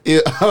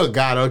Oh,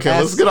 God. Okay,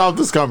 let's get off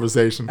this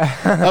conversation.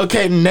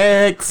 Okay,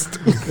 next.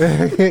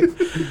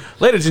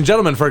 Ladies and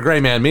gentlemen, for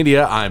Gray Man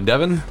Media, I'm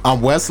Devin.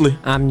 I'm Wesley.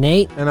 I'm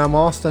Nate. And I'm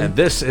Austin. And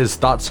this is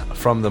Thoughts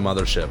from the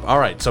Mothership. All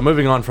right, so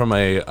moving on from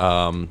a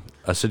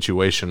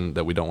situation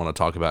that we don't want to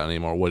talk about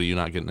anymore. What, are you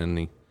not getting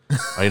any?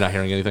 Are you not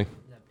hearing anything?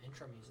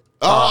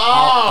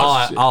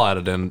 I'll add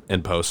it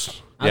in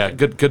post. Yeah,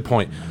 good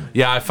point.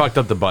 Yeah, I fucked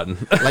up the button.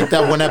 Like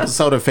that one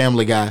episode of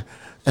Family Guy.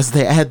 As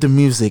they add the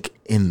music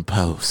in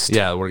post.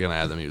 Yeah, we're going to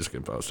add the music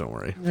in post, don't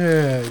worry.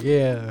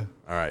 Yeah.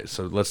 All right,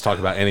 so let's talk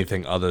about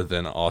anything other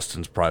than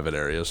Austin's private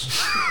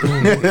areas.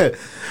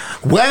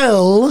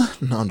 Well,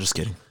 no, I'm just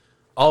kidding.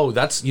 Oh,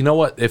 that's, you know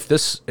what? If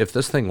this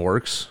thing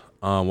works,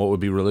 what would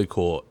be really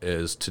cool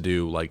is to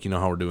do, like, you know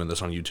how we're doing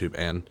this on YouTube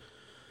and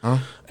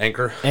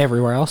Anchor?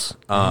 Everywhere else.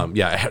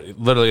 Yeah,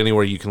 literally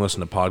anywhere you can listen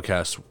to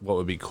podcasts. What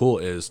would be cool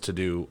is to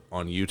do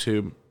on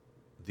YouTube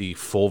the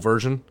full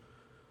version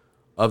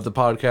of the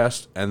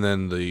podcast, and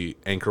then the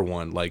Anchor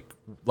one, like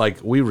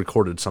we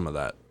recorded some of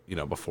that,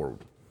 before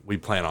we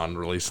plan on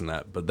releasing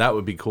that. But that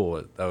would be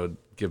cool. That would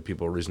give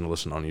people a reason to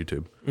listen on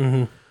YouTube.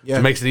 Mm-hmm. Yeah,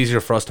 it makes it easier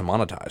for us to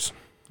monetize.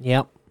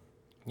 Yep,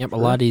 a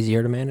lot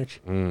easier to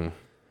manage.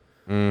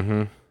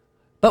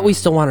 But we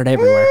still want it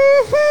everywhere.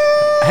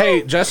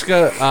 Hey,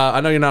 Jessica,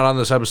 I know you're not on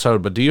this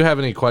episode, but do you have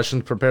any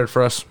questions prepared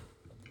for us?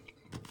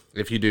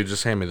 If you do,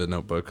 just hand me the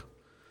notebook.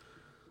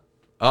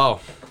 Oh,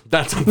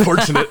 that's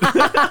unfortunate.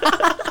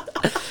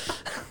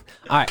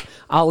 All right,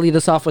 I'll lead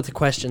us off with a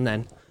question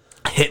then.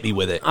 Hit me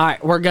with it. All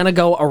right, we're gonna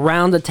go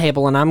around the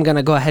table, and I'm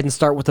gonna go ahead and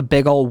start with a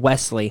big old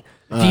Wesley.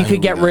 If you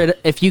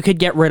could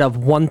get rid of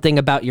one thing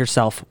about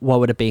yourself, what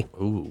would it be?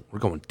 Ooh, we're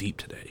going deep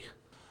today.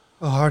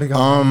 Oh, I already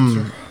got my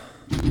answer.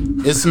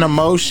 It's an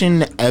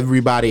emotion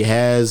everybody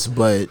has,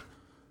 but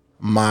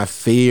my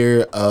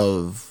fear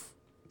of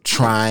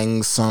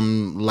trying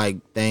some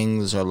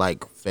things or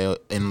fail,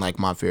 and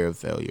my fear of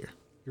failure.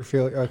 You're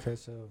feeling okay,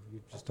 so you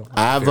just don't.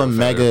 I have a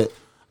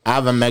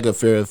mega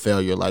fear of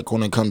failure. Like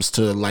when it comes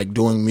to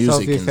doing music.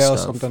 So if you and fail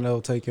stuff. something, it'll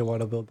take you a while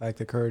to build back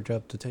the courage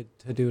up to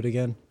do it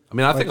again. I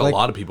mean, I think a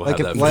lot of people have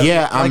that.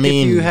 If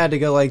you had to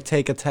go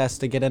take a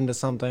test to get into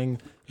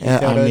something,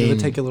 it would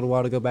take you a little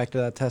while to go back to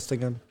that test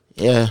again.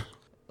 Yeah,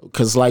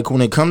 because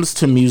when it comes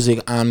to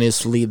music,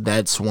 honestly,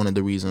 that's one of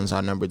the reasons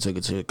I never took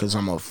it to, because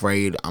I'm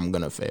afraid I'm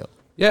gonna fail.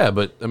 Yeah,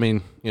 but I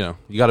mean, you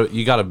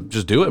gotta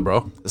just do it,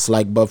 bro. It's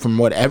but from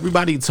what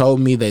everybody told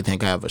me, they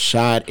think I have a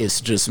shot.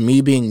 It's just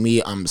me being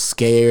me. I'm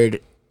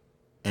scared,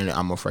 and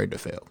I'm afraid to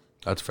fail.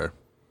 That's fair.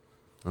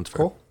 That's fair.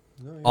 Cool.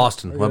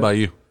 Austin, what about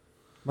you?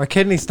 My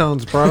kidney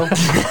stones, bro.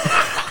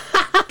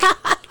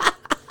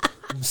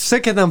 I'm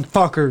sick of them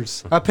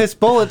fuckers. I piss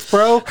bullets,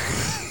 bro.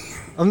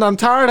 I'm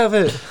tired of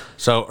it.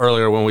 So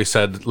earlier when we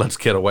said let's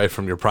get away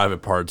from your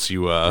private parts,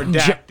 you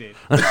redacted.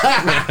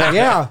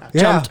 Yeah.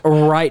 Jumped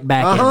right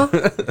back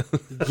in.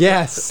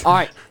 Yes. All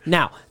right,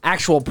 now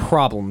actual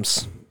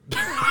problems.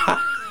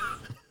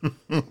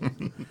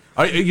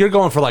 You're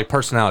going for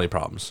personality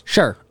problems.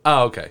 Sure.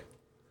 Oh, okay.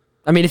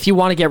 I mean, if you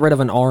want to get rid of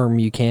an arm,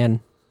 you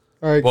can.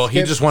 All right. Well,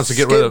 he just wants to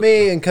get rid of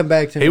me and come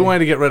back to me. He wanted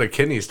to get rid of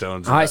kidney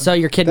stones. All right, so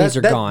your kidneys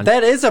are gone.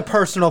 That is a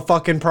personal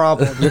fucking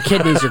problem. Your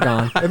kidneys are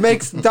gone. It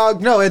makes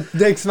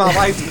my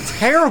life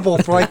terrible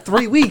for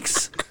 3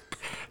 weeks.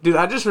 Dude,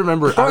 I just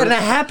remember. Bro, and it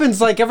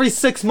happens every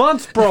 6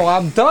 months, bro.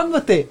 I'm done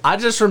with it. I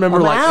just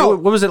remember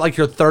out. what was it,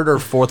 your third or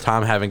fourth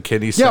time having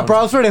kidney stones? Yeah, bro,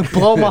 I was ready to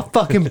blow my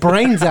fucking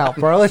brains out,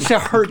 bro. That shit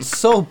hurts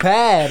so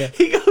bad.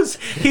 He's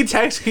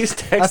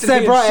texting I said,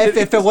 me bro, and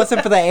if it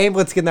wasn't for the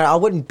ambulance getting there, I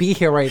wouldn't be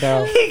here right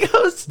now. He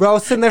goes, bro, I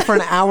was sitting there for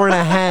an hour and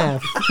a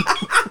half.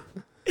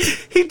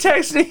 He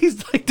texts me,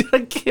 he's like, dude,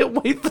 I can't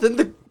wait for them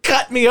to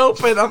cut me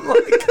open. I'm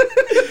like,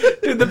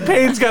 dude, the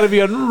pain's got to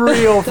be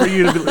unreal for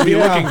you to be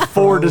looking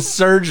forward to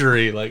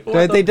surgery.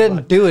 They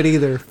didn't do it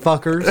either,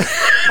 fuckers.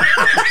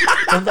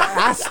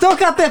 I still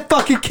got that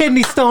fucking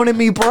kidney stone in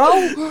me, bro.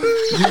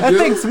 That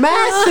thing's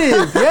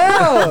massive.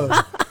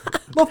 Yeah.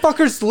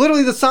 Motherfucker's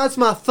literally the size of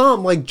my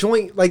thumb,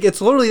 joint,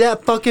 it's literally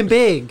that fucking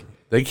big.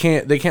 They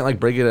can't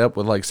break it up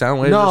with sound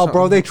waves. No,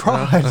 bro, they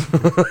tried.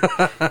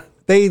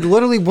 They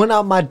literally went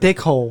out my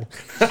dick hole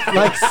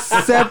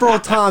several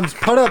times.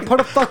 Put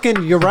a fucking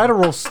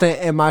ureteral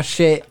stent in my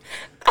shit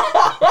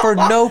for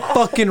no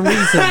fucking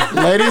reason.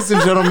 Ladies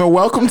and gentlemen,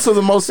 welcome to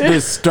the most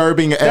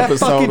disturbing episode.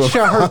 That fucking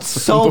shit hurts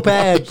so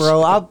bad,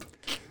 bro. I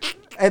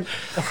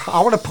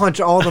want to punch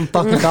all them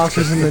fucking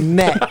doctors in the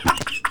neck.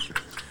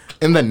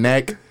 In the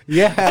neck?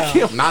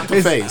 Yeah. Not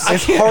the face.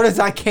 As hard as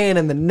I can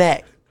in the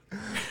neck.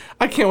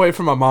 I can't wait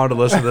for my mom to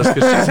listen to this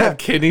because she's had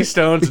kidney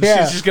stones and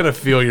she's just gonna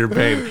feel your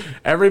pain.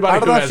 Everybody I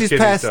don't who know has if she's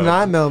kidney past stones,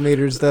 9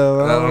 millimeters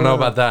though. I don't know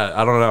about that.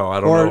 I don't know. I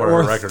don't know what her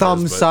or record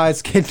thumb is.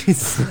 size kidney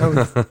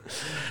stones.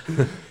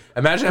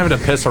 Imagine having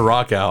to piss a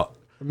rock out.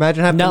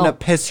 Imagine having to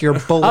piss your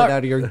bullet out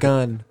of your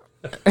gun.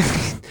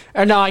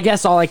 No, I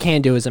guess all I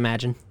can do is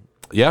imagine.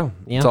 Yeah,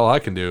 that's all I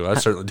can do. I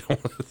certainly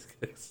don't want to.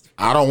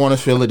 I don't want to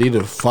feel it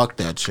either. Fuck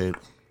that shit.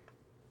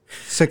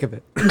 Sick of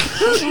it.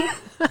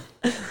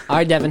 All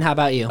right, Devin, how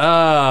about you? Oh,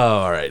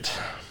 all right.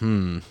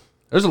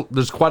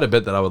 There's quite a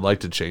bit that I would like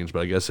to change,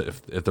 but I guess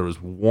if there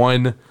was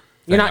one,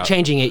 You're not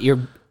changing it. You're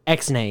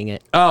X-naying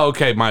it. Oh,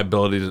 okay. My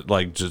ability to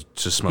like just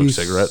smoke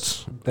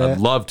cigarettes. that- I'd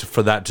love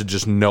for that to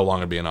just no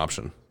longer be an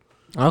option.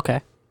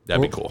 Okay.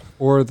 That'd be cool.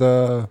 Or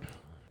the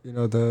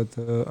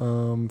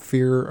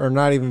fear, or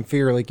not even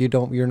fear, like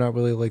you're not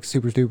really like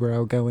super duper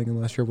outgoing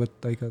unless you're with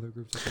like other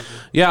groups of people.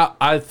 Yeah,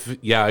 I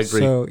agree.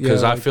 So,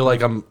 Because yeah, I like, feel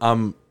like I'm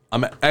an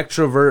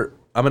extrovert.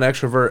 I'm an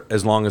extrovert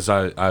as long as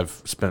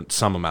I've spent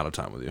some amount of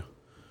time with you.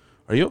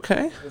 Are you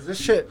okay? Is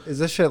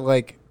this shit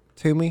like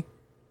to me?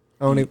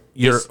 Only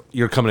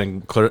You're coming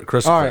in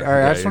crystal. all right. clear. I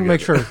Yeah, just you're want to make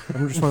good. sure.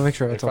 I just want to make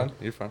sure that's all. Fine.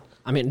 You're fine.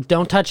 I mean,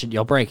 don't touch it.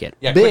 You'll break it.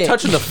 Yeah, Bitch. quit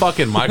touching the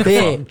fucking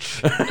microphone.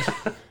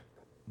 Bitch.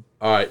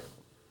 All right,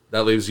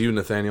 that leaves you,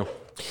 Nathaniel.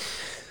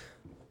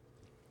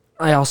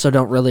 I also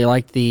don't really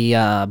like the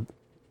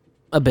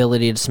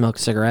ability to smoke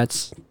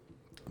cigarettes.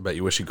 I bet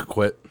you wish you could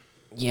quit.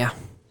 Yeah.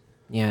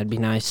 Yeah, it'd be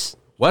nice.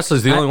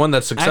 Wesley's the only one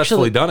that's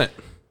successfully done it.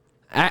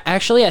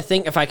 Actually, I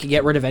think if I could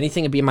get rid of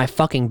anything, it'd be my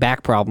fucking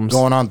back problems.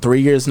 Going on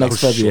 3 years next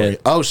shit. February.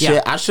 Oh shit!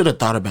 Yeah. I should have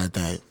thought about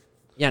that.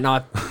 Yeah, no,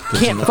 I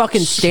can't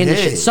fucking stand this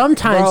shit. Shit.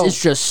 Sometimes Bro,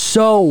 it's just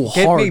so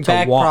Give hard me to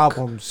back walk.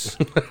 problems.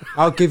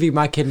 I'll give you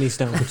my kidney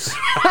stones.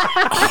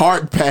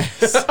 Hard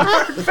pass.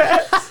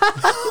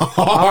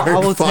 I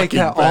will take fucking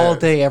that all pass.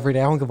 day, every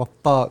day. I don't give a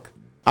fuck.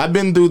 I've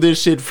been through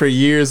this shit for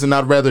years, and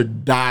I'd rather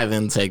die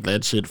than take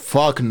that shit.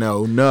 Fuck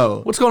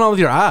no. What's going on with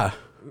your eye?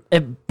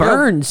 It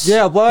burns.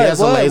 Yeah, what? Yeah, it's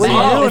a What? lazy What eye.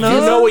 are you If doing, you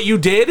huh? know what you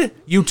did,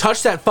 you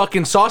touched that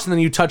fucking sauce and then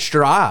you touched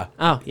your eye.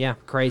 Oh, yeah,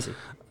 crazy.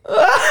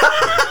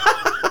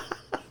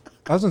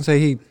 I was gonna say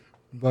he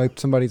wiped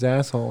somebody's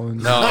asshole.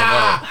 And No,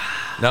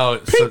 so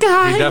he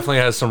definitely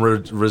has some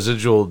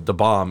residual da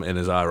bomb in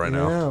his eye right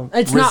now. Yeah.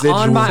 It's not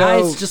on my eye.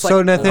 It's just like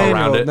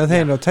around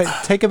Nathaniel, it.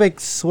 take a big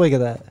swig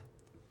of that.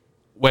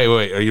 Wait,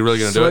 are you really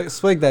gonna do it?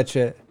 Swig that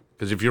shit.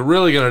 Because if you're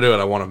really gonna do it,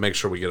 I want to make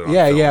sure we get it on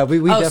Yeah, film. yeah. We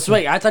oh, definitely.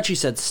 swig. I thought you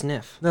said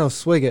sniff. No,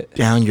 swig it.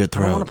 Down your I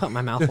don't want throat to put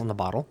my mouth on the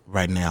bottle.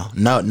 right now.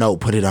 No,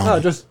 put it on. No,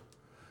 it. just.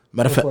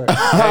 Matter of go fact,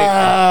 for it.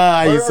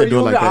 I used to do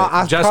it like that.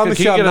 I Jessica, promise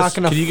can you, you I'm get not us?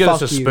 gonna Can you get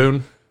us a fuck you.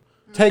 spoon?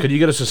 Take, Could you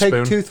get us a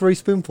spoon? Take 2-3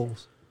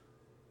 spoonfuls.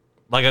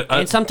 Like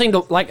And something to,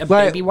 like a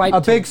Like, baby wipe. a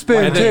to big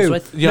spoon wipe then- things too.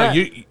 with. you know, Not-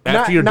 you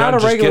after you're not done, a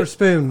just regular get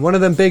spoon. One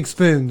of them big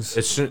spoons.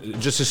 just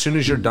as soon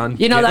as you're done.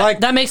 You know, get- that, Like-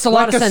 that makes a lot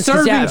like of a sense.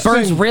 'Cause, yeah, serving it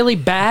burns spoon. really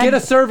bad. Get a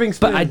serving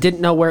spoon. But I didn't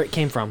know where it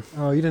came from.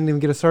 Oh, you didn't even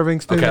get a serving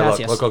spoon. Okay, Yes,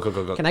 look, yes.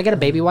 look. Can I get a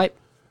baby wipe?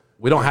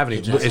 We don't have any.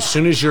 As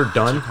soon as you're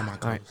done,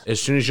 Alright.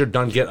 as soon as you're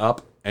done, get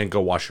up and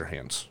go wash your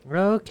hands.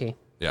 Okay.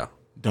 Yeah.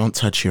 Don't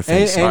touch your And,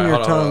 face. and your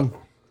Hold on, hold on. tongue.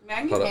 Man,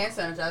 I can use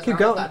hand sanitizer. Keep I don't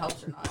know going. if that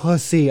helps or not.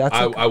 Pussy.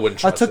 I wouldn't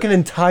I trust took it. an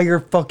entire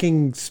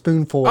fucking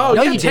spoonful. Oh,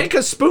 No, yeah, you take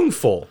a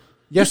spoonful.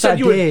 Yes, You said I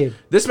you would- did.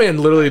 This man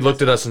literally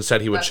looked at us and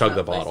said he would That's chug not-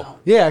 the please bottle. don't.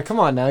 Yeah, come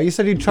on now. You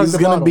said you'd chug He's the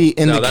gonna bottle. be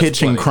in No, the that's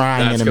kitchen plenty.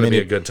 crying That's in a gonna be a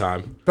minute. good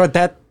time. But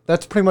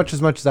that's pretty much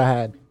as much as I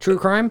had. True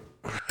crime?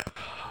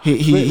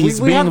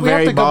 He's being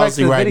very to go back to ballsy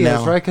the right videos,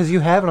 now. right? Because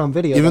you have it on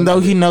video. Even though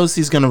he knows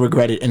he's gonna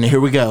regret it, and here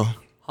we go.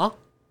 Huh?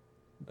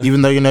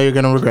 Even though you know you're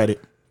gonna regret it.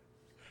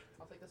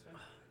 I'll take this one.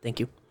 Thank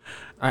you.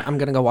 All right, I'm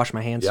going to go wash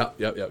my hands. Yep.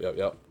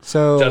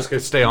 So Jessica,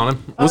 stay on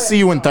him. We'll see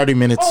you in 30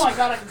 minutes. Oh my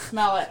god, I can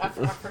smell it. I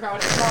forgot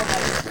what it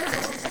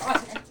smelled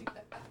like.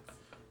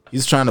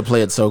 He's trying to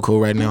play it so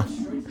cool right now.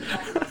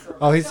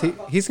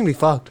 he's gonna be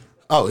fucked.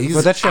 Oh, he's.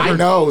 But that shit I hurt.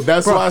 know.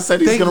 That's Bro, why I said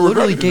he's they gonna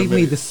regret literally it. in a gave me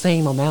minute. the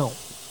same amount.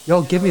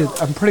 Y'all give me.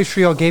 I'm pretty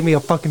sure y'all gave me a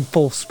fucking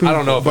full spoon. I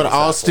don't know if But it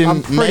was that Austin,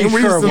 I'm pretty main sure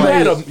it reason full.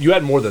 was. that You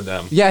had more than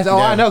them. Yeah, oh,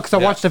 I Yeah. know because I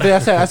watched the video.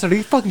 I said, are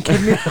you fucking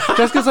kidding me?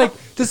 Jessica's like,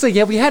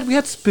 yeah, we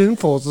had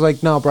spoonfuls. I was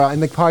like, no, bro. In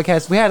the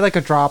podcast, we had like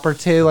a drop or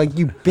two. Like,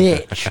 you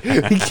bitch,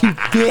 you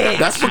bitch.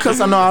 That's because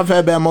I know I've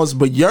had bad moments,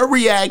 but your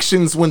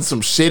reactions when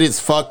some shit is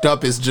fucked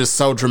up is just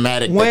so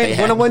dramatic. that they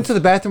When I went to the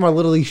bathroom, I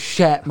literally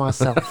shat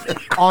myself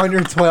on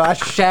your toilet. I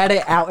shat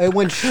it out. It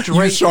went straight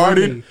through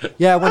sharted? me.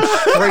 Yeah, it went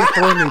straight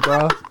through me,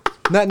 bro.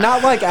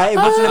 Not like it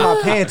wasn't in my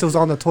pants. It was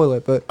on the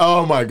toilet, but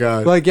oh my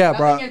god, like, yeah,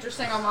 bro. Nothing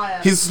interesting on my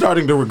end. he's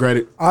starting to regret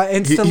it. I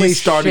instantly he's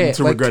starting shit,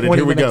 to like regret it. 20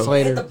 Here we minutes go.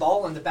 later.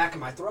 ball in the back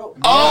of my throat.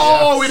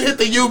 Oh, it hit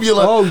the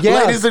uvula. Oh,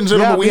 yeah. Ladies and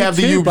gentlemen, Yeah, we me have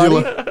the too,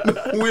 uvula.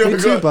 we are Me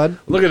too, good. bud.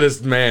 Look at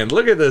this man.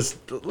 Look at this.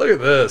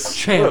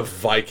 Champ. What a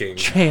Viking.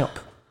 Champ.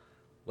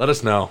 Let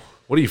us know.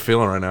 What are you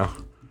feeling right now?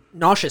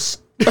 Nauseous.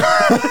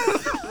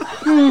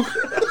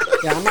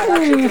 Yeah, I'm not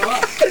actually throw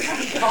up.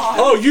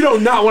 Oh, you do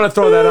not want to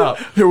throw that up.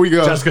 Here we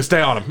go. Jessica,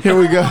 stay on him. Here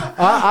we go.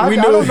 I We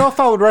knew don't it. know if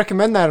I would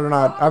recommend that or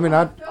not. I mean,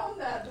 I Film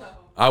that though.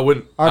 I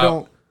wouldn't. I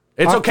don't.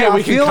 It's okay. I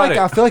We can feel cut like it.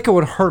 I feel like it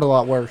would hurt a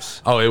lot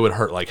worse. Oh, it would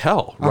hurt like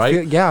hell,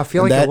 right? I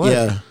feel like That- it would.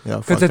 yeah,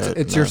 Because fuck it's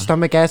that, your no.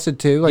 stomach acid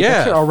too. Like Yeah,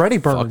 that shit already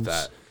fuck burns.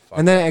 that. Fuck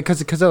And then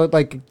because it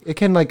like it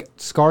can like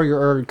scar your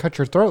or cut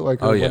your throat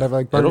like or Oh yeah, whatever,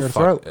 like burn it'll your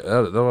fuck. throat.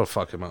 That'll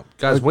fuck him up,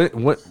 guys.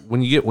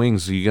 When you get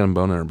wings, do you get them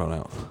bone in or bone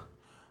out?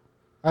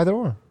 Either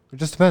or. It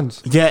just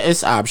depends. Yeah,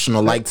 it's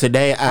optional. Like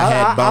today, I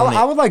had bone.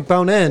 I would like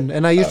bone in,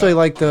 and I usually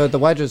like the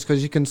wedges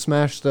because you can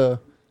smash the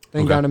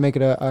thing Okay. down and make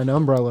it an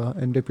umbrella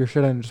and dip your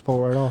shit in and just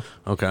pull it right off.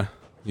 Okay,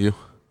 you.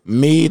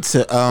 Me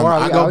to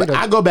I'll eat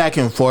I go back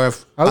and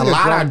forth. A I'll eat a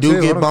lot I drum, do too.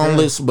 I get don't care.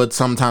 boneless, but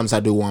sometimes I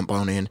do want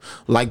bone in.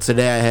 Like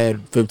today, I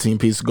had 15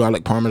 pieces of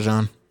garlic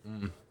parmesan.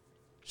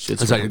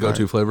 Shit's Is that your fucking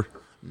go-to flavor?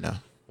 No,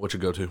 What's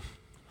your go-to?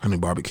 honey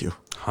barbecue.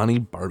 Honey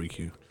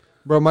barbecue.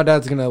 Bro, my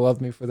dad's gonna love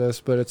me for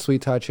this, but it's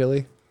sweet Thai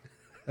chili.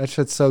 That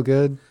shit's so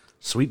good.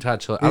 Sweet Thai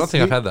chili. I don't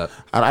think I've had that.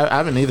 I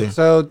haven't either.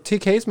 So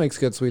TK's makes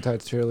good sweet Thai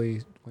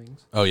chili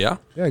wings. Oh yeah.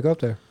 Yeah, go up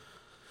there.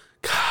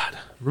 God,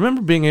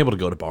 remember being able to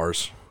go to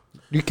bars?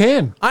 You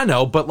can. I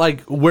know, but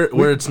like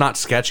where it's not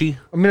sketchy.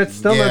 I mean, it's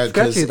still Yeah, not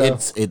sketchy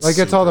 'cause though. it's like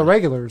it's all the super-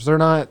 regulars. They're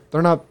not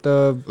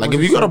the Like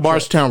if you go to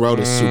Barstown Road,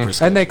 it's super.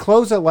 and they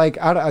close at like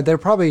they're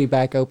probably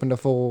back open to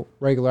full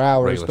regular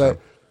hours, Regular but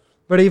time.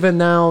 but even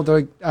now, I've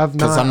 'Cause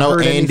not I know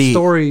heard any Andy-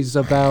 stories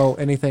about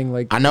anything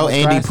like. I know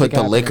Andy drastic put the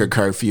happening. liquor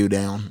curfew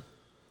down.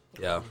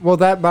 Yeah. Well,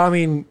 but I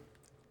mean,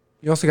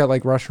 you also got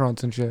like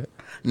restaurants and shit.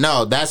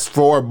 No, that's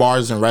for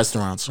bars and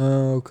restaurants.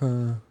 Oh,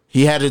 okay.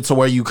 He had it to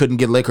where you couldn't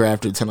get liquor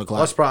after 10 o'clock.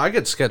 That's probably, I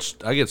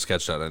get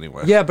sketched out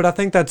anyway. Yeah, but I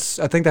think that's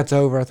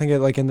over. I think it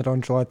like ended on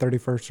July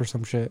 31st or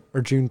some shit or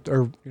June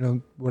or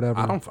whatever.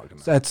 I don't fucking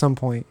know. At some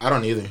point. I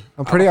don't either.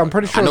 I'm pretty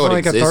sure I know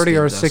it's it like a 30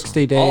 or a existed,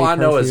 60 day. All I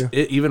know curfew.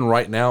 is even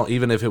right now,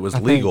 even if it was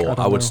think- legal, I I,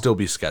 don't would know. still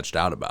be sketched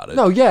out about it.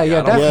 No, yeah, I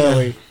don't-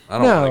 definitely. I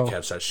don't no, want to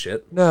catch that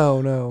shit.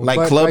 no. Like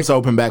But, clubs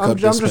open back I'm, up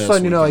I'm this just past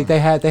letting you know, like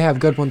weekend. they have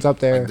good ones up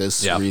there.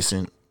 This Yeah.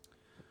 recent.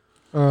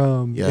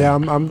 Yeah, Yeah.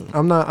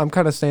 I'm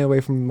kind of staying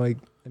away from like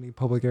any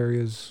public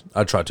areas.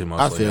 I try to I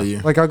mostly. feel yeah.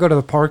 you. Like I'll go to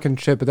the park and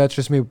shit, but that's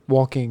just me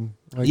walking.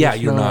 Like, Yeah,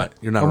 it's you're not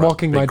I'm around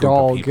walking a big my group of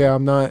dog. people. Yeah,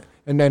 I'm not.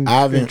 And then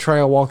I haven't- and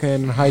trail walking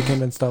and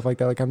hiking and stuff like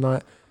that. Like I'm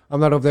not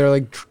over there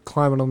like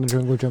climbing on the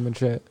jungle gym and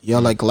shit. Yeah,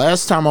 like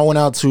last time I went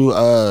out to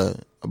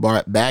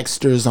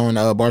Baxter's on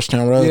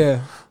Barstown Road.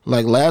 Yeah.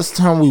 Like last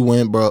time we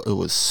went, bro, it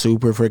was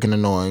super freaking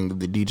annoying.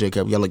 The DJ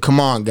kept yelling, "Come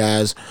on,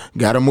 guys,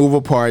 gotta move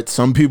apart."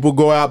 Some people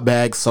go out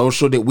back,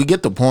 we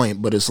get the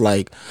point, but it's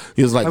like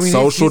he was like I mean,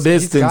 social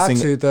distancing.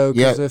 He's got to though,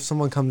 yeah. because if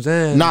someone comes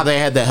in, Nah, they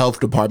had the health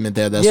department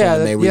there. That's Yeah,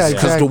 when they yeah, because the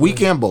exactly.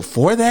 weekend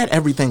before that,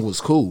 everything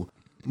was cool.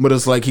 But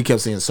it's like he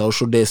kept saying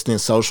social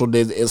distance.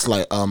 It's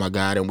like, oh my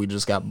god, and we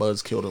just got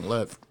buzz killed and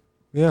left.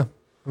 yeah.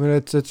 I mean,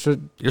 it's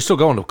You're still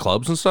going to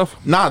clubs and stuff?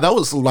 Nah, that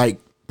was like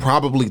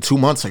probably 2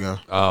 months ago.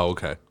 Oh,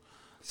 okay.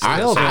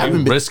 Still, I haven't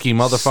You been risky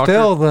motherfucker.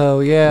 still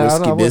though, yeah. I risky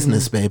wouldn't-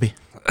 business, baby.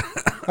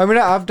 I mean,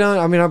 I've done.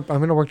 I mean,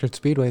 I worked at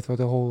Speedway through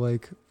the whole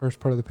like first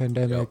part of the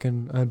pandemic, Yep.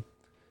 and I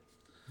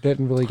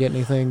didn't really get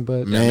anything.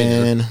 But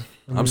Man,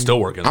 I'm still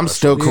working. I'm the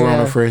still rest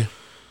corona Yeah. free,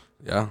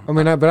 Yeah. I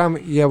mean,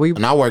 we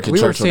and I work at we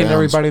were Churchill seeing Downs.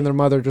 everybody and their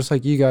mother just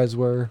like you guys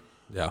were.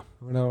 Yeah.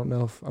 I mean, I don't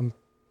know if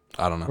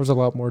I don't know. there's a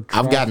lot more.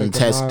 I've gotten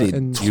traffic tested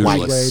in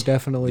twice. Speedway,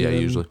 definitely. Yeah,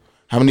 than- usually.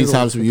 How many Literally,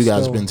 times have you but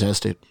guys still. been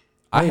tested?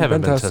 I ain't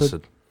haven't been been tested.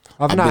 tested.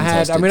 I've I've not been had. I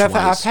tested mean,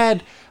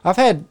 twice. I've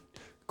had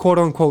quote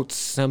unquote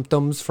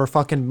symptoms for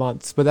fucking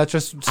months, but that's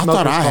just I smoker's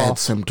thought I had cough.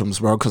 symptoms,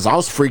 bro, because I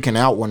was freaking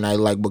out one night,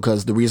 like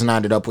because the reason I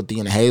ended up with the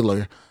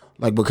inhaler,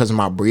 like because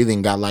my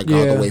breathing got like all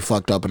Yeah. the way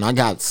fucked up, and I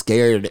got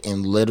scared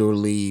and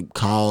literally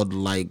called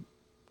like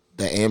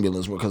the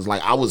ambulance because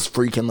like I was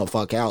freaking the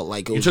fuck out.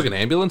 Like it You was, took an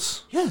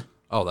ambulance? yeah.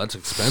 Oh, that's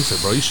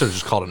expensive, bro. You should have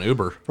just called an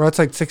Uber. Bro, it's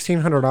like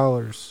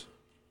 $1,600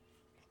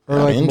 I or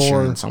got like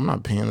insurance. I'm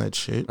not paying that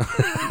shit.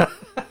 more.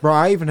 Bro,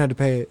 I even had to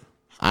pay it.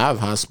 I have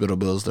hospital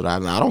bills that I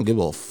don't give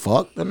a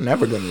fuck. They're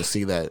never gonna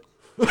see that.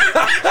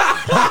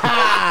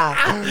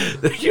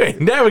 You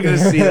ain't never gonna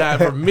see that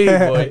from me,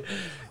 boy.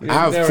 I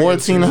have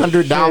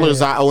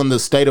 $1,400 I owe in the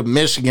state of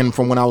Michigan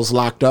from when I was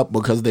locked up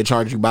because they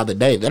charge you by the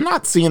day. They're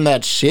not seeing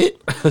that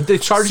shit. They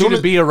charge you Soon to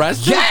as- be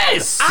arrested?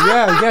 Yes.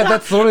 Yeah,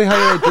 that's literally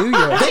how they do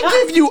you. They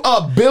give you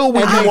a bill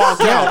when And you they- walk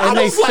yeah, out. and I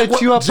they was like, set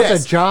what- you up with a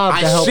Jess, job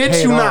to I help shit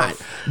pay you it not.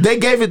 off. They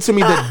gave it to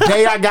me the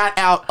day I got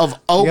out of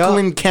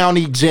Oakland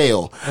County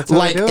Jail. how they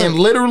Like, do it. and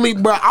literally,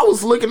 bro, I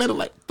was looking at it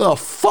like, the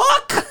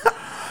fuck?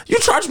 You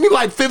charged me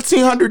like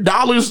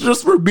 $1,500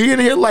 just for being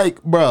here?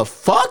 Like, bro,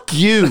 fuck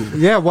you.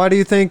 Yeah, why do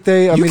you think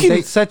they? I You mean, can-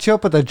 they set you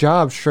up with a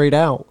job straight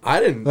out, I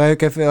didn't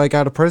like if like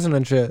out of prison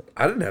and shit.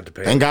 I didn't have to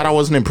pay. Thank God I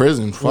wasn't in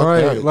prison. Fuck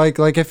Right? that.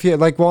 Like if you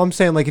like, well, I'm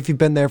saying like if you've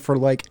been there for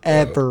like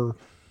ever,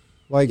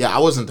 like Yeah, I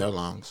wasn't there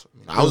long. So,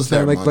 I was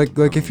saying, there.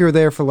 like if you were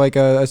there for like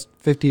a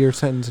 50-year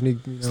sentence and you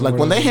know, It's like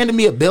when they whatever. handed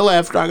me a bill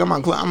after I got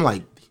my class, I'm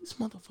like, these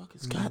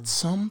motherfuckers got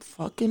some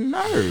fucking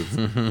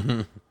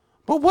nerve.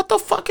 But what the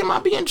fuck am I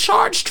being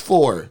charged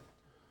for?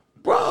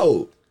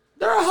 Bro,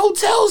 there are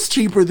hotels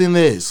cheaper than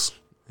this.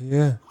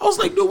 Yeah. I was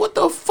like, dude, what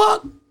the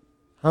fuck?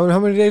 How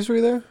many days were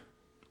you there?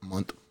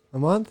 Month. A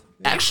month?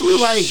 Actually,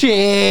 like,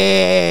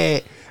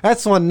 Shit.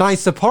 That's one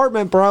nice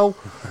apartment, bro.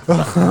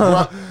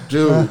 bro,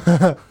 dude.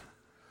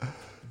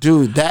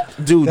 That-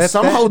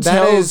 some that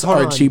hotels is- hold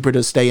are on. cheaper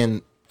to stay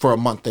in for a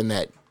month than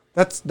that.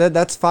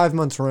 That's 5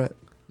 months rent.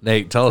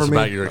 Nate, tell us For me.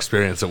 about your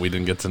experience that we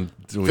didn't get to.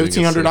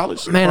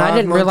 $1,500? Man, I 5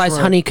 didn't months realize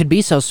rent. honey could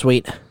be so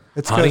sweet.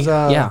 It's Honey?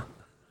 because Yeah.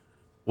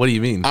 What do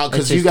you mean?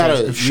 Because It you just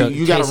gotta, tastes-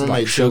 you gotta tastes roommate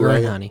like sugar, sugar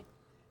and right? honey.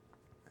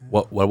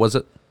 What was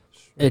it?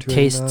 It Between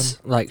tastes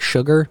like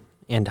sugar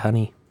and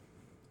honey.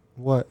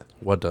 what?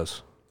 What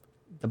does?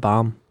 The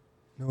bomb.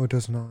 No, it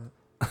does not.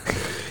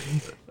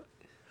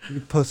 You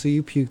pussy,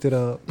 you puked it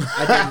up.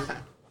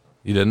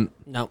 You didn't?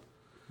 No.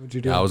 What'd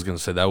you do? I was gonna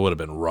say that would have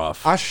been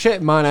rough. I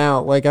shit mine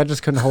out. Like, I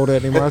just couldn't hold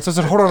it anymore. So I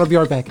said, hold on, I'll be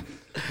right back.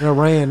 And I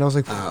ran. I was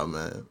like, Oh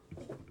man.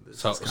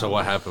 So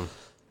what happened?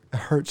 it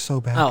hurts so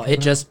bad. Oh, it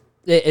just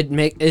it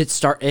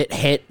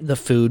hit the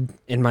food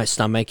in my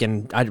stomach,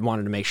 and I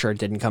wanted to make sure it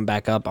didn't come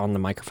back up on the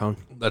microphone.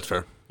 That's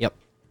fair. Yep.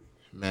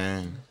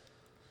 Man.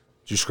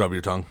 Did you scrub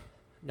your tongue?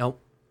 Nope.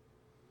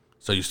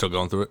 So you still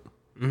going through it?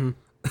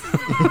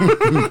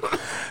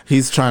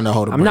 He's trying to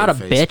hold a I'm not a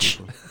brave face, bitch.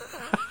 people.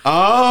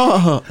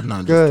 Oh no,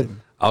 I'm just Good.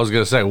 kidding. I was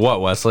gonna say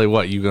what, Wesley?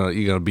 What you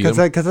gonna beat him?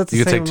 Because that's the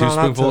you same gonna take 2 amount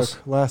I spoonfuls?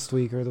 took last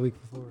week or the week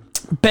before.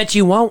 Bet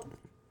you won't.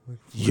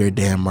 You're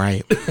damn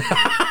right.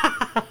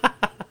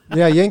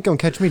 Yeah, you ain't gonna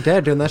catch me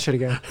dead doing that shit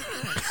again.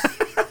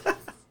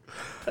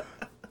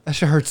 That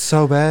shit hurts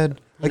so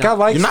bad. Like, I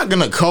like. You're not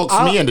gonna coax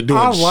me into doing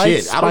I like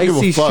shit. I don't give a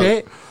spicy fuck.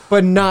 shit,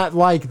 but not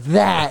like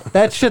that.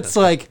 That shit's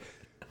like.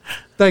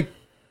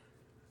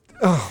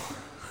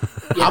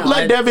 I've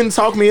let Devin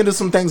talk me into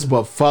some things,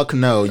 but fuck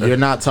no, you're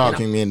not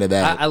talking me into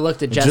that. I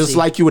looked at Jesse. Just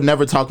like you would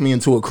never talk me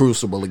into a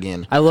crucible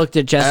again. I looked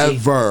at Jesse.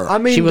 Ever. I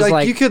mean, She was like,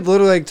 like- you could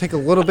literally like, take a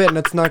little bit, and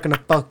it's not gonna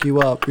fuck you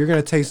up. You're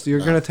gonna taste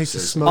the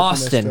smoke.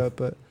 Austin. And that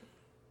stuff,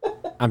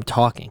 but I'm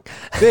talking.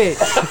 bitch,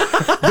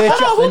 bitch,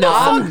 God we're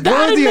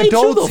the made you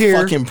adults the here.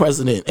 fucking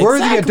president. We're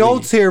the Exactly.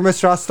 adults here,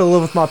 Mister. I still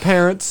live with my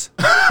parents.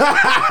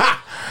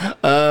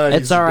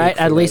 It's all right.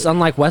 At least,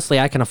 unlike Wesley,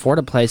 I can afford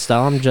a place,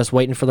 though. I'm just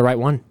waiting for the right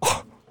one.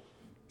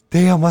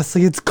 Damn,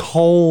 Wesley, it's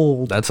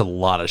cold. That's a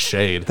lot of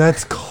shade.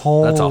 That's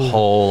cold. That's a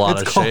whole lot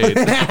of shade.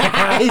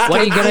 What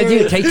are you gonna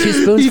do? Take 2 He's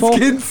spoonsful?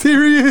 getting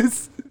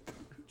serious.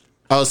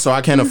 Oh, so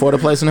I can't afford a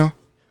place now?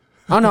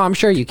 Oh no, I'm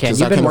sure you can.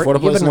 'Cause I You've been, can afford a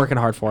place now? working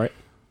hard for it.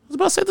 I was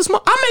about to say this.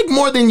 I make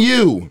more than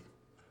you.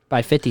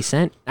 By 50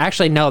 cents.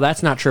 Actually, no,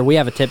 that's not true. We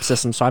have a tip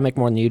system, so I make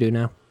more than you do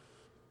now.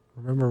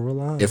 Remember, we're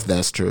live. If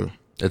that's true.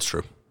 It's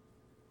true.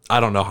 I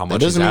don't know how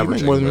much he's doesn't mean you make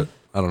averaging. more than But me.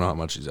 I don't know how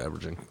much he's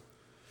averaging.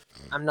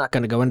 I'm not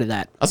gonna go into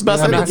that. I was about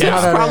to Yeah, say not- that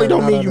not that probably area,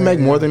 don't not mean that you make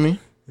area. more than me.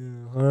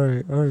 All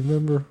right,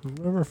 remember,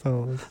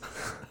 fellas.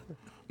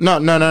 No.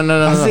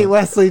 I see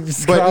Wesley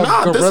just But got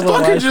nah, this gorilla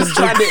fucker life just and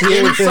tried to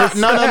serious. insult.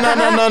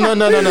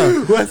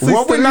 No. Wesley's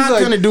What we're still- not he's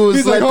like- gonna do is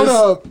he's let like, hold this.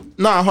 up.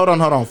 Nah, hold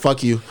on.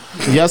 Fuck you.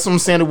 Yes, I'm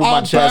saying it with my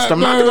I'm chest. I'm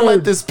not gonna Batman.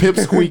 let this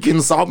pipsqueak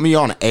insult me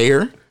on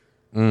air.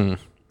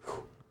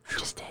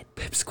 Just did.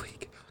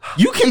 Pipsqueak.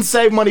 You can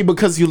save money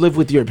because you live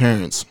with your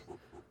parents.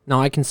 No,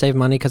 I can save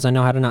money because I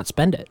know how to not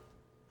spend it.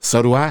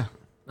 So do I.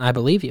 I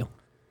believe you.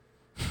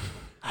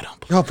 I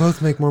don't. Y'all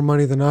both make more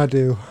money than I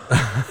do.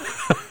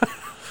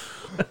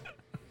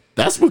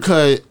 That's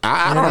because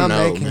I Man, don't I'm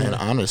know, making man. it.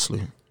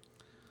 Honestly,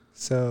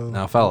 So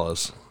Now,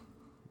 fellas.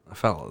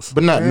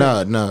 but no.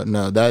 That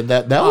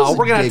was. Oh, a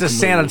we're gonna have to dick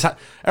move. sanitize.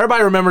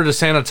 Everybody, remember to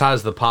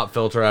sanitize the pop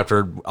filter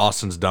after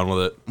Austin's done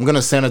with it. I'm gonna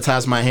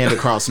sanitize my hand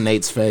across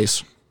Nate's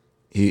face.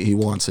 He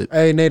wants it.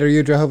 hey, Nate, are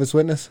you a Jehovah's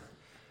Witness?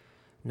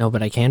 No,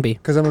 but I can be.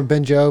 Because I'm gonna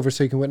bend you over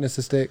so you can witness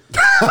the stick.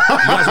 You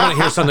guys want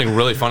to hear something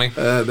really funny?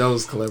 That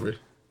was clever.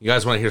 You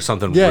guys want to hear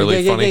something Yeah, really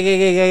yeah, funny?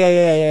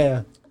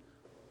 yeah.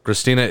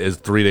 Christina is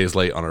 3 days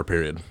late on her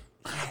period.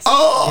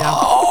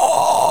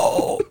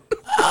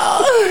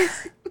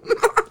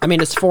 I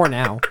mean, it's 4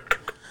 now.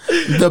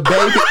 The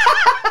baby.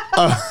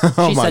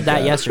 She said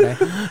that yesterday.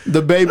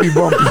 The baby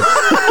bump.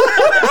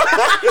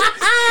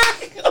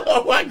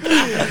 Oh my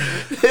god!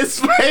 His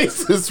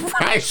face is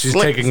priceless. She's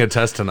taking a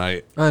test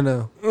tonight. I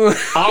know.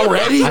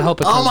 already. I hope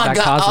it comes back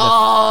positive.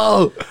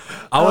 Oh,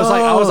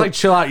 I was like,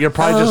 chill out. You're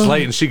probably just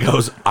late. And she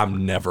goes,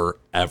 I'm never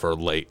ever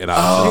late. And I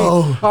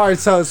was All right,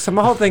 so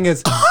my whole thing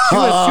is she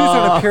was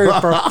on a period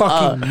for a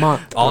fucking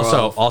month.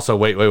 also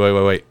wait.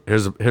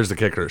 Here's the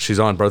kicker. She's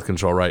on birth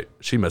control, right?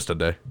 She missed a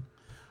day.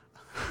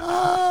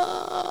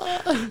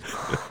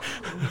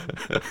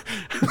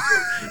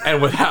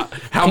 And with how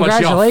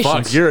much y'all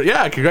fuck,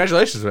 Congratulations.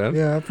 congratulations, man.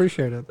 Yeah, I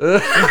appreciate it.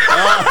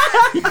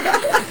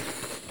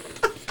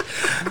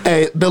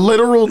 hey, the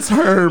literal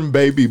term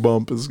 "baby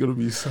bump" is gonna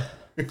be so.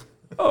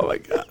 Oh my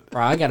god.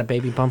 Bro, I got a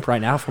baby bump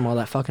right now from all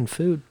that fucking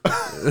food.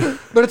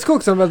 But it's cool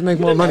because I'm about to make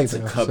more money.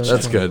 Though, so,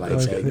 That's good.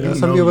 That's like, good. you know,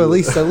 some people at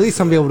least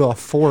some be able to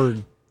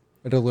afford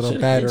it a little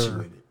better.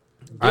 Do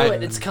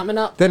it. It's coming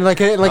up. Then if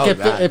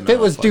God, it no,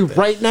 was fuck due that.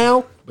 right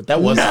now, But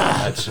that wasn't.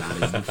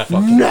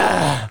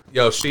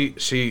 Yo, she.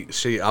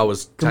 I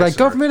was I'd be like texting her.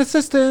 government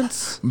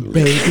assistance.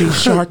 Baby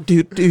shark,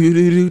 do do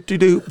do do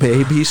do.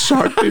 Baby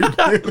shark,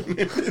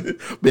 do.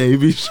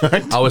 Baby shark.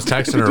 I was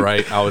texting her,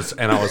 right? I was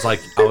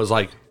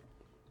like,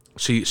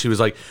 she was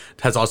like,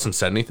 has Austin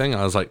said anything?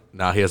 I was like,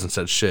 nah, he hasn't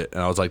said shit.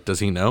 And I was like, does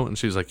he know? And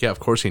she was like, yeah, of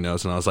course he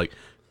knows. And I was like,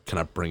 can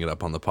I bring it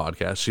up on the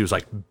podcast? She was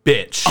like,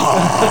 bitch.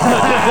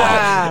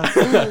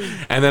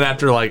 And then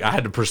after I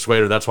had to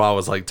persuade her, that's why I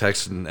was like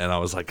texting, and I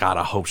was like, God,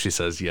 I hope she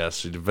says yes.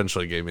 She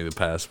eventually gave me the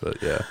pass,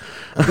 but yeah.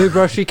 Dude,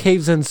 bro, she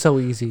caves in so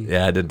easy.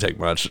 Yeah, it didn't take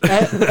much.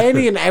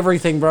 Any and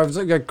everything, bro. It's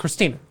like,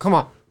 Christina, come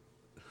on.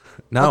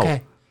 No.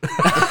 Okay.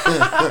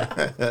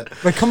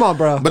 Like, come on,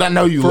 bro. But I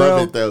know you For love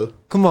real? it though.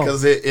 Come on.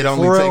 because it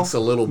only For real? takes a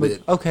little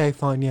bit. Okay,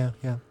 fine. Yeah.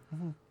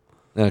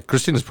 Yeah,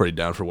 Christina's pretty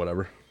down for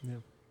whatever. Yeah.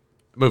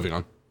 Moving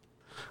on.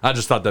 I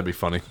just thought that'd be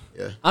funny.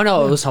 Oh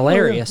no, it was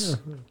hilarious.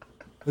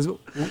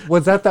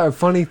 Was that the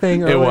funny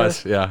thing? It earlier?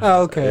 was, yeah.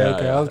 Oh, okay, Yeah,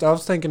 okay. yeah. I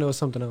was thinking it was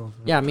something else.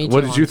 Yeah, me too.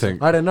 What did you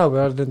think? I didn't know, but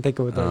I didn't think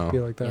it would be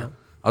like that. Yeah.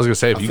 I was gonna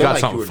say if you feel got like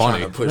something were trying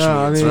funny, to push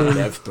No, me into I a mean-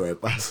 death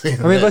threat by saying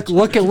I mean, that.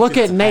 look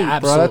at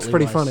Nate, bro. That's Absolutely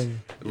pretty was. funny.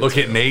 look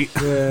at Nate.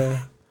 Yeah.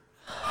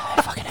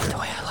 I fucking hate the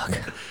way I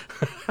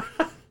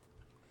look.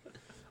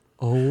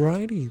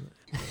 Alrighty.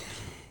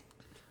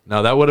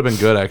 No, that would have been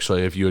good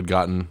actually if you had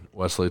gotten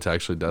Wesley to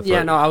actually death Yeah,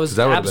 threat. no, I was 'Cause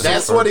that would've been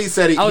That's what he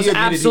said. I was he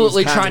admitted he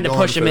absolutely kinda trying to going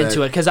push him for into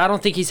that. it because I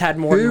don't think he's had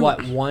more than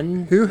Who-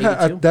 one. Who maybe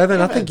had two?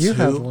 Devin? I think you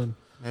two. have one.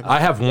 I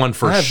have one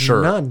for I have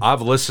sure. none.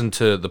 I've listened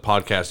to the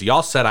podcast.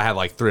 Y'all said I had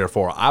like 3 or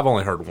 4. I've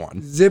only heard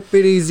one.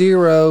 Zippity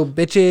zero,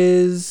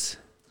 bitches.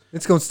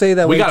 It's gonna stay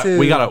that We way got too.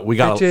 we got we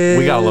got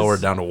to lower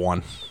it down to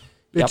 1.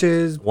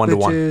 Bitches, 1 to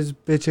 1. bitches,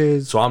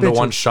 bitches. So I'm the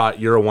one shot.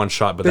 You're a 1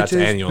 shot, but that's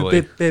bitches,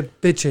 annually.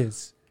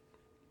 Bitches.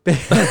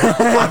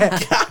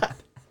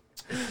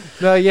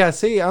 No, yeah.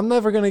 See, I'm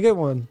never gonna get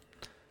one.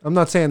 I'm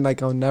not saying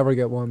like I'll never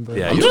get one, but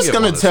Yeah, I'm you'll just get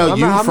gonna one of tell those.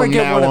 you I'm gonna from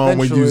get now one on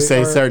when you eventually,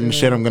 say or- certain yeah.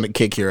 shit, I'm gonna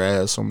kick your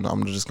ass.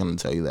 I'm just gonna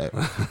tell you that.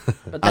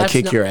 But I that's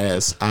kick not- your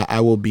ass.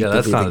 I will beat Yeah, the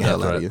that's not living a hell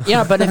death out of you. threat.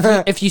 Yeah,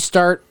 but if you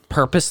start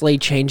purposely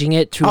changing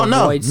it to Oh,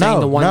 no, avoid saying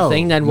the one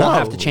thing, then we'll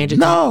have to change it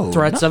to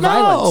threats of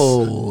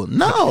violence.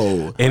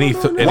 No. Any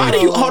Why do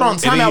you hold on?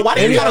 Time out. Why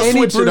do you gotta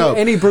switch it up?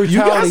 any You guys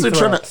brutality are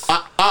trying threats.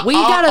 to. We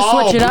gotta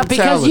switch it up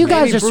because you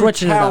guys Any are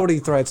switching it up. brutality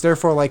threats,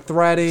 therefore, like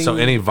threatening, So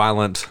any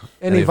violent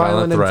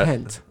violent threat.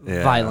 intent,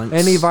 Yeah. Violence.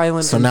 any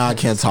violent. So now I intent.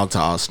 can't talk to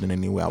Austin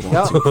any way I want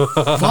Yep. to.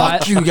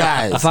 Fuck you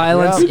guys.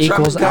 Violence Yep.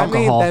 equals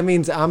alcohol. That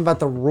means I'm about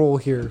to rule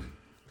here.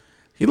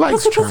 He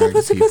likes trying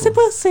people.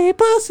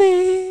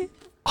 pussy.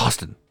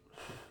 Austin,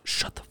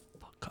 shut the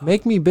fuck up.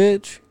 Make me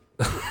bitch.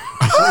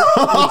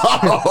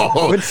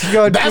 What you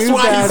gonna That's do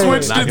why he about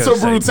switched Not into gonna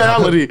say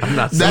brutality. nothing. I'm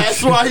not That's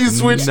saying why he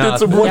switched into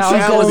nothing. Yeah, I was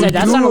gonna brutality. say,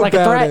 that sounded like a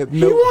about threat. it?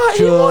 Milk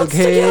He wants to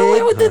jug get away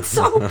head. with it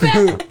so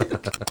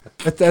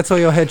bad. That's why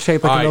your head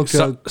shaped like All a right, milk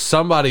jug.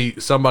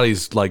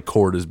 somebody's like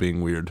cord is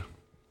being weird.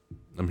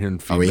 I'm hearing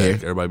feedback. we here?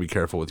 Everybody be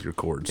careful with your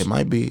cords. It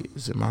might be.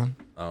 Is it mine?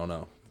 I don't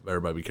know.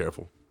 Everybody be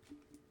careful.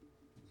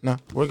 No,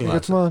 we're good.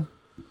 It's mine.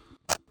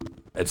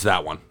 It's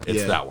that one.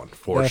 It's Yeah. that one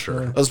for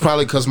Definitely. sure. That's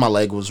probably because my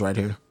leg was right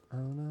here. I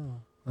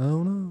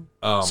don't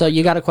know. So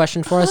you got a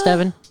question for us,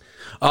 Devin?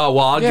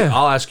 Well, Yeah.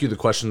 I'll ask you the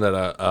question that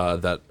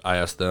that I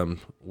asked them: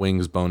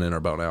 wings, bone in or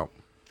bone out?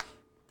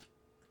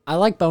 I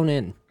like bone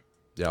in.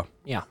 Yeah.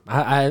 Yeah,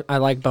 I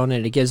like bone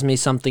in. It gives me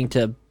something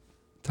to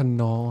To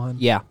gnaw on.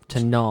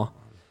 to gnaw.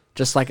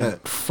 Just like a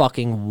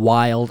fucking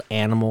wild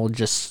animal,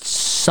 just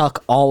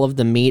suck all of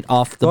the meat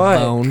off the But-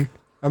 bone.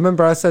 I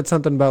remember I said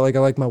something about like I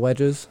like my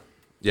wedges,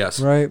 Yes.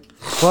 right?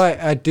 But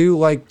I do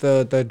like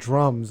the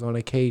drums on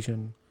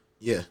occasion.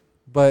 Yeah.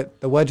 But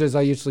the wedges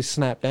I usually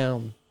snap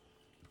down.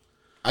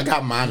 I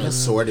got mine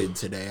assorted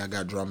today. I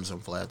got drums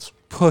and flats.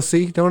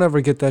 Pussy, don't ever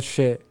get that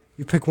shit.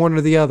 You pick one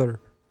or the other.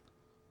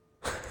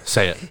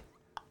 Say it.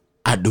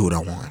 I do what I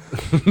want.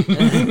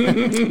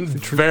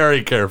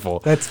 Very careful.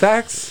 That's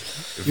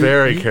facts.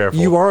 Very careful.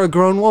 You are a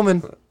grown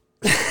woman.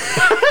 This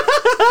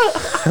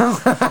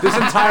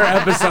entire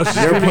episode.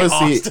 Your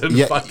pussy. Austin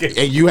Yeah, fucking-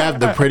 and you have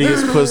the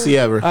prettiest pussy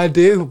ever. I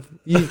do.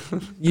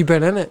 You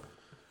been in it.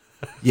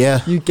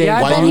 Yeah. You gave Yeah,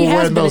 I bet While he you were has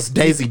wearing been- those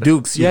Daisy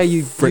Dukes. Yeah,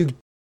 you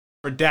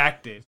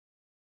Redacted.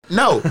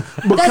 No,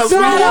 That's because we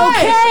not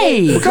have,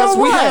 okay. because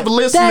we have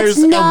listeners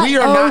and not we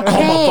are not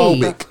okay.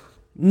 homophobic.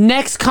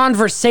 Next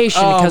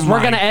conversation, because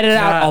we're gonna edit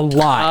out a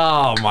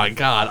lot. Oh my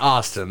God,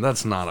 Austin,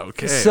 that's not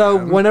okay. So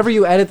man. whenever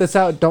you edit this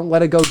out, don't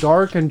let it go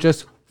dark and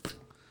just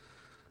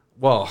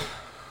well,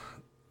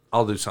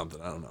 I'll do something.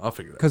 I don't know. I'll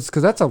figure it out.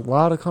 because that's a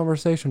lot of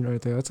conversation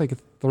right there. That's like a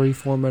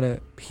 3-4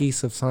 minute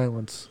piece of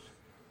silence.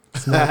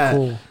 It's not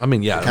cool. I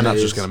mean, yeah, I'm kinda not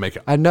just is. gonna make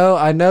it. I know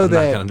I'm not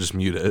that. gonna just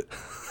mute it.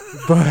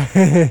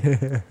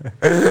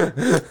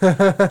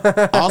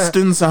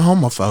 Austin's a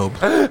homophobe.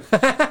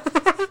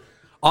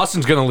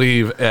 Austin's gonna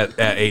leave at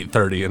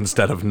 8:30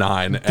 instead of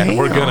 9, and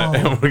we're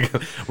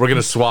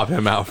gonna swap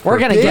him out. For We're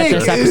gonna get Big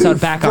this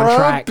episode back on Bruh,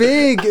 track.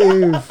 Big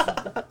oof.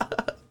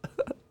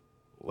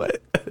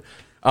 what?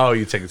 Oh,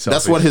 you take it.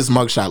 That's what his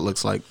mugshot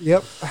looks like.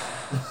 Yep.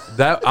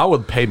 That I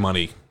would pay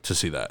money to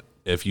see that.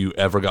 If you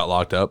ever got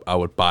locked up, I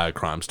would buy a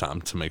Crimes Time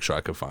to make sure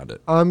I could find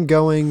it. I'm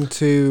going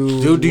to.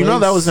 Dude, do you know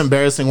that was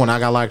embarrassing when I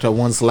got locked up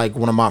once? Like,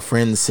 one of my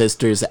friend's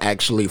sisters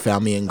actually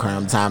found me in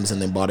Crime Times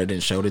and then bought it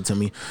and showed it to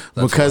me.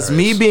 Because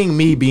hilarious.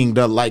 me being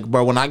the, like,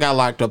 bro, when I got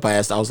locked up, I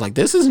was like,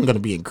 this isn't going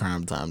to be in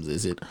Crime Times,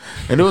 is it?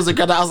 And it was a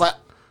guy that I was like,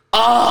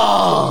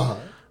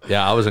 oh,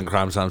 Yeah, I was in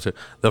Crime Time too.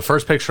 The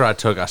first picture I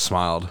took, I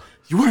smiled.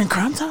 you were in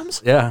Crime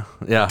Times? Yeah.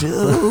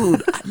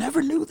 Dude, I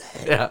never knew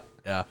that.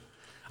 Yeah.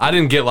 I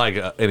didn't get like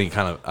any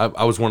kind of.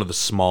 I was one of the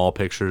small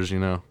pictures, you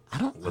know,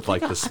 with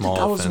like the small.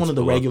 I was fence one of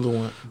the below. regular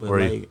ones. But Were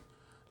you? like,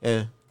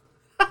 yeah.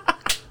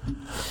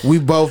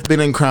 We've both been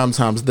in Crime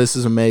Times. This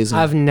is amazing.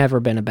 I've never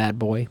been a bad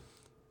boy.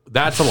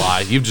 That's a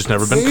lie. You've just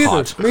never been Me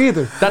caught. either. Me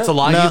either. That's a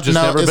lie. No, You've just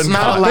no, never it's been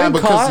not caught. a lie Been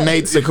because caught.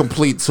 Nate's a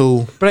complete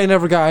tool. But I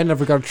never got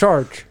a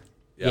charge.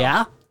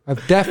 Yeah.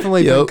 I've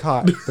definitely been Yep.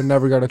 caught, but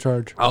never got a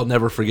charge. I'll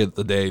never forget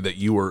the day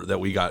that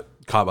we got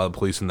caught by the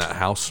police in that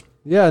house.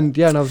 Yeah, and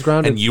I was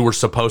grounded. And you were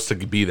supposed to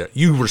be there.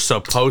 You were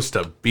supposed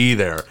to be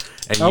there.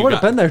 And I you would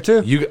have got- been there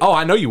too.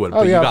 I know you would. Oh,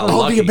 But yeah, you got I Oh,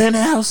 lucky. the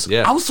abandoned house.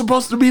 Yeah. I was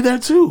supposed to be there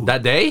too.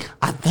 That day?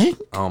 I think.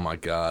 Oh my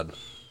god.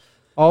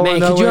 All I Man,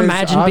 know could you is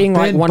imagine I've being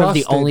like been one of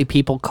the busted. only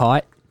people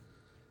caught?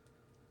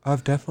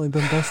 I've definitely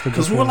been busted.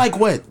 Because we're before. like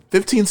what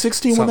 15,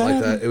 16 when Something that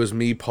like happened? that. It was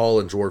me, Paul,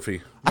 and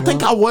Dwarfy. I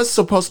think I was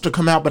supposed to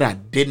come out, but I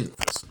didn't.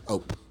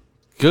 Oh,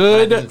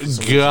 Good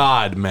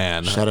God,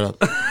 man. shut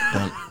up.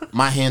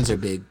 My hands are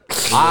big.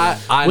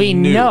 I We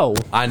knew, know.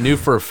 I knew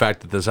for a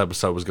fact that this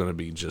episode was going to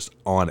be just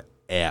on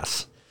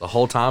ass the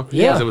whole time.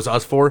 Yeah. Because it was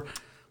us four.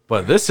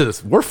 But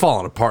we're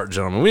falling apart,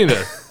 gentlemen. We need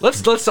to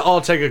let's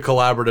all take a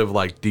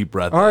collaborative deep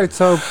breath. All right,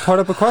 so put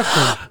up a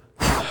question.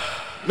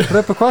 Put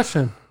up a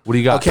question. What do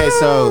you got? Okay,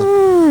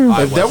 so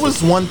right, if there Wesley.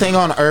 was one thing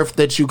on earth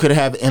that you could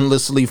have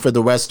endlessly for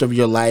the rest of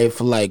your life,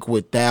 like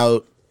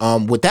without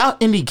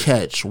any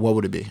catch, what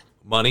would it be?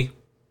 Money.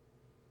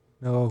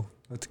 No,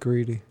 that's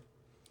greedy.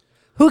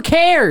 Who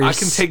cares? I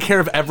can take care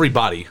of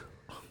everybody.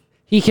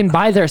 He can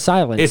buy their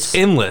silence. It's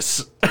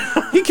endless.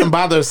 He can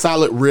buy their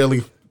salad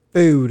really.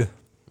 Food.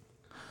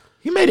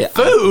 He made it.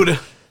 Food.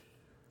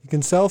 You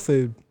can sell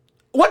food.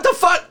 What the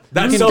fuck?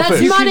 That's You selfish.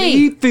 That's can money.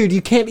 eat food.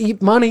 You can't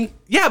eat money.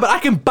 Yeah, but I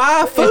can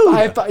buy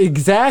food.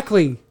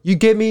 Exactly. You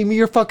give me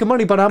your fucking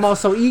money, but I'm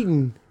also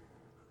eating.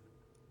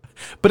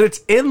 But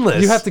it's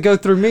endless. You have to go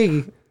through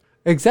me.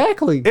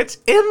 Exactly. It's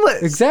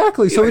endless.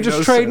 Exactly. So You we're make just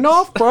no trading sense.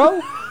 off,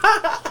 bro.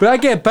 But I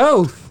get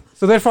both.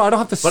 So therefore, I don't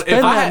have to But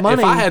spend that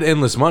money. if I had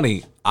endless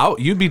money,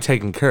 you'd be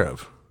taken care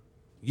of.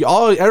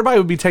 Everybody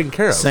would be taken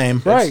care of.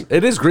 Same. Right.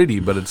 It is greedy,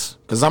 but it's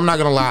Because I'm not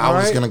gonna lie, I was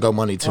Alright. gonna go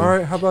money too. All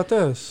right, how about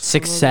this?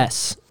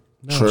 success.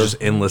 True. just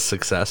endless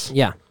success.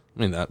 Yeah.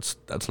 I mean, that's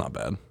not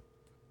bad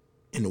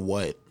In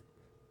what?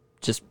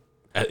 Just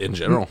in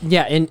general.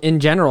 yeah, in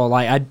general,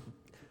 like I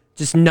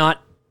just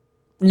not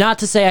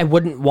to say I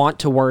wouldn't want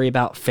to worry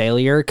about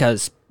failure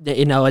because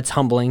it's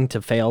humbling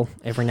to fail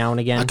every now and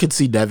I again. could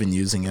see Devin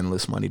using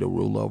endless money to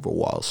rule over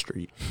Wall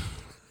Street.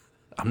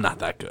 I'm not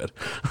that good.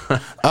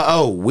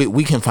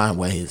 We can find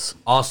ways.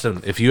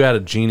 Austin, if you had a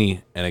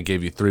genie and it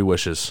gave you 3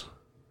 wishes.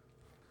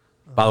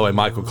 By the way,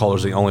 Michael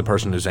Kohler's the only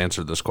person who's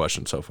answered this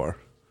question so far.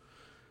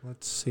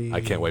 Let's see.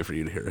 I can't wait for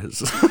you to hear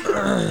his.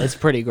 It's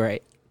pretty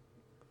great.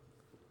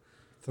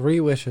 3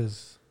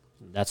 wishes.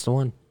 That's the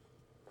one.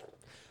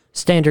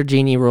 Standard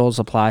genie rules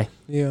apply.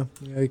 Yeah.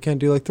 You can't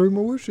do like 3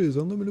 more wishes,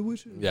 unlimited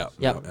wishes. Yeah.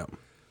 Yep. Yeah.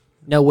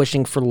 No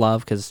wishing for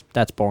love because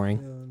that's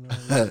boring.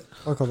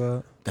 Fuck all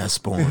that. That's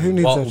Who boring.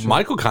 needs Well, that shit?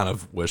 Michael kind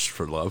of wished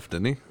for love,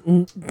 didn't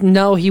he?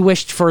 No, he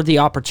wished for the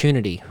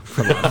opportunity.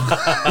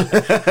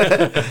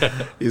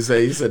 He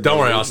said, Don't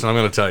worry, Austin. I'm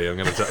going to tell you.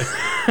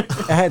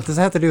 Does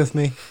it have to do with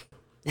me?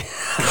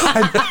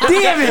 God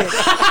damn it!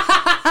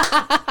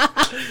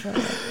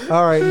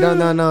 All right,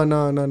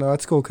 no.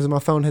 That's cool because my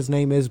phone, his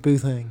name is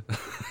Boothang.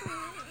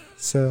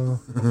 So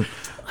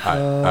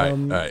All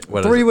right.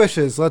 What is 3 it?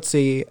 wishes. Let's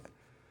see.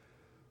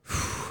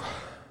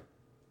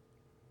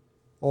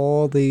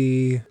 All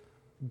the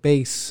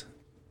bass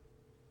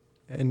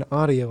and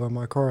audio in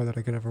my car that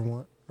I could ever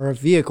want, or a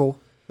vehicle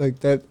like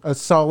that, a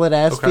solid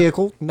ass Okay.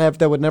 vehicle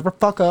that would never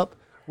fuck up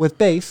with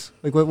bass,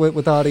 like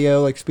with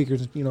audio, like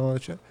speakers, all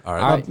that shit. All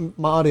All right. right.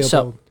 My audio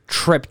So build.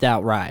 tripped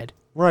out ride.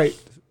 Right.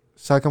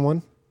 Second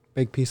one,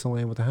 big piece of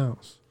land with a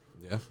house.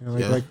 Yeah.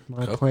 Like, Yeah. like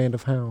my Okay. plan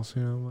of house.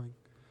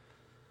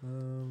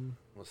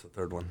 What's the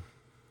third one?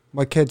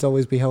 My kids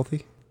always be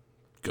healthy.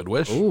 Good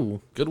wish.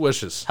 Ooh, Good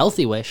wishes.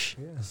 healthy wish.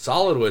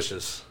 Solid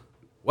wishes.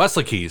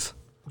 Wesley Keys.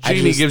 I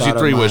Genie just gives you thought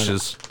of 3 mine.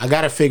 wishes. I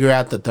gotta figure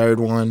out the third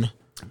one,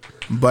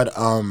 but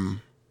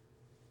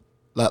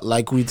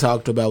like we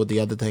talked about with the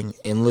other thing,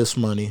 endless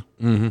money.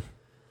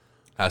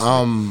 Has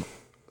to be.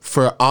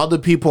 For all the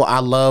people I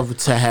love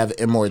to have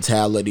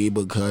immortality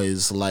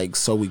because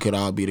so we could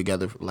all be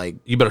together. Like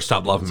You better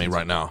stop loving me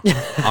right now.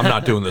 I'm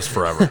not doing this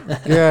forever.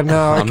 Yeah,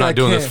 no, I'm not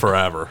doing this can't.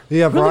 forever.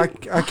 Yeah, bro, I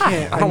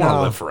can't. I don't want to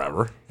know. live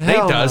forever. Hell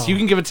Nate does. no. You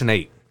can give it to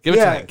Nate. Give it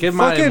to Yeah, Nate. Give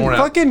my immortality.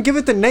 fucking give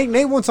it to Nate.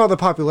 Nate wants all the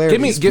popularity.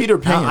 Give me- Peter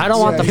Pan. I don't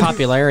want the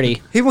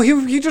popularity.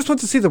 He just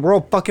wants to see the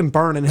world fucking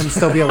burn and him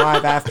still be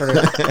alive after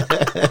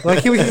it.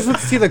 Like he just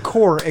wants to see the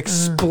core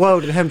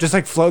explode and him just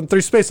like floating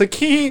through space. Like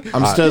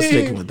I'm still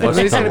sticking with that. What's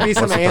There's the gonna third be one?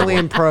 some What's the third alien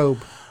one? probe.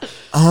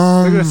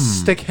 They're gonna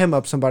stick him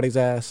up somebody's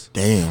ass.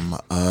 Damn.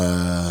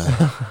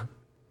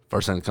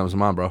 First thing that comes to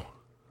mind, bro.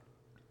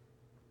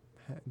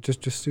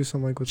 Just do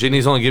something like with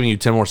Genie's only giving you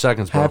 10 more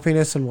seconds, bro.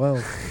 happiness and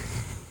wealth.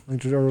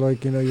 Or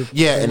like your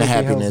Yeah, and family be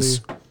happiness.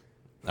 healthy.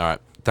 All right.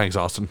 Thanks,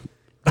 Austin.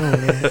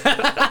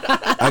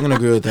 I can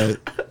agree with that.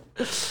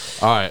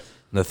 All right.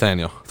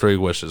 Nathaniel, 3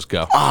 wishes.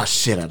 Go. Oh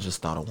shit! I just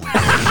thought of one.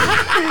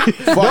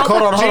 Fuck,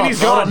 hold on.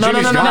 Genie's Hold gone. on.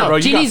 No, Genie's gone, bro.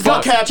 You Genie's got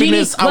gone. Fuck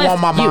happiness. Genie's I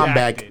want my left mom you.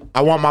 back.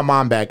 I want my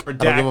mom back. I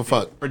don't give a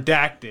fuck.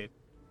 Redacted.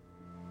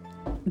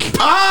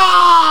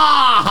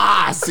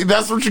 Ah! See, See,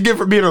 that's what you get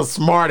for being a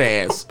smart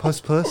ass.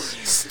 Puss.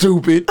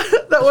 Stupid.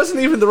 That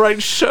wasn't even the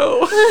right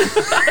show.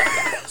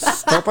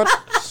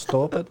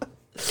 Stop it.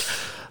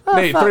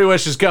 Nate, 3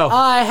 wishes, go.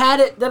 I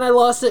had it, then I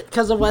lost it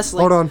because of Wesley.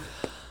 Hold on.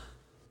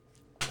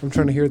 I'm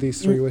trying to hear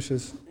these 3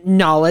 wishes.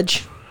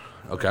 Knowledge.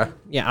 Okay.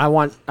 Yeah, I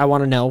want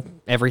to know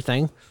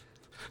everything.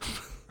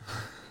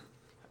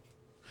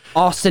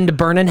 Austin to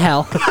burn in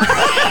hell.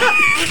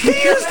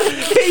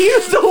 He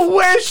used a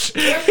wish.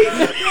 Yeah,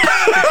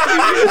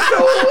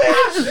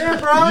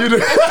 bro.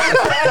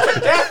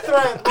 Death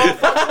threat.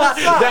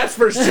 That's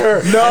for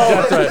sure.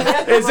 No.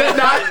 Is it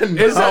not?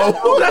 Is that?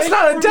 That's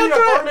not a death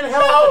threat.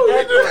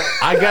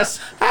 I guess.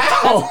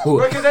 How?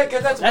 Because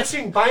that's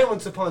wishing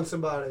violence upon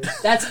somebody.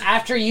 That's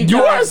after you You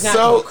die are of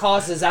natural so-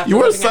 causes. After You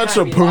are living such a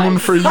happy poon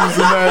life. for using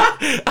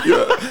that.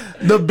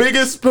 You're the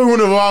biggest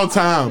poon of all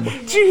time.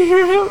 Did you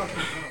hear him?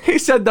 He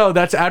said, "No,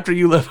 that's after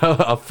you live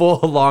a full,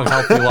 long,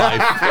 healthy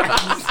life."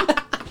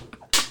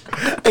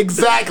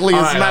 Exactly.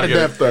 It's not a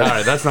death threat. All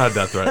right, that's not a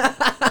death threat.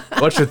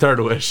 What's your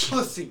 3rd wish?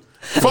 Pussy.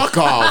 Fuck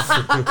off.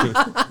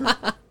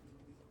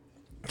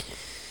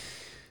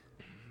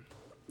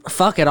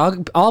 Fuck it.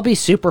 I'll be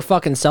super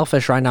fucking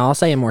selfish right now. I'll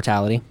say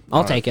immortality.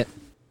 I'll take it.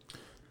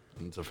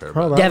 It's a fair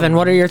Bro, bet. that Devin, one-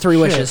 what are your 3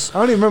 Shit. wishes? I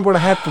don't even remember what I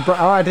had for breakfast.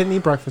 Oh, I didn't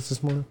eat breakfast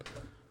this morning.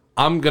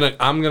 I'm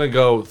gonna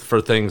go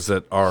for things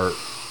that are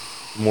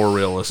more Except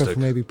realistic. for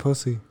maybe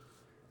pussy.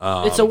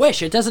 It's a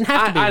wish. It doesn't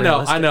have to be I know,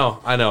 realistic.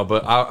 I know,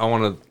 but I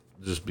want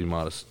to just be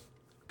modest,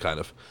 kind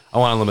of. I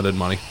want unlimited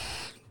money.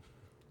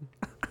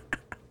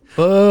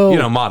 Boo. You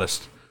know,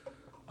 modest.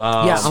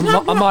 Yeah, I'm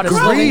modest.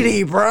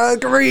 Greedy, bro.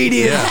 Greedy.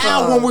 Yeah.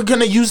 How when we're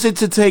gonna use it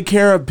to take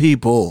care of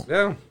people?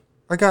 Yeah.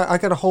 I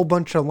got a whole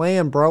bunch of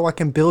land, bro. I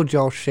can build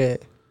y'all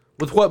shit.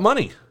 With what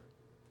money?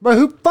 Bro,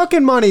 who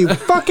fucking money?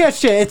 Fuck that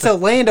shit. It's a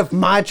land of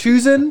my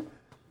choosing.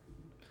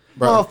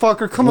 Bro,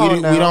 Motherfucker, come we,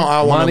 on now. we don't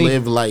all want to Money.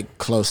 live like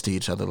close to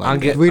each other.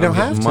 Like that. We don't I'm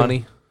have getting to.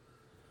 money.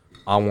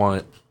 I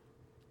want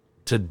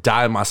to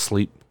die in my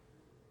sleep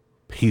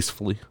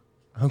peacefully,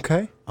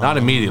 Okay. not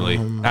immediately.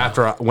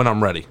 When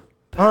I'm ready,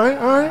 All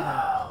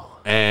right.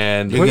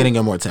 and You're getting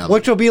immortality.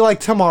 Which will be like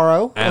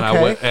tomorrow. and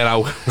okay.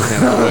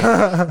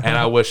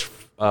 I wish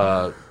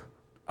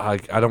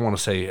I don't want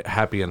to say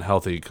happy and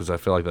healthy because I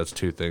feel like that's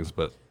 2 things,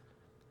 but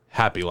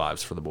happy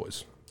lives for the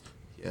boys.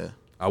 Yeah.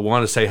 I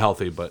want to say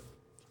healthy, but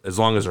as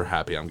long as they're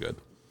happy, I'm good.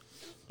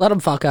 Let them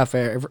fuck up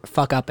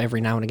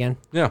every now and again.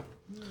 Yeah.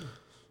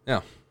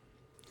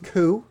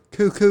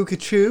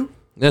 Cuckoo.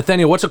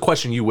 Nathaniel, what's a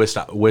question you wished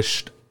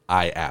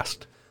I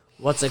asked?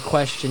 What's a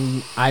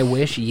question I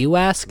wish you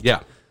asked?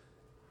 Yeah.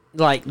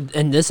 Like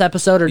in this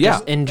episode or Yeah.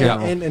 just in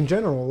general? And in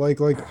general, like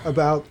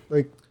about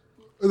like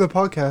the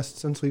podcast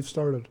since we've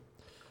started.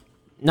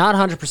 Not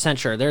 100%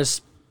 sure.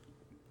 There's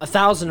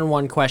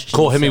 1,001 questions.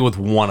 Cole, hit me with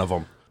one of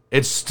them.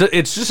 It's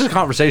just a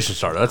conversation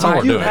starter. That's all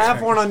we're You doing.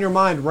 have one on your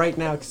mind right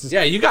now. 'Cause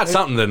Yeah, you got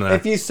something in there.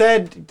 If you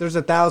said there's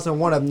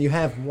 1,001 of them, you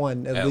have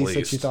one at least that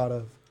least. you thought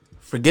of.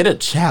 Forget a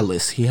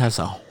chalice. He has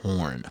a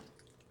horn.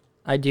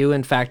 I do,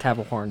 in fact, have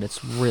a horn.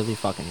 It's really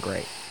fucking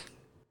great.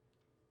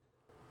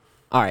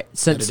 All right,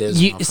 since it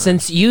is, my friend.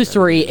 since you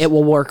three, it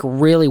will work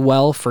really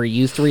well for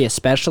you three,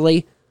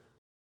 especially.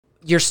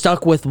 You're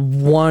stuck with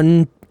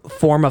one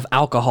form of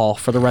alcohol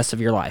for the rest of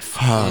your life.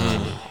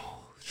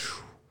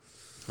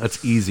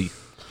 That's easy.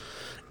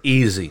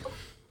 Easy.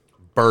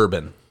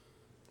 Bourbon.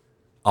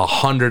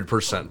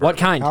 100%. What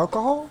kind?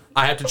 Alcohol?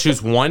 I have to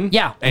choose one?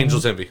 Yeah.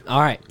 Angel's Envy. All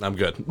right. I'm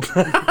good.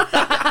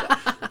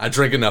 I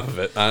drink enough of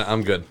it.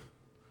 I'm good.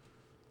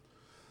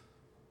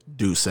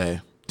 Douce.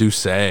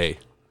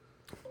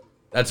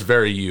 That's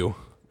very you.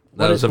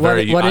 That is a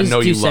very you. What I is know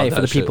you Douce love for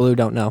that the shit. people who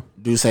don't know?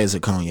 Douce is a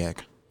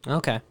cognac.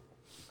 Okay.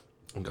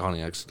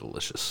 Cognac's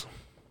delicious.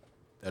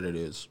 That it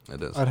is.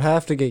 It is. I'd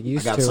have to get I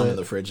used got to some it. in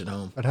the fridge at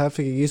home. I'd have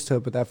to get used to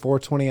it, but that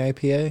 420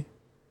 IPA,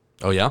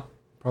 Oh, yeah?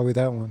 probably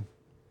that one.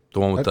 The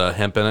one with the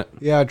hemp in it?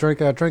 Yeah, I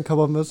drank a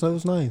couple of them. It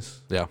was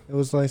nice. Yeah. It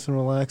was nice and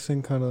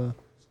relaxing, kind of.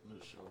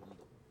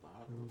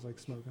 It was like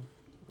smoking,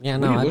 Yeah,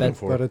 What no, are you I looking bet.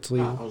 for? but it's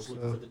legal.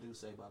 So.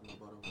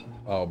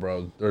 Oh,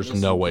 bro. There's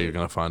no way you're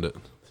going to find it.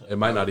 It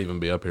might not even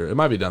be up here. It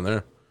might be down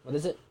there. What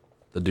is it?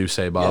 The Douce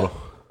bottle.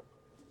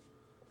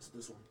 It's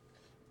this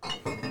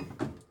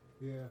one.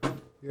 Yeah.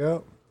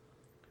 Yep.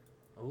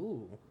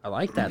 Ooh, I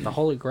like that. The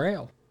Holy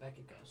Grail. Back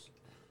it goes.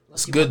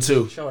 It's good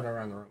too. Show it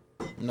around the room.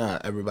 Nah,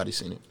 everybody's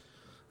seen it.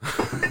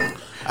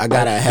 I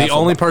got a half. The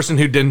only person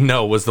who didn't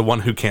know was the one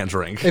who can't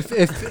drink.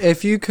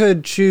 If you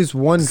could choose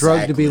one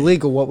drug to be Exactly.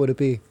 legal, what would it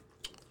be?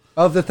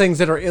 Of the things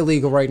that are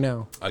illegal right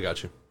now, I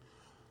got you.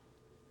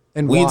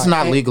 and Weed's why?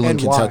 not And- legal in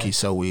and why? Kentucky,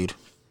 so weed.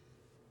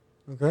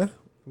 Okay.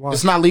 Why?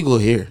 It's not legal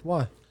here.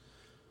 Why?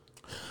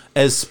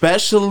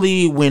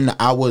 Especially when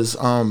I was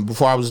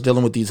before I was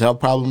dealing with these health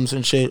problems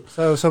and shit.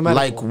 So medical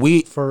like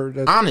we for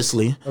the,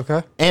 honestly,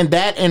 okay. and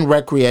that and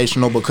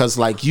recreational because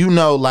like like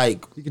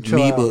You can chill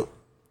me, out. but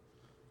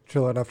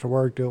Chill out after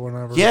work, do it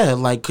whenever. yeah,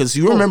 like because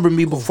you remember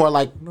me before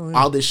like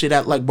all this shit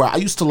at like bro, I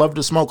used to love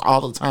to smoke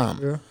all the time.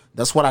 Yeah.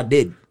 That's what I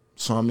did.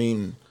 So I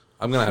mean,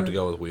 I'm going to have to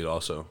go with weed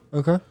also.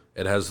 Okay.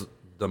 It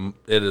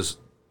is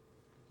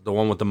The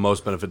one with the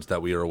most benefits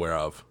that we are aware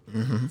of,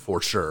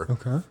 for sure.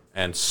 Okay.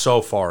 And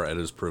so far, it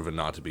has proven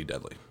not to be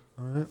deadly.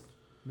 All right.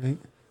 Nate?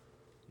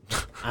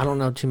 I don't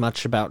know too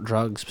much about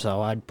drugs,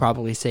 so I'd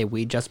probably say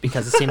weed just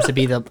because it seems to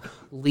be the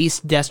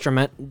least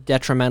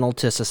detrimental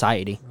to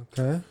society.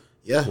 Okay.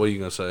 Yeah. What are you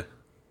gonna say?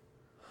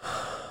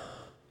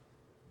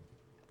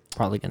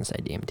 Probably gonna say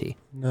DMT.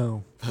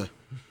 No.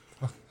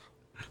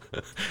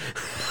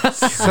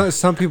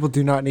 Some people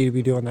do not need to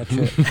be doing that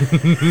shit.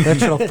 That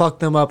shit'll fuck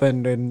them up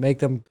and make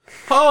them.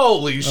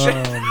 Holy shit!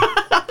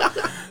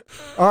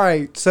 All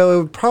right, so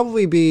it would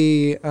probably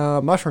be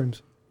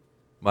mushrooms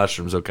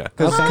Mushrooms, okay.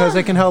 because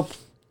they can help relieve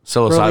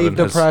Psilocybin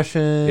has,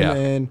 depression yeah.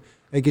 and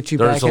it gets you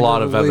back. there's a into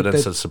lot of the loop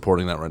evidence that- that's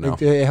supporting that right now.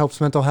 it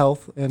helps mental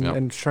health and, Yeah.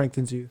 and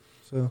strengthens you.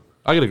 So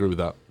I could agree with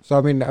that.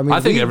 I mean, I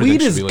think everything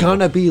weed should is be legal.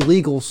 gonna be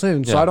legal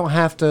soon, so Yeah. I don't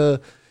have to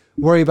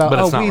worry about But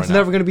it's not weed's right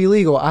never now. gonna be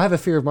legal. I have a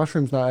fear of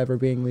mushrooms not ever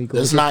being legal.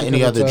 There's just not any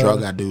because other it's,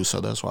 drug I do, so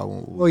that's why I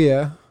won't. Well,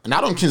 yeah, And I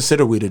don't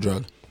consider weed a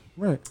drug.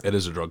 right. It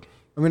is a drug.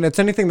 I mean, it's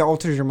anything that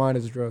alters your mind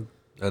is a drug.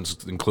 That's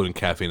including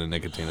caffeine and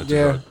nicotine. It's Yeah.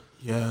 a drug.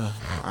 Yeah,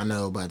 I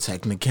know about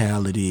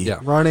technicality. Yeah.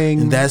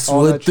 Running. And that's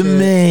all what that the shit.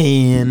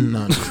 man.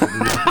 No,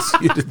 just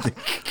kidding.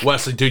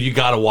 Wesley, dude, you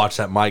gotta watch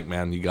that mic,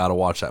 man. You gotta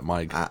watch that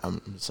mic.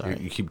 I'm sorry.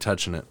 You keep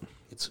touching it.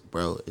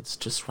 It's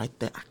just right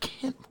there. I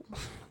can't.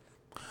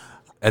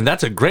 And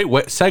that's a great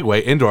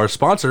segue into our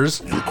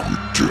sponsors.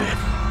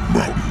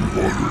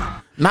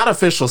 Not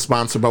official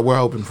sponsor, but we're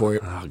hoping for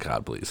it. Oh,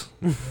 God, please.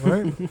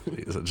 Right?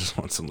 Please, I just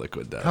want some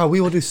liquid death. Oh, we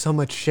will do so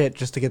much shit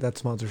just to get that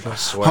sponsorship.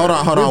 Hold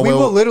on. We will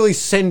Will. literally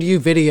send you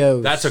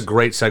videos. That's a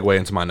great segue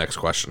into my next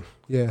question.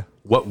 Yeah.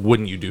 What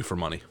wouldn't you do for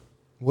money?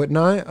 Wouldn't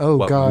I? Oh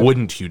What God.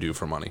 wouldn't you do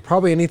for money?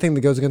 Probably anything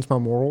that goes against my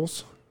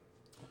morals.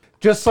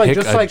 Just like,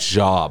 Pick a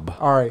job.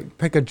 All right,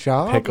 pick a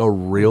job. Pick a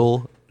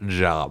real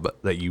job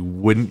that you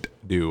wouldn't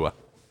do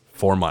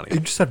for money.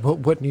 You just said what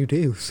wouldn't you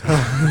do? So.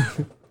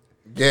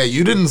 Yeah,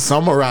 you didn't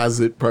summarize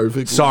it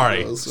perfectly.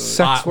 Sorry. though, so-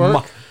 Sex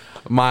work.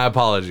 My You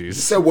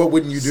apologies. said what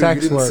wouldn't you do?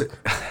 Sex you didn't work.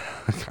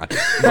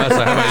 Wesley, how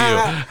about you?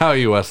 How are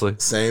you, Wesley?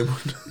 Same.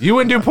 You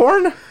wouldn't do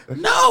porn?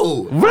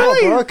 No.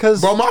 Bro,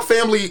 'cause- Bro, my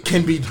family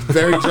can be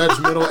very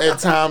judgmental at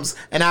times,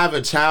 and I have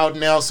a child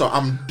now, so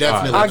I'm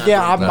definitely. not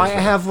yeah, I doing might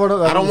that. have one of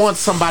those. I don't want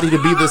somebody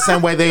to be the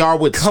same way they are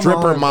with Come stripper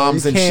on, bro,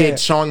 moms you and can't. shit,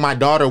 showing my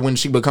daughter when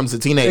she becomes a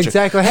teenager.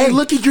 Exactly. Hey,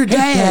 look at your hey,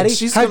 dad. Daddy,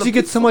 She's how'd gonna- you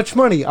get so much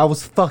money? I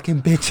was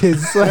fucking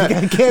bitches. Like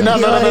I can't. No,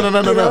 be no, like, no, no, no,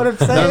 you know no,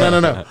 what I'm no,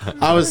 saying?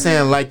 no. I was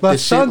saying like My the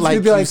shit son's like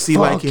gonna be you like, see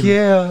fuck like in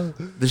yeah.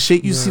 the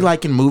shit you see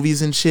like in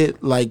movies and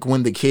shit, like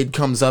when the kid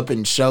comes up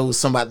and shows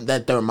somebody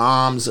that their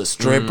mom's a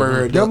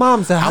stripper. Your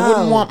mom's a I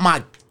wouldn't hoe. want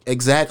my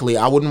exactly.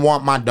 I wouldn't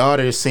want my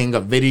daughter seeing a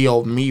video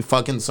of me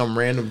fucking some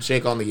random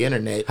chick on the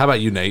internet. How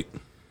about you, Nate?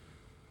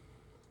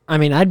 I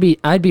mean, I'd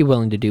be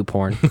willing to do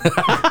porn.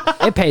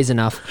 It pays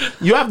enough.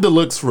 You have the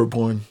looks for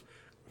porn.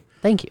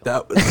 Thank you.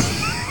 That,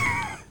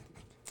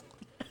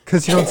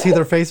 Because you don't see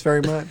their face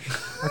very much.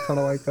 I kind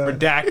of like that.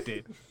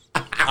 Redacted.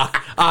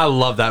 I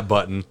love that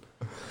button.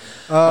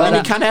 And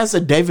it kind of has a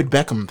David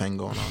Beckham thing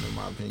going on, in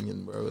my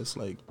opinion, bro. It's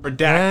like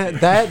Redacted.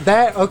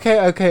 That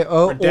okay.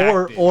 Oh,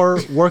 Redacted. or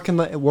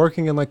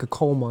working in like a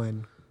coal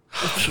mine.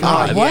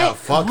 yeah,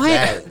 fuck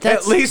that.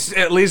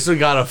 At least we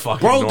got a fucking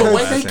Bro, the normal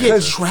way they accent.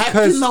 get trapped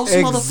in those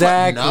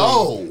motherfuckers.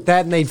 No.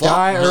 That and they Fuck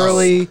die no.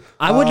 early.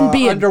 I wouldn't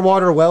be a-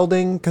 underwater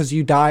welding because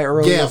you die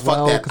early Yeah, as fuck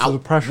well that. because of the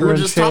We pressure were and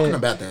just shit. talking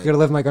about that. You gotta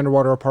live in like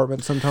underwater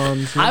apartments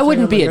sometimes. You know I what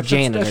I'm wouldn't saying? be a Like, that's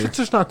just- janitor. That's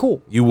just not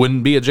cool. You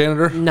wouldn't be a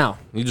janitor? No.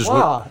 You just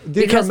Wow, dude,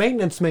 you're a Because-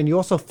 maintenance man. You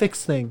also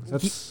fix things.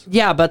 That's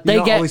Yeah, but you're they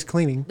not get always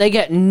cleaning. they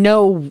get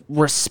no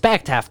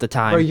respect half the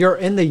time. Bro, you're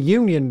in the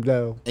union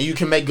though. And you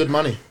can make good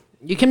money.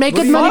 You can make What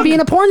good do you money fuck? being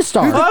a porn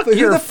star. Fuck Who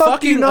your the fuck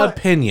do you fucking not-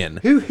 opinion.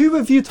 Who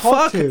have you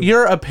talked Fuck to?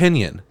 your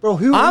opinion. Bro,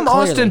 who- I'm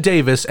clearly. Austin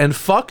Davis, and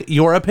fuck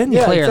your opinion.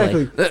 yeah,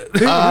 Clearly. exactly.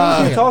 Who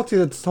have you talked to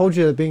that's told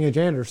you that being a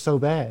janitor is so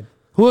bad?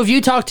 Who have you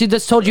talked to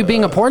that's told you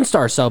being a porn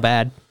star so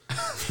bad?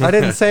 I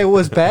didn't say it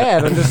was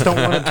bad. I just don't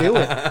want to do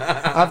it.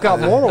 I've got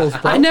morals,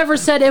 bro. I never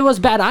said it was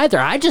bad either.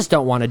 I just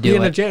don't want to do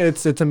Being a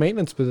it. it's a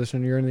maintenance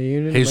position. You're in the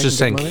union. He's making just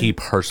saying good money. he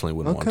personally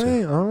wouldn't want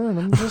Okay, to. all right.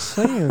 I'm just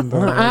saying. Though.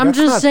 I'm That's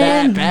just not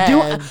saying, that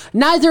bad.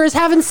 neither is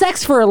having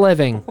sex for a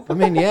living. I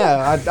mean,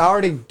 yeah, I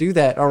already do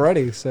that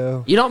already.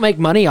 So You don't make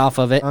money off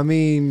of it. I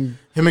mean,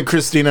 Him and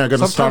Christina are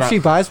gonna start sometimes out. she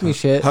buys me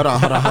shit. Hold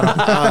on. Him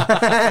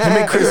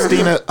and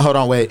Christina. Hold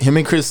on, wait. Him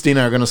and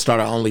Christina are gonna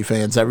start our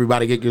OnlyFans.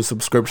 Everybody, get your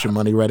subscription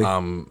money ready.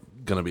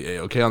 Gonna be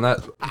okay on that.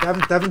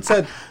 Devin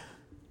said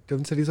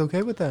he's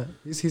okay with that.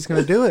 He's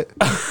gonna do it.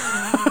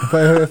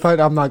 But if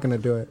I'm not gonna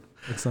do it.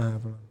 It's not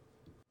happening.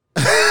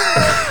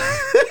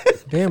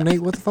 Damn,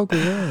 Nate, what the fuck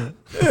was that?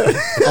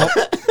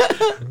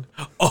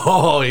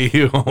 Oh,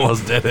 you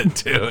almost did it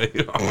too.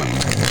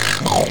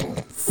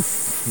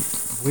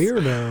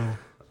 Weirdo.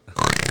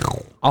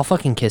 I'll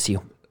fucking kiss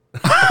you.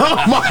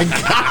 Oh my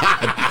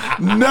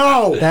god!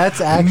 No,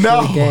 That's actually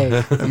No. gay.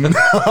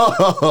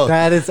 No.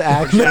 That is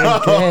actually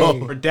gay.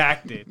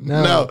 Redacted.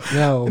 No.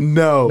 No.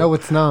 no, No,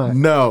 it's not.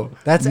 no.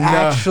 That's No.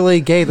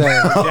 actually gay though.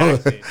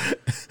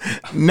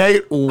 Redacted.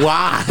 Nate.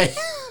 Why?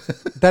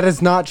 That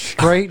is not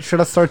straight. Should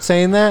I start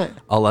saying that?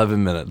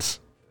 11 minutes.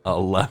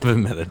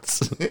 11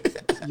 minutes.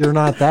 You're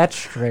not that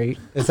straight.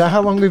 Is that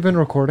how long we've been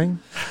recording?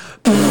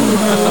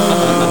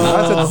 I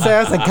was about to say, I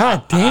was like,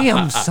 God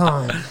damn,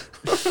 son.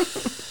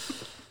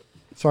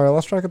 Sorry, I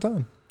lost track of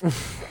time.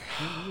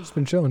 Just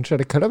been chilling. Shit,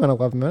 it could have been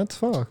 11 minutes.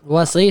 Fuck.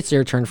 Wesley, it's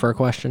your turn for a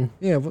question.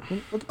 Yeah, what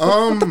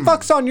the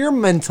fuck's on your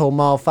mental,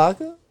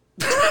 motherfucker?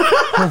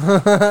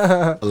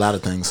 A lot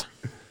of things.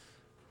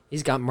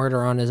 He's got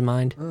murder on his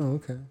mind. Oh,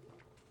 okay.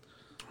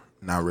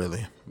 Not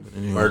really. But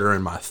anyway. Murder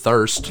in my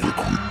thirst.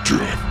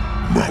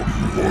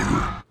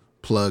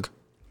 Plug.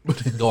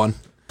 Go on.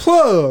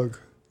 Plug.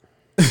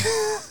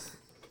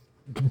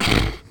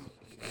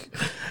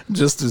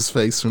 Just his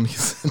face when he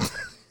said that.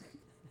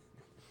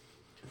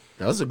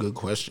 That was a good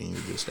question you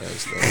just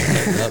asked.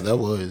 That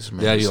was,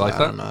 man. Yeah, you like I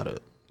that? don't know how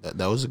to-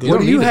 that was a good What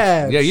one. do you need to-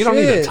 have? Yeah, you don't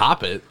need to Shit.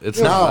 top it. It's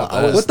No, not about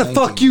I that. was- What the Thank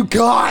fuck you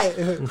got?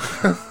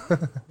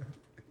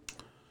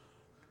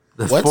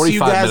 The What's 45 you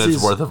guys'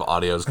 minutes worth of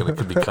audio is going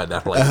to be cut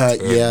down to like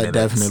 10 yeah, minutes.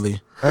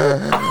 definitely.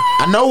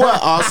 I know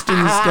what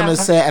Austin's gonna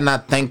say, and I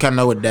think I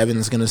know what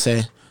Devin's gonna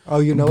say. Oh,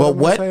 you know But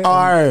what I'm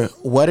gonna say?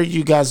 what are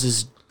you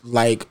guys'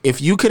 like? If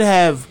you could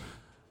have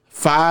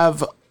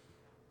 5,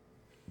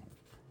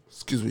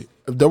 excuse me,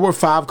 if there were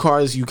 5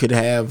 cars you could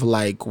have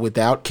like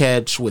without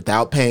catch,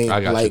 without paint,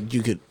 I got like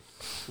you could.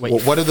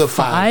 Wait, what are the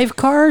 5? 5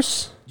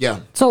 cars? Yeah,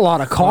 It's a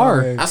lot of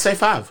car. Five. I say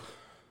 5.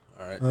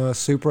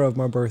 Supra of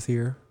my birth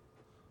year.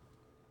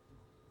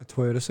 A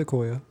Toyota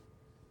Sequoia.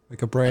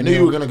 Like a brand I knew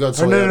new. you were gonna go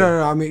Or no,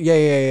 Toyota. I mean,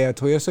 yeah.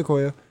 Toyota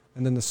Sequoia.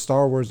 And then the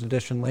Star Wars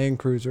Edition Land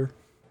Cruiser.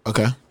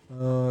 Okay.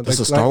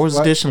 There's a Star Wars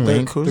Edition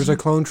Land Cruiser? There's a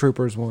Clone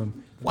Troopers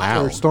one.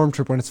 Wow. Or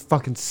Stormtrooper, and it's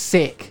fucking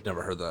sick.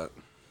 Never heard that.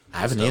 I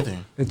haven't either.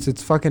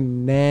 It's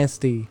fucking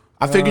nasty.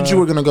 I figured you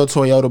were gonna go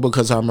Toyota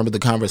because I remember the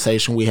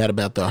conversation we had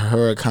about the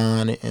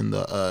Huracan and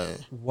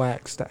the.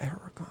 Wax that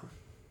Huracan.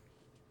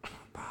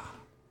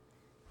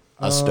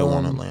 I still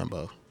want a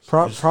Lambo.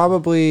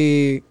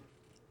 Probably.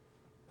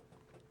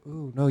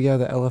 Ooh, no, yeah,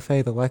 the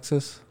LFA, the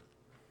Lexus.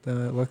 The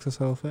Lexus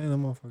LFA, that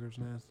motherfucker's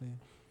nasty.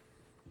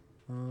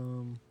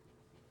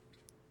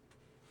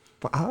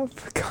 But I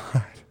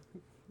forgot.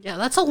 Yeah,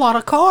 that's a lot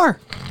of car.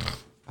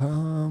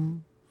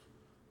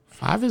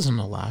 5 isn't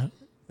a lot.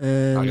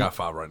 And I got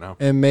 5 right now.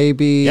 and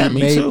maybe Yeah,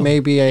 me too.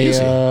 maybe a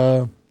Easy.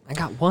 I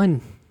got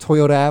 1.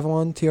 Toyota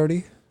Avalon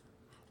TRD.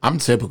 I'm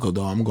typical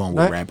though. I'm going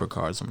with Right. rapper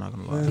cars. I'm not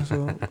gonna lie. Yeah,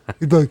 so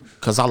he's like,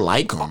 Cause I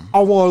like them. I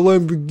want a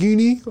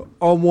Lamborghini.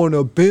 I want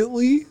a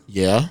Bentley.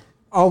 Yeah.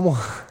 I want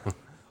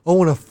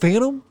a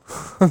Phantom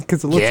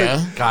because it looks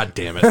Yeah. God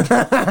damn it.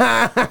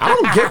 I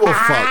don't give a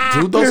fuck,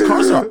 dude. Those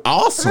cars are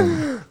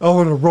awesome. like I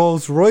want a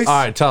Rolls Royce. All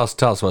right, tell us,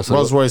 Wesley.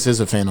 Rolls Royce is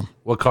a Phantom.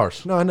 What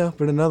cars? No, I know,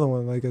 but another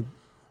one like a.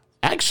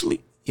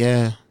 Actually,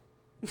 yeah.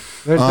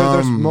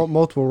 There's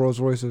multiple Rolls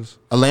Royces.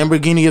 A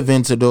Lamborghini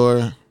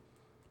Aventador.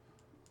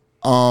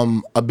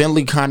 A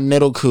Bentley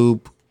Continental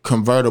Coupe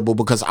convertible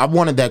because I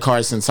wanted that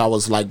car since I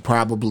was like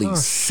probably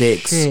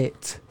 6.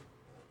 Shit.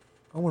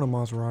 I want a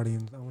Maserati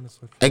and I want to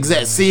switch.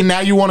 Exactly. See, now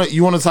you want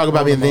to talk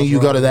about me, and then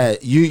you go to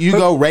that. You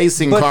go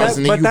racing cars,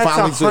 and then you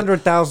finally. that's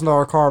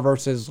 $100,000 car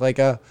versus like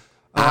a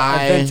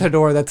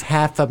Aventador that's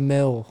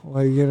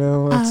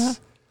 $500,000.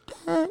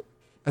 Like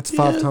that's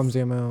 5 times the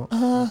amount.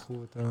 I'm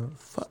cool with that.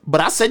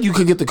 But I said you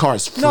could get the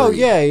cars free. No,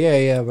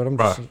 yeah. But I'm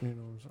just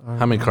Bruh.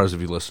 How many cars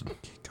have you listed?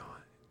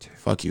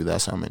 Fuck you.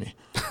 That's how many.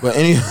 But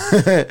anyway,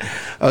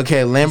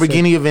 okay.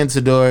 Lamborghini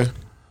Aventador,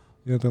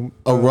 Yeah,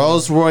 a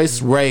Rolls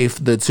Royce Wraith,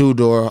 the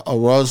 2-door, a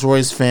Rolls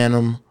Royce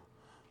Phantom.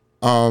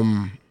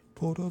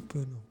 pulled up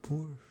in a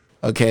Porsche.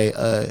 Okay.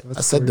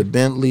 I said the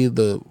Bentley,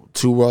 the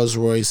 2 Rolls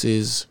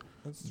Royces,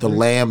 the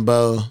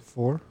Lambo,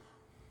 4.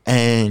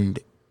 and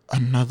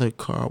another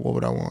car. What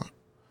would I want?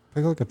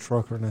 Pick like a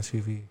truck or an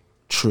SUV.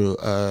 True.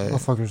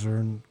 Motherfuckers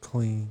are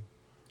clean.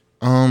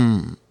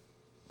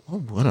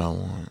 What would I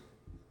want?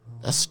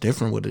 That's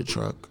different with a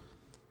truck.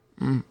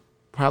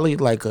 Probably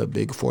like a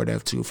big Ford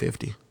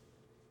F-250.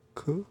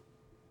 Cool.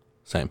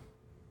 Same.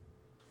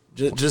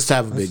 Just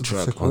have a big That's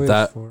truck. what Want Sequoia's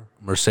that for.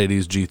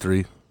 Mercedes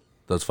G3,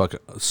 those fucking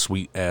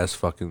sweet ass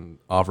fucking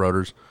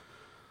off-roaders,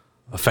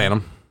 a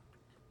Phantom,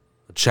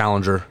 a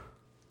Challenger,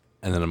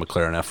 and then a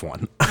McLaren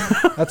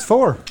F1. That's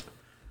 4.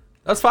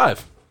 That's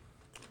 5.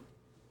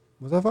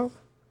 Was that 5?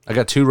 I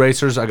got 2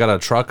 racers. I got a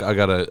truck. I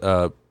got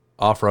a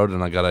off-road,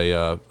 and I got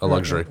a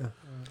luxury.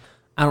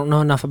 I don't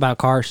know enough about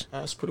cars.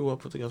 That's pretty well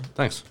put together.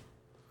 Thanks.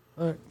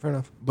 All right, fair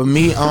enough. But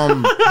me,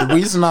 the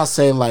reason I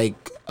say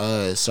like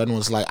certain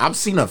ones, like I've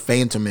seen a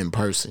Phantom in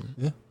person,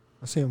 Yeah,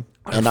 I see him.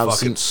 and I've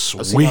fucking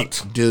seen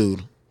sweet.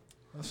 dude.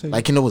 I see him.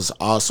 Like, and it was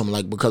awesome.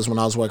 Like, because when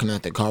I was working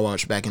at the car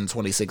wash back in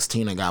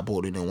 2016, I got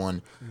pulled in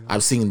one.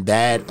 I've seen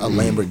that, a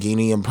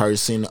Lamborghini in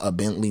person, a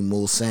Bentley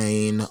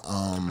Mulsanne.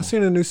 I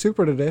seen a new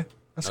Supra today.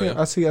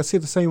 I see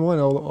the same one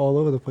all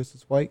over the place.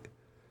 It's white.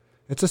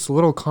 It's this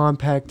little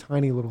compact,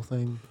 tiny little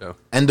thing. Yeah.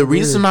 And the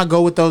reason I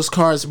go with those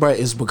cars, bro,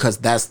 is because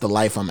that's the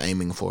life I'm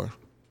aiming for.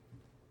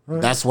 All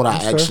right, That's what I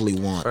that's fair. actually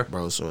want,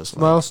 bro. So it's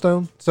like,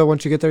 Milestone. So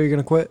once you get there, you're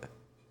gonna quit.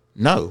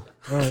 no.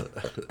 All right,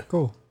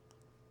 cool.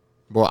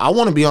 Bro, I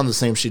want to be on the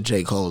same shit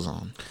J. Cole's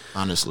on.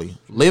 Honestly,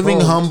 living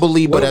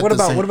humbly, but at what the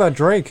about same. what about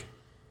Drake?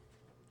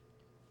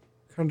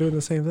 Kind of doing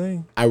the same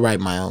thing. I write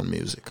my own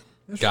music.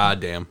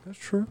 Goddamn. That's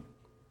true.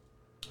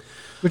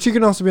 But you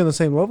can also be on the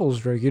same level as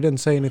Drake. You didn't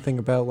say anything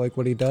about like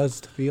what he does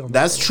to be on.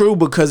 That's true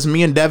because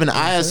me and Devin,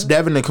 I asked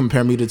Devin to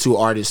compare me to two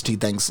artists he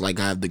thinks like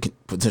I have the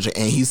potential,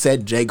 and he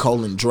said J.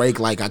 Cole and Drake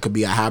like I could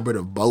be a hybrid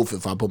of both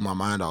if I put my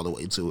mind all the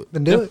way to it.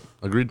 Then do it.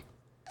 Agreed.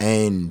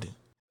 And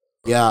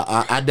yeah,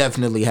 I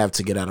definitely have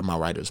to get out of my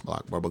writer's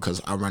block, bro,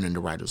 because I run into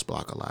writer's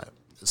block a lot.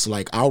 It's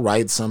like I'll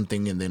write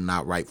something and then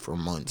not write for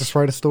months. Just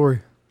write a story.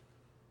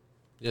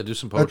 Yeah, do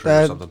some poetry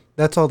or something.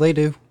 That's all they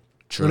do.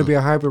 True. Going to be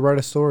a hybrid, write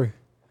a story.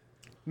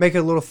 Make it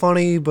a little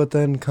funny, but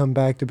then come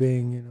back to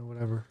being,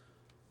 whatever.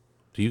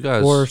 Do you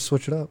guys Or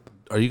switch it up.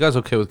 are you guys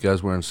okay with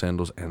guys wearing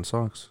sandals and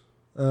socks?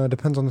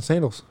 Depends on the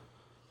sandals.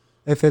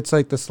 If it's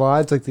like the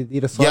slides, like the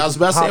Adidas slides. Yeah, I was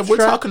about to say, top if we're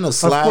strap, talking to of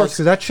slides- course,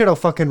 because that shit'll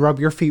fucking rub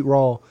your feet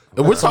raw.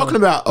 If we're talking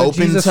about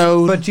open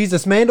toed, But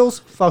Jesus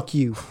Mandels, fuck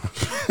you.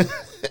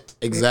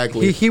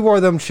 exactly. He wore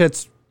them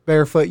shits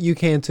barefoot. You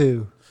can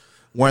too.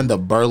 Wearing the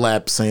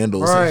burlap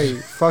sandals. Right.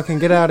 Fucking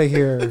get out of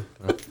here.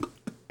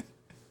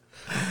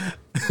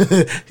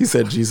 He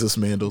said Jesus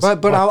Mandels.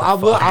 But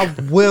I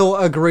will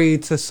agree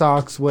to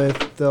socks with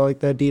the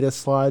Adidas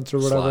slides or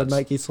whatever, Slides.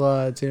 Nike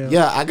slides.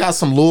 Yeah, I got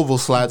some Louisville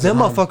slides. Them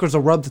at home. motherfuckers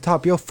will rub the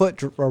top of your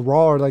foot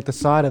raw or like the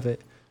side of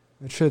it.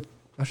 That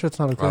shit's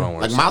not okay. I don't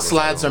wear Like my sandals,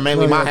 slides I are don't.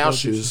 mainly No, my yeah, house but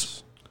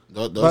shoes.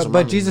 Those are But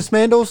my Jesus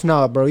Mandels,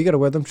 nah, bro, you gotta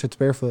wear them shits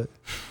barefoot.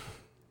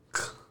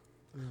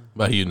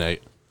 About you,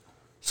 Nate?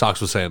 Socks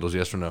with sandals,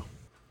 yes or no?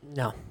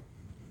 No.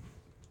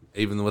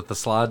 Even with the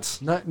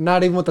slides?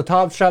 Not even with the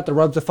top strap that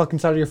rubs the fucking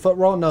side of your foot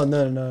raw.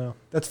 No.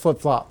 That's flip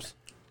flops.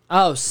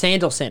 Oh,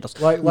 sandals.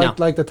 Like no.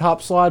 the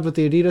top slide with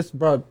the Adidas,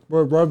 bro,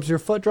 where it rubs your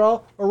foot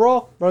raw,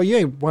 bro. You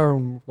ain't wearing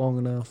them long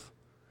enough,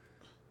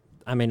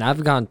 I mean,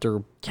 I've gone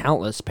through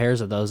countless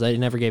pairs of those. They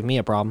never gave me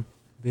a problem.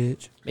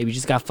 bitch. Maybe you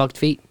just got fucked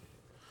feet.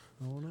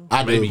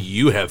 I Maybe do.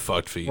 you have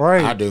fucked feet.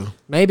 Right. I do.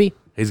 Maybe.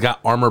 He's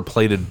got armor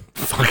plated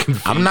fucking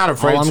feet. I'm not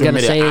afraid All I'm to gonna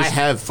admit it. say I is-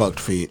 have fucked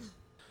feet.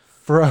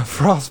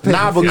 Frostbite.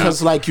 Nah,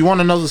 because like you want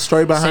to know the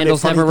story behind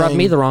Sandals it. Funny never rubbed thing-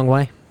 me the wrong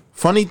way.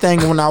 Funny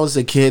thing, when I was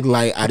a kid,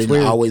 like I didn't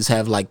weird. always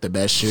have like the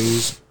best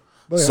shoes.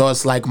 Oh, yeah. So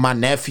it's like my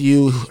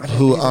nephew,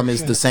 who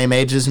is the same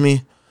age as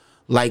me,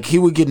 like he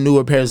would get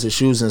newer pairs of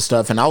shoes and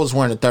stuff, and I was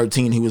wearing a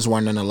 13, he was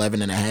wearing an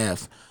 11 and a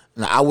half.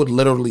 And I would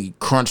literally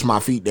crunch my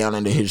feet down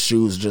into his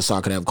shoes just so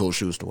I could have cool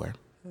shoes to wear.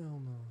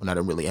 When I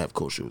didn't really have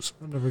cool shoes.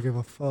 I never give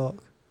a fuck.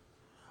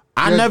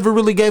 I Yeah, never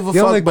really gave a The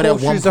only fuck, but cool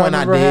at one shoes point I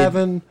remember did.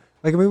 having,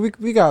 like, I mean,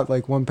 we got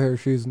like one pair of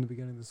shoes in the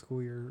beginning of the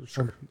school year, or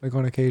some, like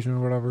on occasion or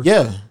whatever.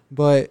 Yeah.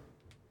 But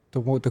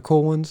the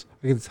cool ones,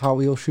 I get these Hot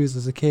Wheels shoes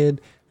as a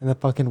kid, and the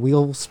fucking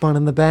wheel spun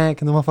in the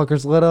back, and the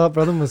motherfuckers lit up.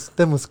 Bro, them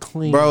was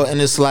clean. Bro,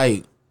 and it's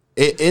like,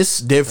 it's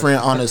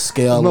different on a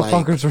scale. Them Like,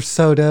 motherfuckers were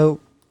so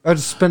dope. I was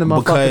just spinning my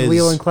fucking Because-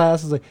 wheel in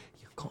class. I was like,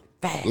 you're going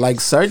fast.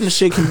 like certain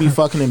shit can be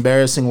fucking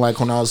embarrassing. Like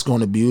when I was going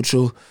to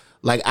Butyl,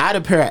 like I had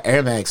a pair of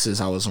Air Maxes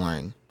I was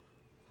wearing,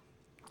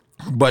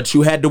 but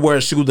you had to wear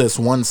a shoe that's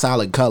one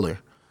solid color.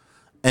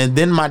 And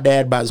then my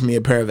dad buys me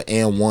a pair of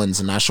AN1s,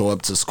 and I show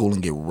up to school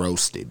and get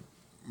roasted.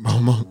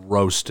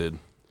 Roasted.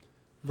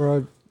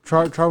 Bro,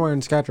 try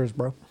wearing Skechers,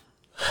 bro.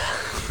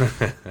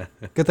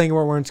 Good thing you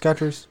weren't wearing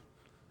Skechers.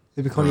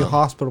 They'd be calling you a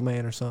hospital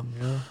man or something,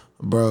 you know?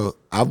 Bro,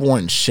 I've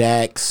worn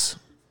Shaqs.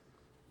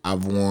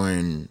 I've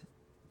worn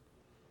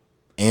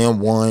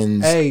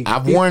AN1s. Hey,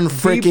 I've be- worn be-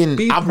 freaking.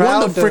 be I've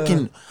worn the proud to-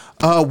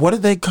 freaking. What are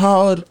they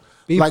called?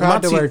 Be like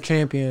proud to te- wear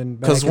Champion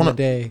back Cause in one the of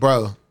day.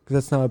 bro.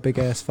 Because that's not a big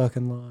ass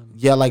fucking line.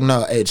 Yeah, like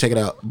no, hey, check it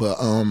out. But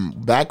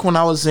back when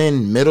I was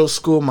in middle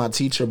school, my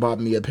teacher bought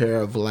me a pair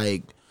of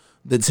like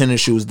the tennis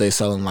shoes they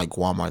sell in like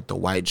Walmart, the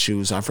white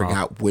shoes. I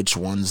forgot which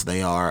ones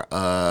they are.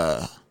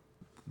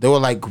 They were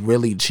like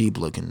really cheap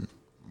looking,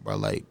 bro.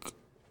 Like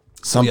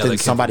something they came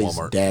from somebody's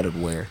Walmart. dad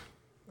would wear.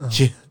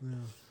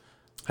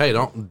 Hey,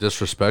 don't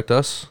disrespect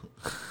us.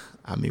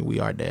 I mean, we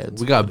are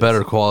dads. We got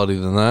better quality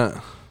than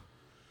that.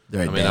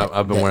 They're I mean, dad-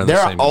 I've been wearing the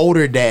they're same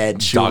older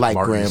dad shoe Doc like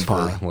Martens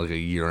grandpa, for like a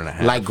year and a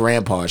half. like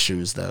grandpa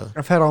shoes though.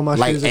 I've had all my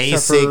Like shoes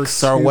except for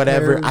Asics or two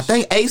whatever. pairs. I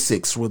think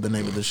Asics were the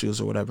name of the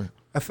shoes or whatever.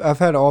 I've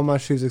had all my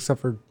shoes except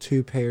for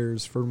 2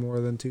 pairs for more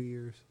than 2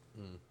 years.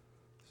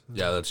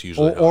 yeah, that's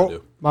usually how I Or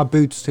do. my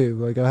boots too.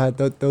 Like I had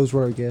those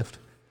were a gift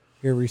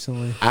here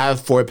recently. I have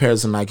 4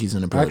 pairs of Nikes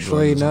and a pair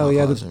Actually, of Jordans no, in my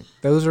yeah, closet.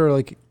 those are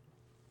like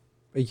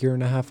a year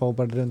and a half old,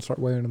 but I didn't start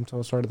wearing them until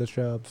I started this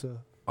job. So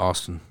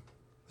Austin,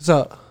 what's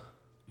up?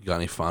 you got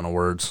any final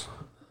words?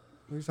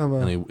 What are you talking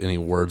about? Any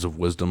words of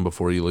wisdom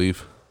before you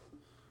leave?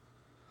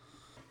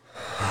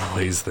 Oh,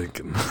 he's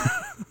thinking.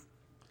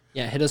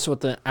 Yeah, hit us with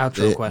the outro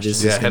Th- question.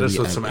 this Yeah, is hit gonna us be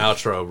with some epic.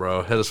 outro,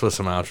 bro. Hit us with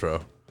some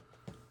outro.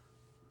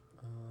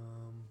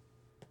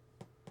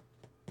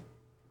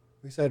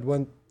 We said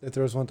if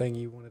there was one thing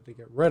you wanted to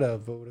get rid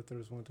of, but what if there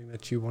was one thing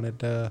that you wanted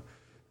to?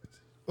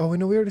 Oh, we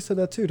know we already said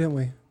that too, didn't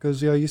we?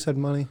 Because you said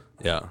money.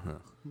 Yeah.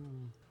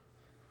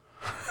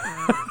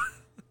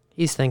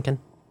 He's thinking.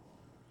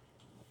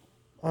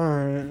 All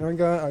right,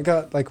 I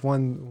got like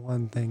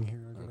one thing here.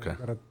 I Okay.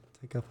 gotta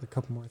take up a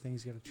couple more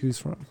things you gotta choose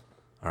from.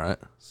 All right.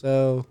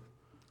 So,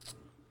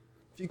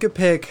 if you could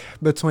pick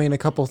between a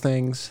couple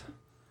things,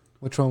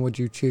 which one would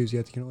you choose?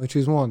 You can only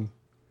choose one.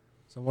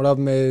 So one of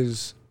them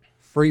is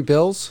free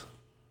bills,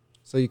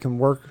 so you can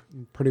work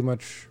pretty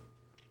much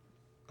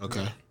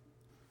Okay.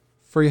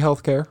 free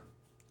healthcare,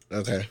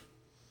 Okay.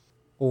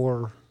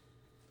 or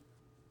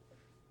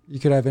you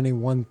could have any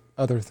one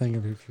other thing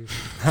of your choosing.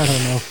 I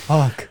don't know.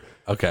 Fuck.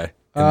 Okay.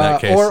 In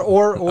that case.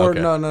 Or okay.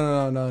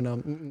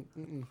 no.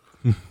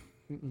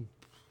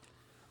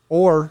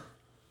 Or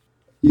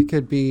you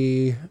could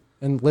be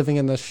living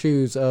in the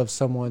shoes of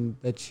someone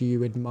that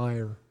you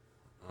admire.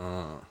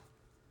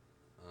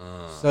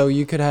 So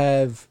you could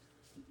have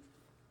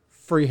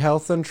free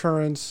health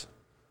insurance,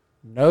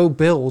 no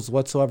bills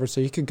whatsoever. So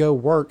you could go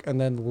work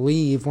and then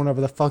leave whenever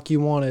the fuck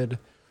you wanted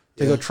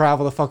to go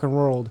travel the fucking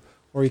world.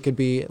 Or you could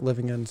be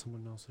living in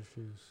someone else's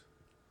shoes.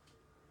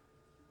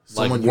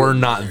 Like, Someone we're you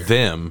not admire.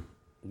 them.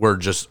 We're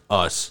just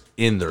us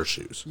in their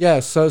shoes.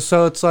 Yeah, so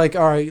it's like,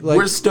 all right, like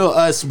We're still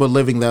us, but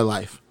living their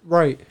life.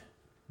 right.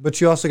 But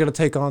you also got to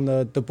take on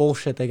the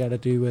bullshit they got to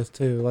deal with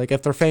too. Like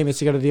if they're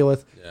famous, you got to deal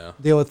with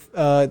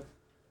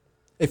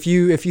if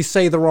you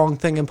say the wrong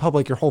thing in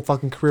public, your whole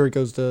fucking career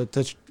goes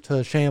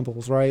to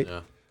shambles, right?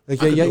 Yeah. Like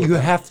I could yeah, deal with you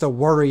that. have to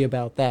worry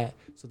about that.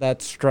 So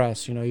that's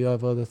stress. You know, you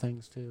have other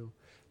things too.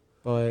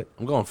 But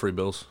I'm going free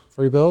bills.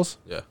 free bills,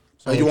 Yeah.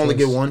 Oh, you only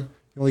get one?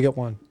 you only get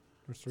one.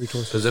 There's three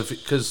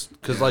choices.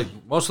 Because like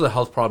most of the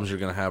health problems you're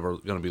gonna have are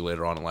gonna be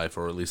later on in life,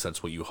 or at least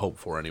that's what you hope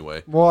for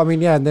anyway. Well, I mean,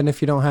 yeah, and then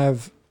if you don't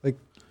have like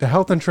the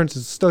health insurance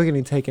is still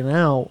getting taken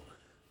out,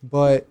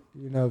 but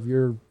you know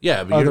your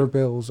Yeah, but other you're,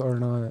 bills are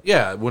not.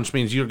 yeah, which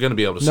means you're gonna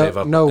be able to No, save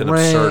up no an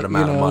rent, absurd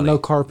amount you know, of money. no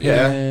car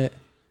Yeah. payment.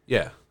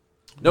 Yeah.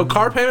 No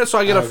car payment, so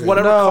I get Okay.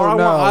 whatever car I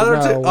want.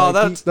 Either no. oh, Like,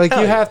 that's you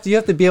hell yeah.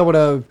 have to be able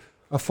to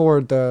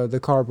afford the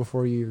car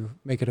before you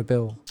make it a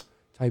bill,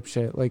 type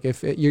shit. Like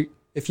if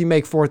you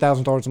make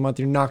 $4,000 a month,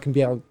 you're not gonna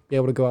be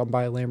able to go out and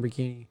buy a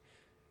Lamborghini,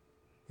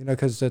 you know,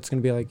 because it's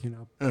gonna be like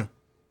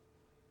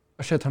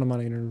a shit ton of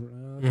money.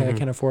 And I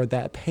can't afford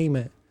that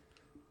payment.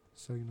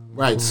 So you know,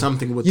 Right,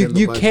 something within you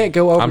the budget. can't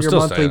go over I'm your still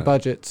monthly saying it.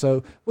 budget.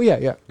 So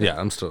yeah, Yeah,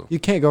 I'm still you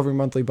can't go over your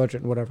monthly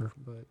budget and whatever.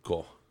 But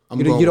cool. I'm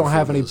you going don't with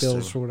have free any bills,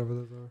 bills too. or whatever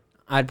those are.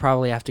 I'd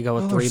probably have to go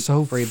with They're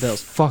so free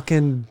bills.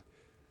 Fucking.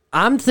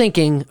 I'm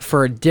thinking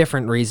for a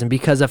different reason,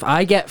 because if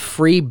I get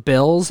free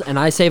bills and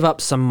I save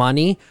up some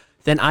money,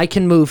 then I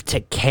can move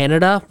to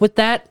Canada with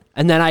that,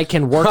 and then I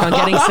can work on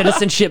getting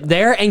citizenship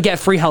there and get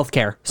free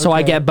healthcare. So I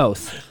Okay. get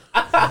both.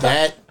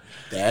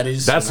 That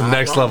is That's some not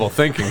next wrong. level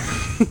thinking.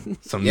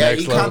 Some Yeah,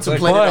 next he level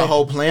contemplated thinking. a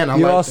whole plan. I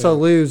You like also that.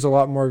 lose a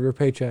lot more of your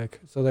paycheck,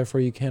 so therefore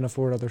you can't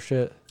afford other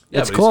shit. Yeah,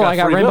 It's but he's cool. I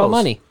got free rainbow bills.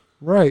 money.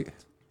 Right.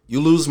 You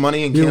lose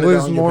money in You Canada.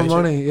 lose on your more paycheck?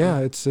 money. Yeah,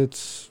 it's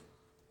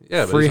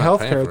Yeah, but free he's not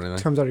paying healthcare for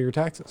anything. comes out of your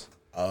taxes.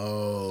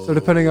 Oh. So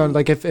depending on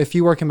like if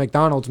you work in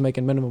McDonald's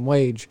making minimum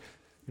wage,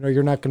 you know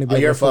you're not going to be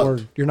able you're to afford.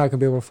 fucked. You're not going to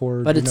be able to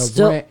afford. But you it's know,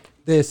 still- rent,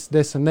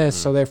 this, and this.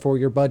 So therefore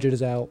your budget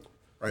is out.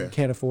 Right. You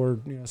can't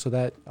afford. You know, so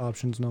that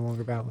option's no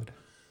longer valid.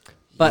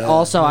 But Yeah,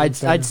 also, I'd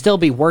understand. still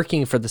be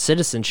working for the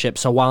citizenship.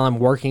 So while I'm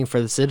working for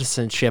the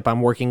citizenship,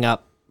 I'm working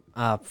up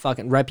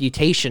fucking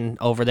reputation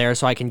over there,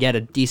 so I can get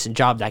a decent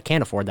job. That I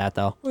can't afford that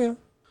though. Oh yeah.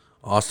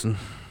 Austin,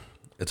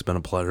 it's been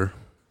a pleasure.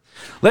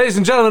 Ladies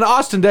and gentlemen,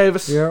 Austin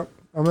Davis. Yeah.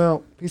 I'm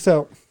out. Peace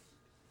out.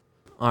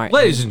 All right,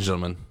 Ladies and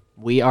gentlemen,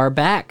 we are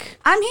back.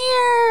 I'm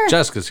here.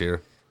 Jessica's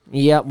here.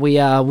 Yep, we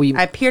I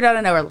appeared out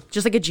of nowhere,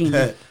 just like a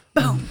genie.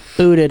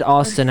 booted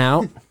Austin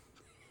out.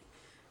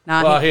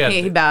 Nah, Well,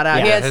 he bowed out.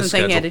 yeah, he had his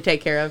something he had schedule. to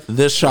take care of.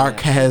 The shark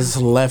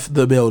has left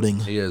the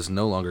building. He is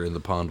no longer in the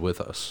pond with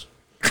us.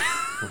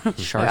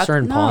 Sharks are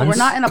in no, ponds. we're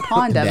not in a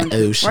pond, Devin.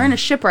 ocean. We're in a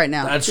ship right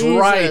now. That's Jesus.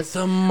 right,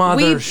 the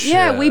mothership.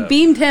 Yeah, we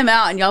beamed him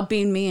out, and y'all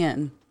beamed me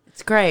in.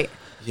 It's great.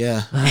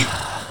 Yeah.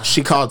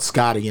 She called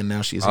Scotty, and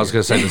now she's I was here.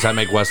 gonna say, does that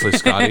make Wesley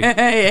Scotty?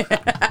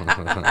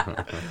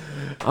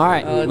 All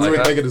right. We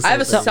were thinking the I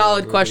have a same thing.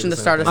 solid question to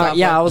start us off.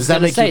 Yeah, I was Does that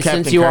gonna make you say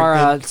Captain since you Kirk are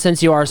then?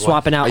 since you are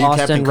swapping out Are you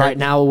Austin Captain right Kirk?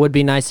 now, it would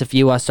be nice if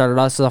you started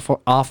us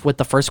off with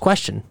the first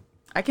question.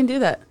 I can do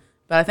that.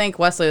 But I think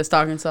Wesley was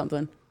talking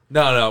something.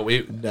 No. No.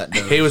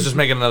 He was just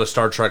making another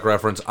Star Trek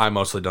reference. I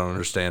mostly don't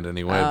understand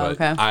anyway, Oh, but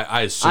okay.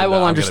 I assume I will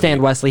that I'm understand.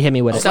 gonna Wesley, hit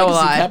me with it. So Like, is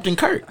he will I. Captain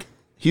Kirk.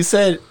 He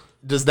said,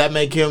 "Does that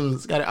make him?"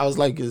 Scotty? I was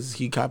like, "Is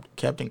he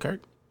Captain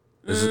Kirk?"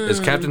 be- Is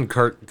Captain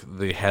Kirk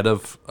the head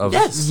of?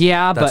 Yes.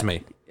 Yeah, That's but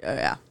me. Oh,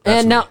 yeah.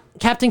 and me. now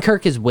Captain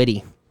Kirk is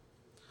witty.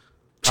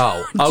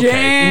 Oh, okay,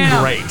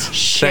 Damn. great.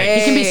 Shade.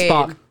 He can be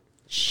Spock.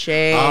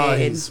 Shade. Oh,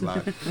 he's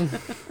smart.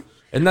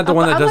 Isn't that the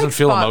one that I doesn't like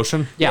feel Spock.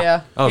 emotion?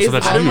 Yeah. Oh, so He's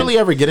that's I didn't you. really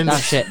ever get into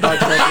That's shit. Star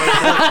Trek like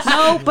that.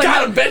 No, but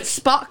Got no, him,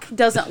 bitch. Spock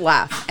doesn't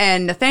laugh,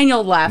 and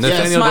Nathaniel laughs.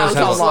 Nathaniel and does smiles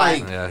have a a lot.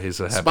 like- Yeah, he's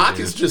a happy Spock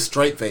dude. is just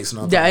straight face.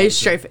 Yeah, he's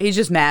straight. He's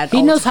just mad. He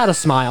all knows the how to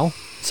smile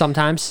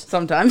sometimes.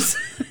 sometimes.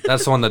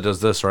 That's the one that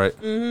does this, right?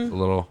 A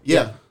little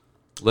Yeah.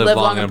 live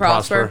long and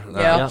prosper.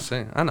 Yeah.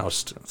 See, I know.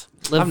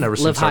 Live- I've never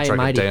seen live Star high Trek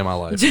and a mighty. day in my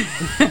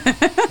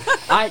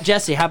life. All right,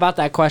 Jesse, how about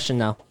that question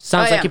though?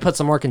 Sounds Oh, like yeah. you put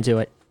some work into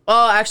it.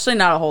 Well, actually,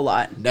 not a whole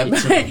lot.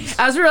 Neptunes.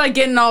 As we were like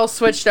getting all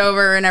switched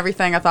over and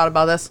everything, I thought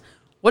about this.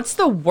 What's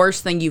the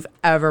worst thing you've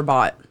ever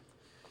bought?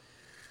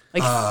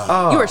 Like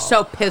you were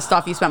so pissed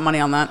off you spent money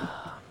on that.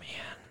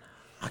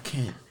 I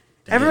can't.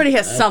 Everybody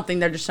has something.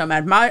 They're just so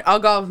mad. I'll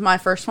go with my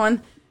first one.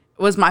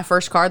 It was my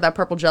first car, that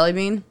purple jelly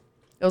bean.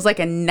 It was like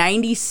a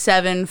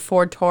 97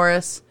 Ford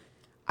Taurus.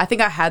 I think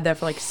I had that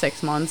for like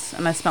 6 months,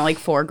 and I spent like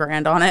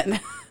 $4,000 on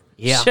it.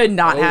 Yeah. Should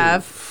not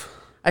have.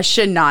 I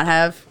should not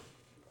have.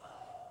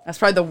 That's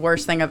probably the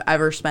worst thing I've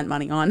ever spent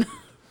money on.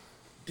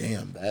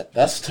 Damn,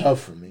 that's tough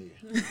for me.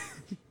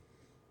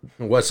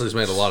 Wesley's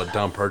made a lot of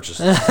dumb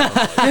purchases.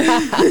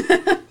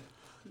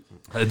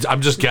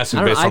 I'm just guessing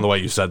don't know, based on the way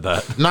you said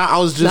that. No, I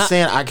was just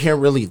saying I can't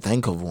really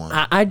think of one.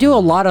 I do a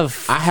lot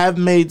of. I have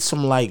made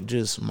some like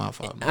just my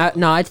fault.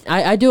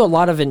 I do a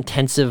lot of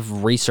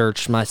intensive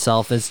research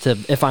myself as to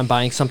if I'm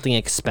buying something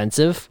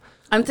expensive.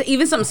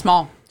 Even something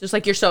small. Just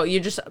like you're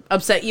just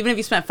upset. Even if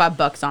you spent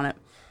 $5 on it,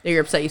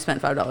 you're upset you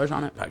spent $5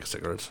 on it. Pack of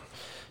cigarettes.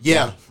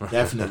 Yeah,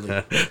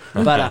 definitely.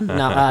 But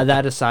no,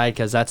 that aside,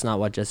 because that's not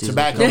what Jesse's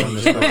Tobacco on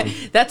this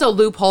question. That's a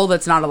loophole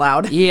that's not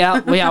allowed.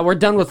 Yeah, we're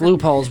done with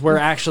loopholes. We're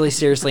actually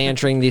seriously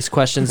answering these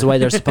questions the way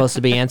they're supposed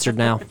to be answered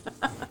now.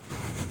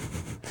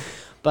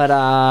 But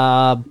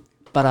Oh,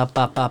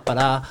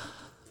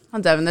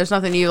 Devin, there's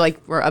nothing you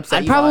like were upset.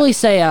 I'd you probably bought.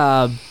 say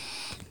I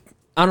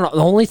don't know.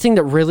 The only thing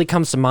that really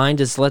comes to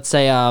mind is let's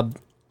say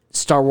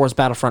Star Wars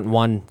Battlefront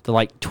 1, the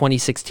like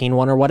 2016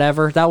 one or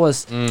whatever. That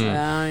was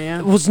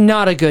Yeah. was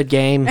not a good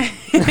game.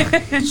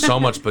 So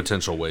much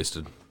potential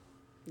wasted.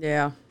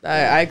 Yeah,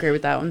 I agree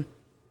with that one.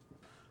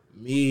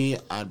 Me,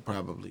 I'd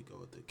probably go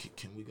with the.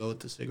 Can we go with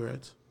the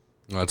cigarettes?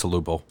 That's a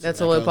loophole. That's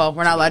a loophole.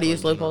 We're not allowed to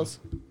use loopholes.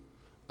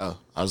 Oh,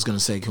 I was gonna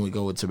say, can we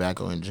go with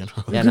tobacco in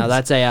general? Yeah, no,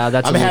 that's a I'm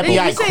happy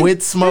I You said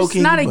quit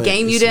smoking. There's not a but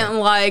game you it's didn't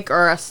like,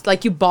 or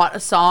like you bought a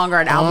song or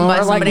an album by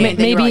Or like somebody, and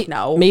then maybe you're like,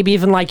 no. maybe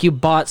even like you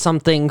bought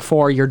something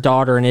for your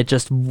daughter and it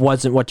just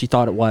wasn't what you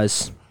thought it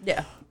was.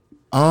 Yeah.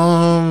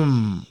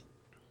 Damn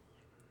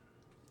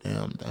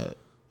that.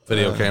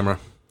 Video camera.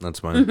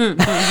 That's mine.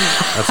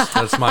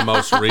 that's my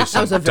most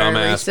recent was a very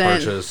dumbass recent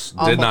purchase.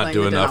 awful Did not thing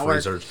do that did enough not work.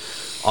 research.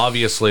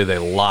 Obviously, they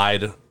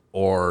lied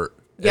or.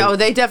 Yeah, well,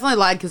 they definitely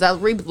lied because I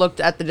re-looked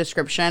at the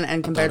description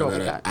and compared to what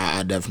we got.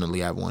 I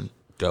definitely have one.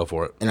 Go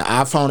for it. An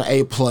iPhone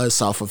 8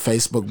 Plus off of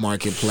Facebook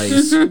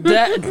Marketplace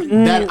That,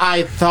 that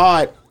I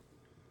thought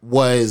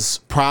was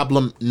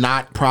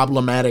not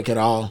problematic at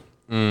all.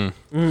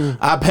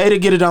 I pay to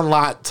get it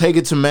unlocked, take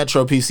it to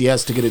Metro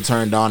PCS to get it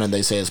turned on, and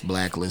they say it's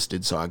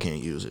blacklisted, so I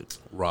can't use it.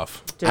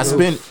 Rough. I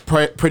spent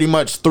pretty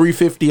much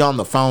 $350 on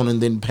the phone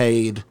and then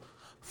paid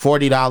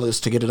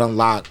 $40 to get it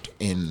unlocked.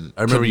 And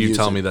I remember you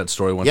telling me that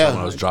story one Yeah. time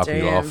when I was dropping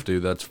you Damn. off,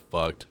 dude. That's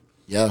fucked.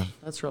 Yeah,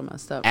 That's real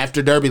messed up.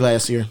 after Derby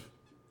last year.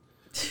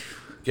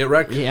 Get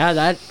wrecked. yeah,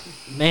 that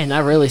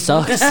really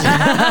sucks.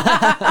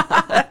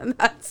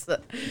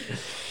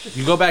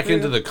 You go back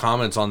into the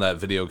comments on that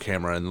video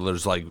camera, and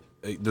there's like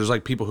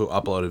people who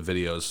uploaded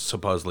videos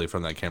supposedly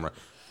from that camera.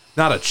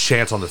 Not a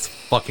chance on this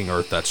fucking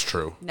earth that's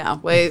true. No,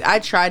 wait, I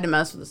tried to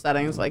mess with the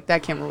settings. Like,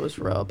 that camera was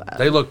real bad.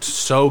 They looked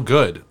so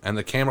good, and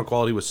the camera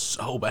quality was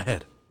so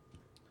bad.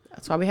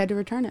 That's why we had to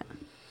return it.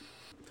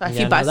 So if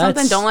Yeah, you buy no, something,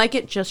 that's- don't like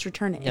it, just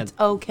return it. It's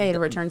okay to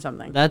return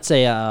something. That's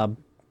a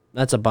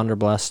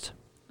blunderbuss.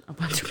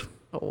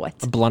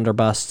 What? A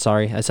blunderbuss.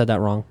 Sorry, I said that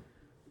wrong.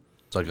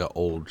 It's like an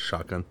old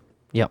shotgun.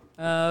 Yep.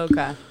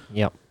 Okay.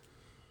 Yep.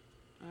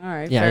 All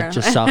right. Yeah, fair it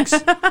just sucks.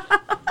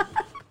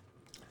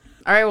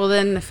 All right, well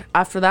then,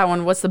 after that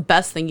one, what's the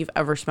best thing you've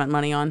ever spent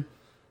money on?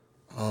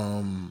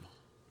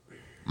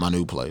 My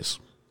new place.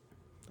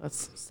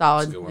 That's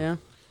solid. a good one. Yeah.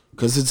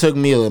 Because it took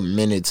me a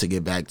minute to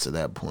get back to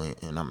that point,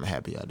 and I'm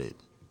happy I did.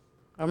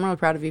 I'm really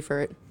proud of you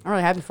for it. I'm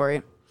really happy for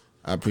you.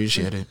 I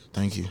appreciate it.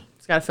 Thank you.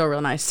 It's got to feel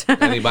real nice.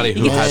 Anybody who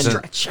You get to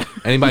hasn't stretch.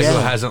 anybody who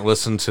Yeah. hasn't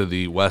listened to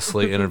the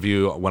Wesley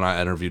interview when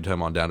I interviewed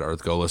him on Down to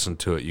Earth, go listen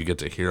to it. You get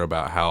to hear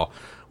about how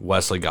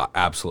Wesley got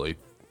absolutely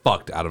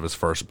fucked out of his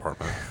first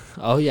apartment.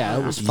 Oh yeah,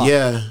 it was fun.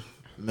 Yeah,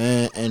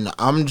 man. And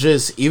I'm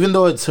just, even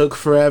though it took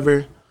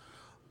forever,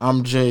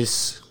 I'm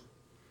just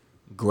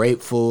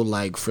grateful,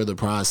 like, for the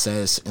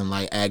process and,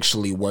 like,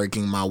 actually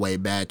working my way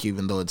back,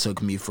 even though it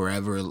took me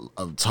forever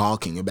of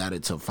talking about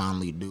it to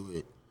finally do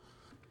it.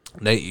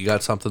 Nate, you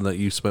got something that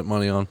you spent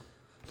money on?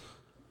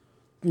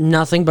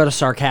 Nothing but a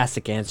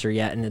sarcastic answer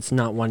yet, and it's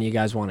not one you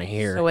guys want to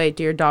hear. So wait,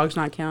 do your dogs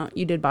not count?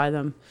 You did buy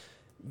them.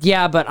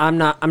 Yeah, but I'm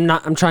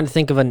trying to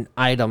think of an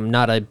item,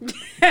 not a.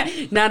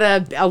 Not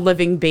a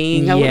living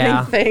being, a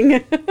Yeah.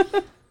 living thing.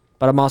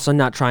 But I'm also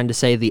not trying to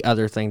say the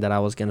other thing that I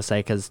was gonna say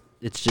because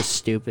it's just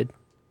stupid,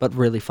 but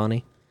really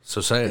funny.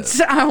 So say it.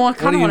 I What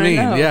kind do of you want to mean?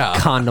 know. Yeah.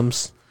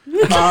 Condoms.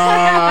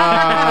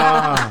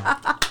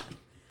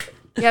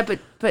 Yeah, but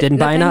Didn't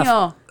buy enough.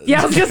 Nathaniel-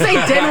 Yeah, I was gonna say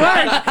it didn't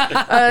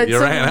work. You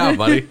ran out,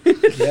 buddy.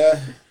 Yeah.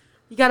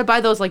 You got to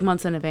buy those like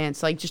months in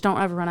advance. Like, just don't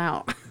ever run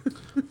out.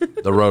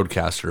 The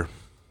Roadcaster.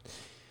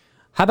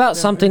 How about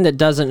something that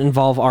doesn't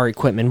involve our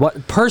equipment?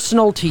 What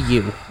personal to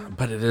you?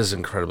 But it is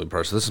incredibly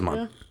personal. This is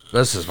my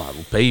This is my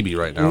baby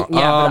right now.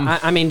 Yeah,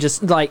 but I mean,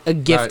 just like a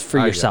gift for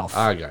I yourself.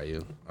 I got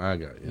you.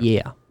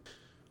 Yeah.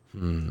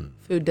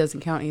 Food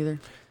doesn't count either.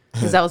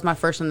 Because that was my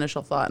first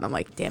initial thought, and I'm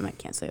like, damn, I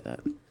can't say that.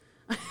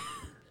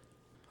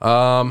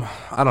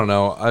 I don't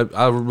know.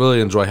 I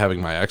really enjoy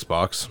having my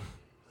Xbox,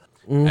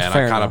 and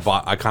fair enough.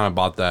 I kind of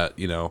bought that.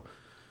 You know,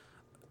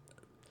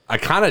 I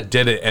kind of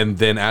did it and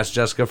then asked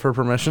Jessica for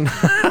permission.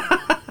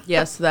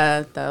 Yes,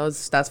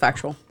 that's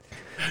factual.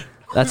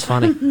 That's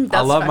funny. I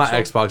love my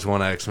factual. Xbox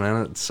One X,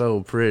 man. It's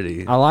so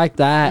pretty. I like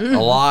that. A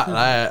lot.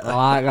 That. I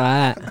like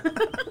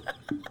that.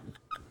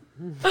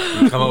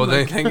 You come up with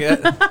anything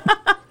yet?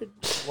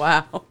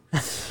 Wow.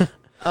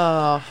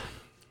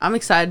 I'm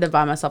excited to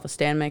buy myself a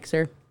stand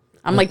mixer.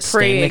 I'm like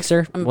stand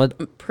mixer? I'm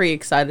What pretty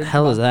excited.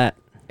 hell is that?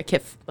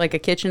 Like a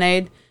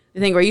KitchenAid. The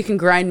thing where you can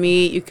grind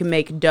meat, you can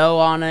make dough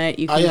on it,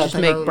 you can yeah, I just think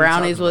I make remember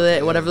brownies talking with about it.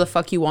 that, Whatever yeah. the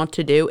fuck you want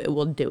to do, it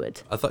will do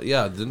it. I thought,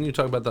 yeah. Didn't you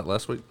talk about that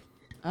last week?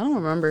 I don't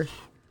remember.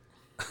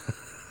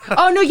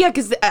 Oh no, yeah,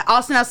 because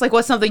Austin asked like,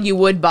 "What's something you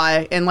would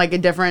buy?" in like a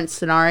different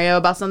scenario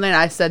about something. And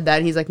I said that,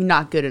 and he's like,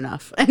 "Not good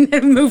enough," and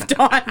then moved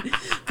on.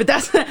 But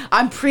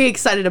I'm pretty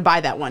excited to buy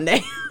that one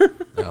day.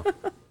 Yeah,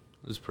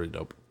 it's pretty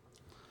dope.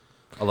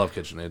 I love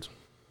KitchenAids.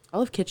 I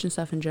love kitchen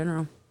stuff in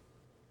general.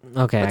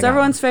 Okay. What's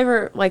everyone's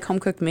favorite like home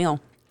cooked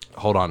meal?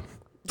 Hold on.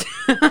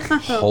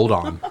 Hold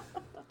on.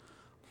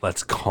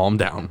 Let's calm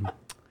down,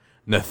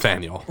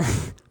 Nathaniel.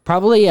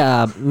 Probably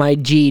my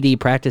GED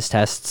practice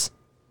tests.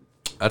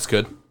 That's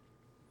good.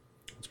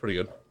 That's pretty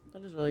good.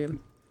 That is really good.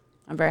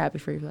 I'm very happy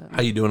for you for that.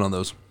 How you doing on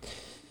those?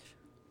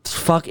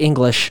 Fuck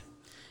English.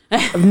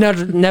 I've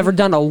never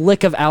done a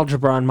lick of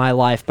algebra in my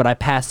life, but I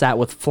passed that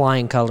with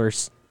flying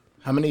colors.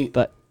 How many?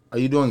 But Are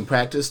you doing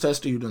practice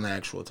test or are you doing the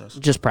actual test?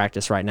 just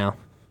practice right now.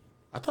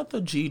 I thought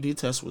the GED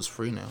test was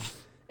free now.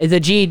 The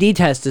GED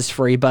test is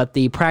free, but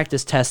the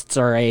practice tests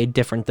are a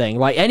different thing.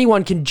 Like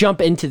anyone can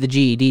jump into the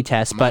GED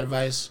test, My but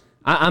advice: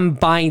 I'm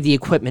buying the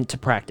equipment to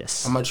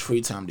practice. how much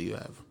free time do you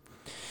have?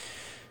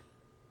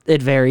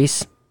 It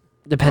varies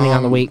depending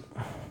on the week.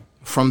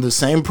 From the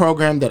same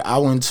program that I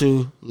went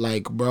to,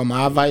 like, bro,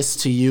 my advice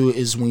to you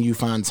is when you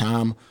find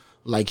time,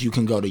 like, you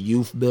can go to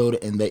Youth Build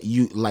and that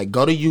you like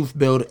go to Youth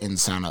Build and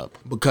sign up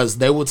because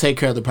they will take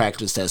care of the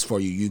practice test for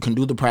you. You can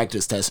do the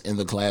practice test in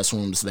the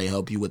classrooms. They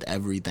help you with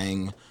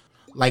everything,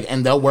 like,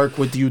 and they'll work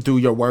with you through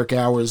your work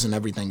hours and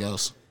everything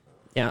else.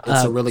 Yeah,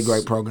 It's a really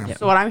great program.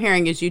 So what I'm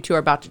hearing is you two are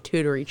about to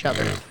tutor each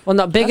other. well,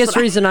 the biggest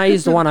reason I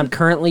use the one I'm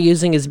currently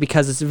using is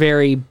because it's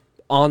very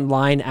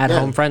online, at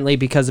home friendly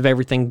because of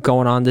everything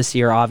going on this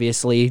year.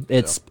 Obviously,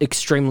 it's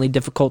extremely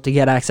difficult to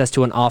get access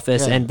to an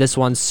office, and this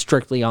one's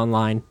strictly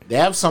online. They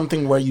have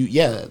something where you,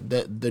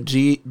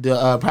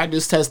 the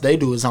practice test they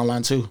do is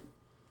online too,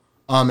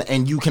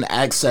 and you can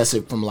access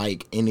it from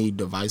like any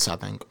device. I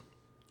think.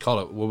 Call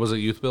it. What was it?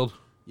 Youth Build.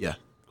 Yeah,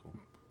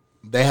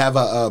 they have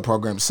a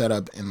program set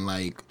up, and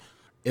like,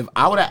 if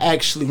I would have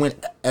actually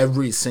went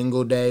every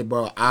single day,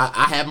 bro,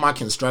 I have my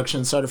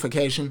construction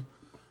certification,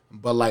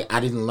 but like I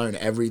didn't learn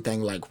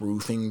everything like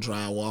roofing,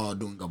 drywall,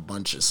 doing a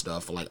bunch of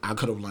stuff. Like I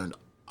could have learned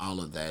all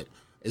of that.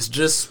 It's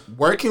just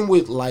working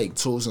with like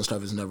tools and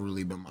stuff has never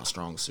really been my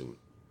strong suit.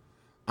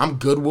 I'm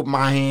good with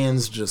my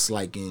hands, just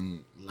like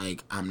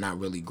I'm not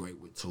really great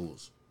with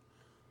tools.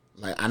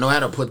 Like I know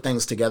how to put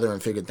things together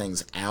and figure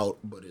things out,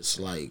 but it's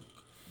like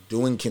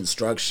doing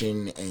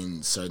construction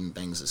and certain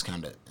things is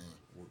kind of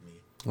with me.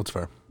 That's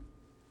fair.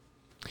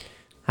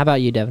 How about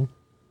you, Devin?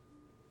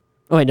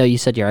 Oh wait, no, you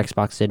said your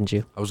Xbox, didn't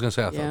you? I was gonna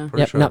say. I thought. Yeah. Pretty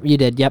Yep, sure. no, you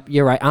did. Yep,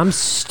 you're right. I'm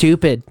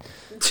stupid.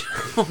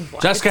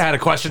 Jessica had a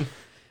question.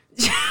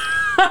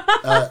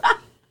 God.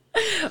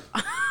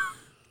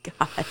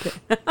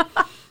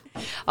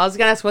 I was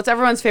gonna ask, what's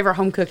everyone's favorite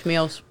home cooked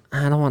meals?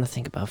 I don't want to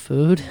think about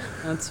food.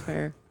 That's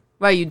fair.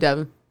 What about you,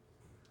 Devin?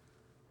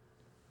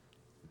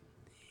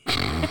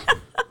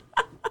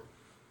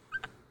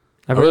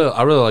 I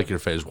really like your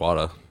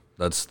feijoada.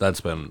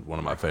 That's been one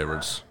of my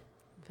favorites.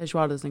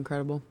 Feijoada is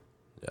incredible.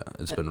 Yeah,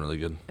 it's been really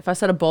good. If I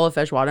set a bowl of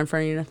feijoada in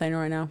front of you, Nathaniel,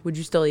 right now, would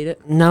you still eat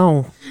it?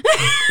 No,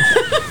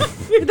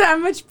 You're that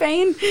much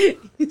pain?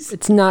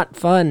 it's not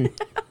fun.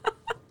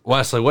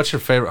 Wesley, what's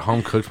your favorite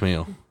home cooked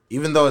meal?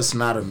 Even though it's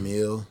not a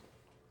meal,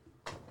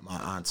 my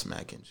aunt's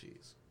mac and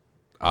cheese.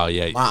 Oh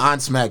yeah, My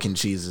aunt's mac and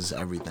cheese is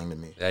everything to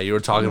me. yeah. You were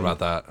talking about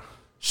that.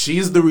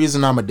 She's the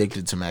reason I'm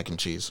addicted to mac and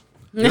cheese.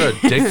 You're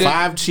addicted.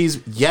 5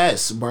 cheese,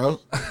 yes, bro.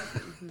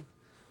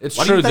 It's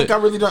Why do true you think that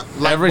I really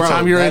don't? Like, every bro,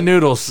 time you're that- in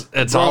noodles,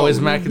 it's bro, always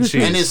mac and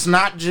cheese. And it's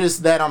not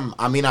just that I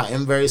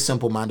am very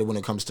simple minded when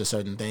it comes to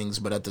certain things,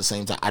 but at the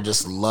same time, I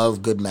just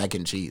love good mac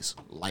and cheese.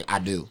 Like I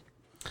do.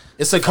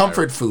 It's a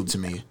comfort food to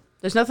me.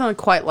 There's nothing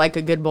quite like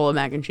a good bowl of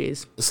mac and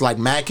cheese. It's like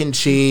mac and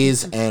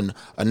cheese, and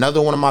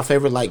another one of my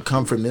favorite like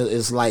comfort meal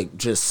is like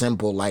just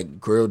simple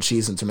like grilled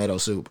cheese and tomato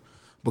soup.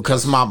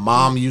 Because my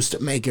mom used to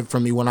make it for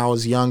me when I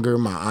was younger.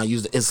 My aunt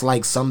used it. It's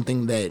like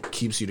something that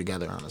keeps you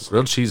together, honestly.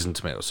 Grilled cheese and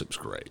tomato soup's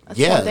great. That's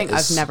Yeah, one thing I've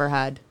it's- never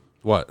had.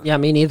 What? Yeah,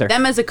 me neither.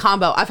 Them as a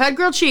combo. I've had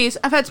grilled cheese.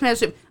 I've had tomato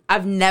soup.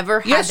 I've never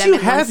had Yes, them you in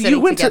one have. sitting You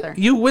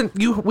went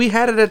together. we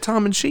had it at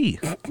Tom and Chi.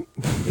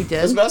 We did.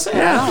 I was about to say,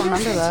 I don't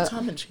remember that.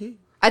 Tom and cheese.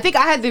 I think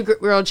I had the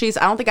grilled cheese.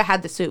 I don't think I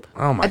had the soup.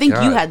 Oh my! I think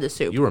God. you had the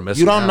soup. You were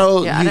missing. You don't out.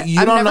 know. Yeah, you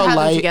I've don't never know had them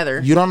life. together.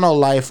 You don't know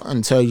life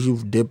until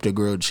you've dipped a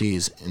grilled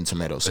cheese in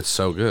tomato sauce. It's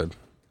so good.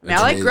 I mean,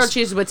 I like It grilled is.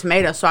 cheese with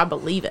tomato, so I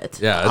believe it.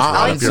 Yeah, it's I I right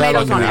like up your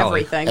tomatoes fucking on alley.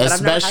 everything, but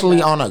I've never had Especially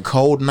that. on a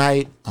cold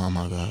night. Oh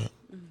my god,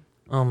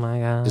 Oh my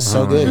god. it's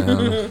so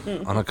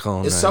good. On a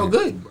cone. It's so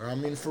good, bro. I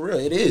mean, for real,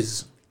 it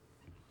is.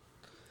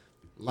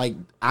 Like,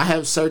 I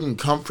have certain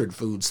comfort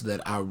foods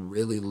that I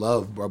really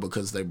love, bro,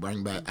 because they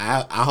bring back.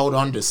 I hold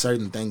on to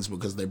certain things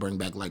because they bring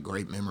back like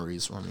great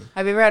memories for me.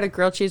 Have you ever had a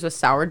grilled cheese with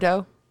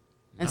sourdough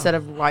instead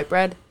of white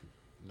bread?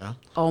 No,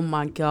 Oh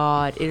my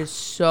god, it is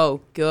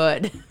so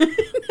good.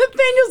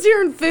 Nathaniel's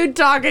hearing food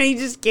talk and he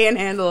just can't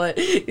handle it.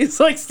 He's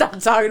like, stop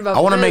talking about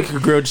I want to food. make a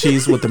grilled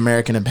cheese with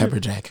American and pepper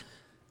jack.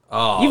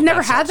 Oh, You've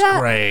never had sounds that?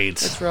 Great.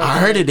 It's real I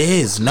good. heard it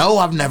is. No,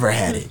 I've never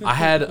had it. I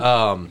had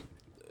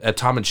at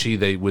Tom and Chi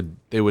they would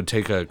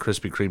take a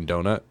Krispy Kreme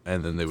donut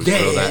and then they would Yeah.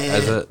 grill that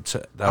as a.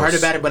 That I heard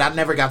was- about it, but I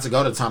never got to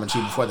go to Tom and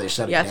Chi before they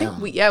shut Yeah, I it think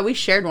down. we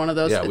shared one of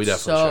those. Yeah, we It's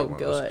definitely so shared one of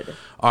those. good.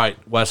 All right,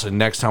 Wesley.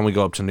 Next time we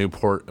go up to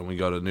Newport and we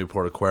go to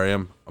Newport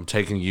Aquarium, I'm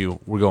taking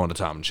you. We're going to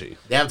Tom and Chi.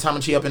 They have Tom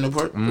and Chi up in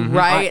Newport.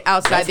 Right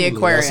outside the Definitely.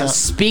 aquarium. That's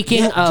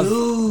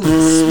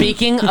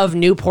Speaking of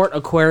Newport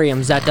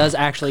aquariums, that does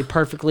actually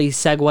perfectly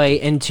segue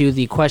into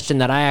the question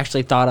that I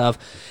actually thought of.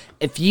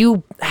 If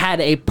you had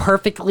a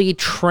perfectly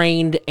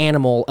trained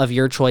animal of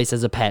your choice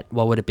as a pet,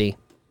 what would it be?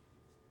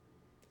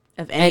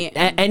 Of any,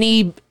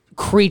 Any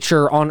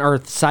creature on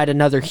Earth side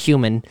another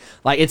human,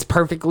 like it's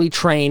perfectly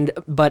trained,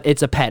 but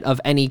it's a pet of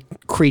any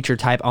creature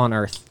type on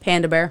Earth.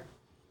 panda bear.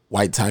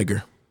 White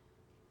tiger.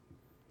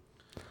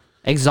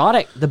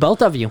 Exotic, the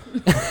both of you.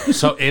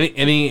 So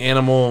any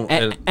animal.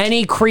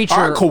 Any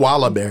creature, Or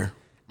koala bear.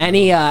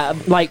 any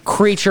like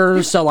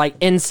creatures, so like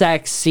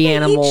insects, sea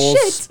animals.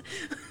 Shit.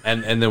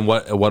 And then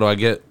what do I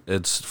get?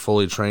 It's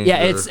fully trained.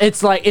 Yeah, or-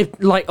 it's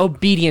like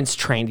obedience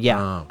trained.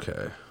 Yeah, Oh,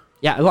 okay.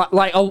 yeah,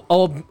 like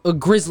a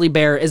grizzly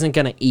bear isn't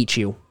gonna eat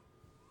you.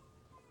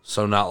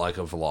 So not like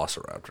a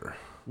velociraptor.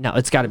 No,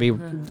 it's got to be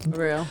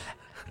Real.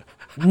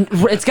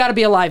 it's got to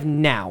be alive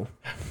now.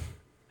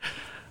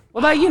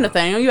 What about you,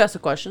 Nathaniel? You asked a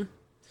question.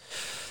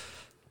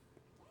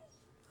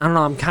 I don't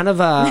know. I'm kind of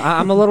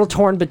I'm a little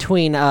torn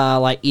between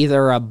like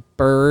either a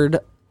bird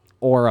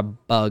or a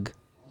bug.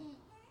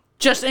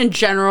 Just in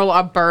general,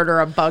 a bird or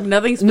a bug.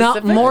 Nothing No,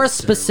 specific. more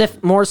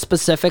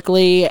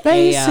specifically,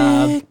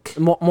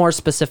 more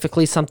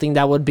specifically, something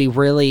that would be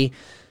really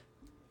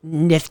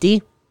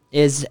nifty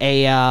is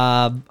a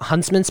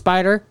huntsman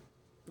spider.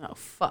 Oh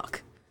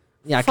fuck.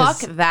 Yeah, Fuck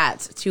 'cause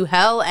that. To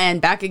hell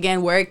and back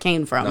again where it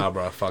came from. Nah,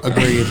 bro. Fuck.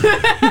 Agreed.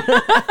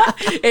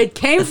 It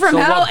came from So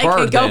hell. what It can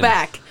bird go then?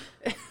 back.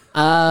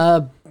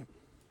 I'm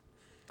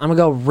gonna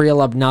go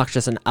real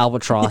obnoxious and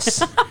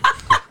albatross.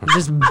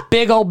 Just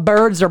big old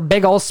birds or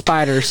big old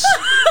spiders.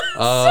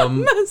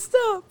 Messed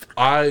up.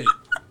 I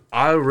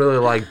really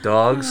like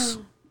dogs,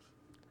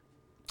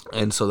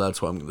 and so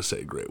that's why I'm gonna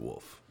say gray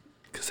wolf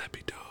because that'd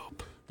be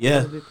dope. Yeah.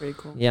 That'd be pretty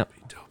cool. Yep.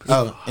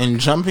 Oh, and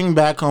jumping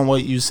back on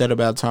what you said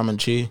about Tom and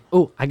Chi,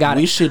 Oh, I got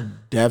we it.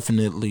 should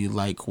definitely,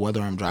 like, whether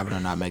I'm driving or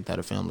not, make that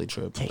a family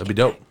trip. That'd be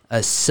dope. A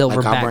Like,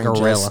 silverback I'll bring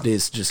gorilla.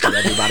 just get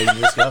everybody to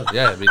just go.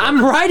 Yeah, it'd be dope.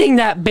 I'm riding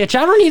that bitch.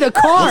 I don't need a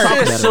car. Talk a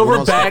about it.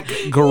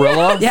 silverback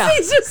gorilla. Yeah. He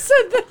just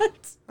said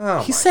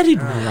that. He said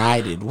he'd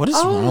ride it. What is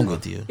wrong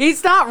with you?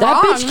 He's not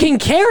That wrong. bitch can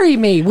carry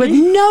me with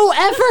no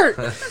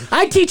effort.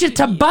 I teach it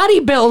to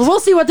bodybuild.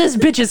 We'll see what this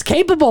bitch is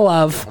capable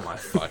of. Oh my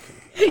fucking.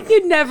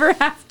 You never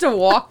have to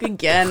walk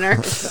again. Or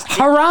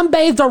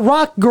Harambe the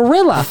Rock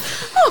Gorilla.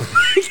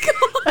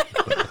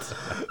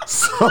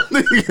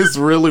 Something is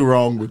really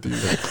wrong with you.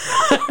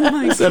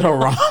 He said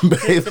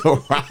Harambe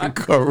the Rock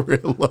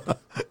Gorilla.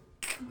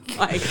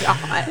 my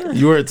god,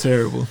 You are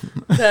terrible.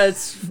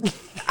 that's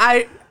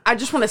I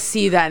just want to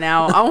see that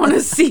now. I want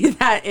to see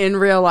that in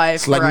real life.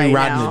 It's like right me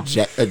riding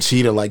now. a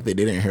cheetah like they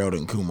did in Harold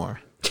and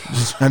Kumar.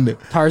 Just trying to-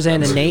 Tarzan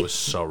and It Nate. was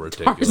so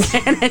ridiculous.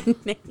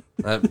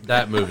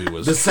 that movie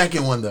was. the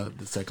second one, though.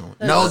 The second one.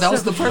 No, that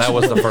was the first That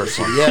one. was the first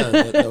one. Yeah,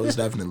 that was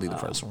definitely the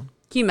first one.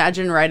 Can you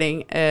imagine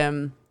riding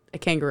a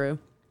kangaroo?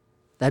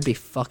 That'd be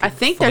fucking. I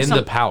think there's In some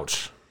the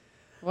pouch.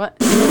 what?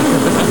 No,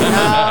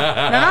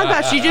 not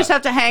that. You just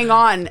have to hang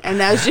on, and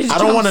that's just. I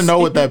don't want to know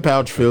what that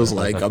pouch feels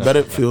like. I bet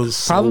it feels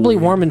so probably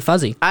weird. warm and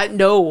fuzzy. I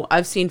know.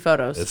 I've seen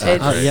photos. It's,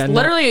 yeah, no.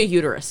 literally a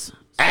uterus.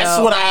 That's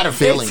So- what I had a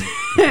feeling.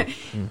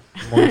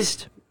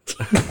 Moist.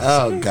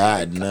 Oh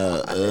God,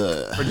 no.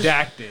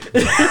 Redacted.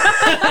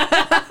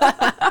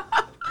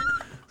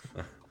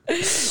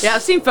 Yeah,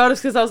 I've seen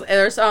photos because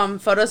there's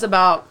photos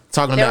about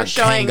Talking they were about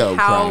showing Kango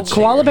how crotch.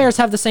 Koala bears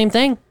have the same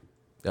thing.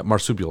 Yeah,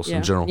 marsupials Yeah.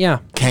 in general. Yeah.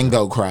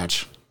 Kango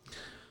crotch.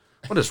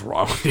 What is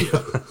wrong with you?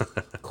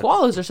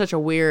 koalas are such a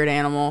weird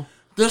animal.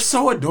 They're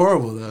so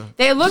adorable, though.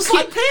 They look Just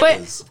like cute, but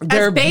pandas.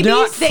 They're as babies,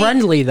 not they,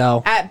 friendly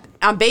though.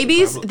 On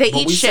babies, they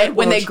But eat we shit. said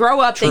When well they grow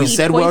up, they we eat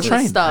said well poisonous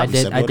trained. stuff. I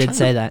did. I did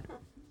say that.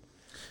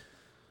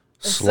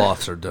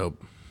 Sloths are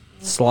dope.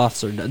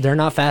 Sloths they're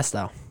not fast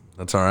though.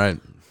 That's all right.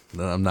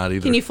 No, I'm not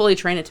either. Can you fully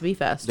train it to be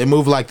fast? They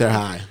move like they're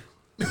high.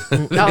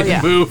 Oh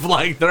yeah. move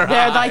like they're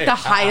They're high. like the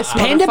highest.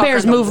 Panda motherfucker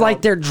bears in the move world.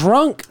 like they're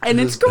drunk. and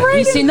it's You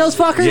great. seen those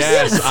fuckers?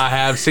 Yes, I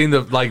have seen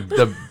the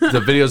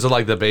videos of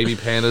like the baby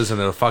pandas and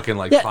they're fucking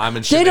like Yeah,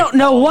 climbing shit. they don't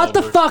know fall what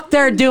the over. fuck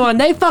they're doing.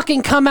 They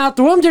fucking come out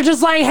the room. They're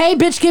just like, hey,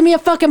 bitch, give me a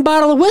fucking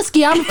bottle of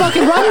whiskey. I'm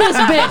fucking running this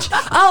bitch.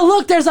 Oh,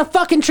 look, there's a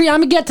fucking tree. I'm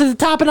gonna get to the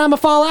top and I'm gonna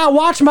fall out.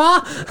 Watch,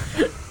 ma.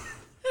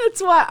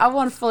 That's why I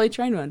want to fully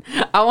train one.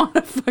 I want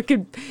to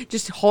fucking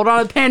just hold on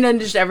to the panda and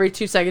just every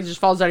 2 seconds just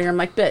falls out of here. I'm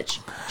like, bitch,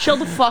 chill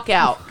the fuck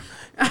out.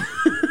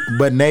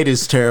 But Nate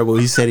is terrible.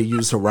 He said he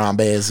used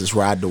Harambe as his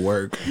ride to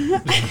work.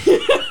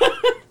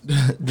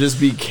 Just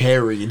be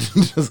carried.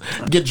 Just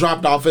get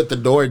dropped off at the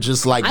door,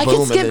 just like I boom.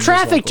 can and skip then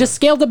traffic. walk Just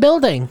scale the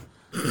building.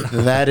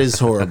 away. That is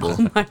horrible.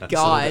 My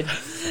God.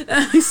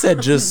 He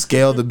said just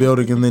scale the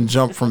building and then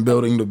jump from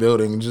building to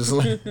building. Just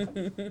like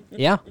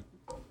Yeah.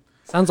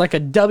 Sounds like a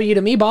W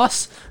to me,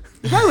 boss.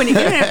 Right, when you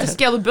don't have to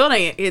scale the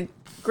building,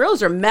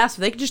 grills are massive.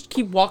 They could just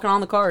keep walking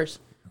on the cars.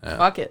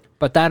 Fuck it.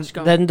 But that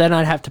go. then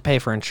I'd have to pay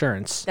for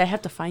insurance. They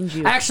have to find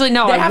you. Actually,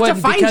 no, They I have to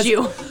wouldn't find because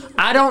you.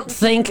 I don't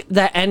think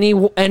that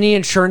any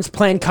insurance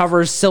plan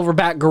covers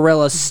silverback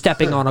gorillas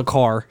stepping on a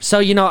car. So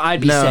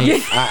I'd be no,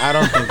 safe. I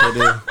don't think they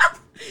do.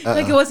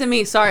 Like, it wasn't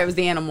me. Sorry, it was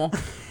the animal.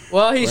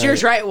 Well, he's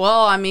yours, right?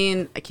 Well, I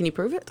mean, can you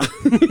prove it?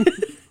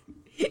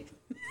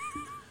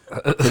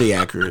 Pretty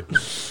accurate.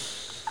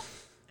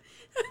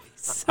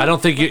 I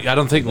don't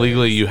think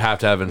legally you have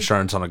to have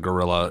insurance on a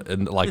gorilla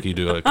like you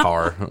do a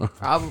car.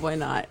 Probably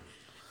not.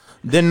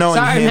 Then knowing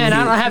Sorry, him, man,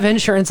 I don't have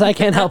insurance. I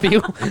can't help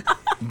you.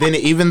 then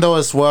even though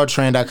it's well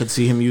trained, I could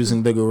see him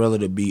using the gorilla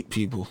to beat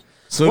people.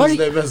 Soon What as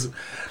do they mess-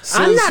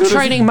 soon- I'm not soon as-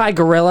 training my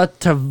gorilla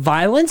to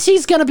violence.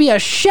 He's gonna be a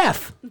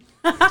chef.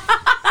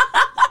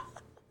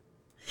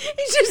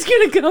 He's just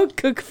going to go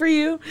cook for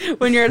you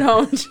when you're at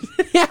home.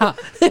 Yeah,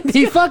 it'd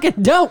be fucking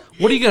dope.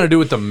 What are you gonna do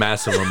with the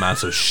massive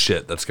amounts of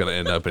shit that's gonna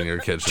end up in your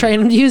kitchen?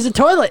 Train him to use the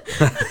toilet.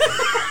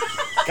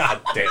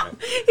 God damn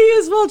it! He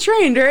is well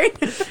trained, right?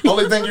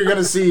 Only thing you're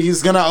gonna see,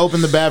 he's gonna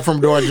open the bathroom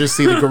door and just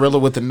see the gorilla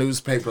with the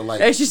newspaper.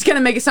 Like It's just going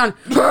to make it sound,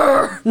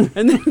 "Brr," and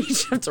then you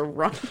just have to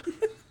run.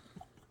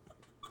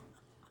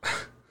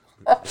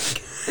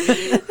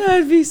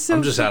 That'd be so.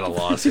 I'm just at a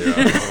loss here.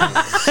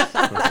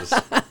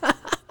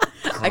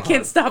 I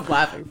can't stop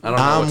laughing. I don't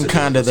know what I'm to do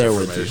kinda with there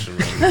this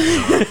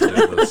with you.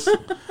 information.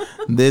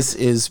 this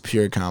is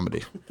pure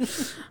comedy.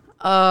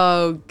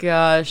 Oh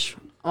gosh,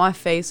 my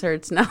face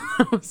hurts now.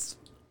 that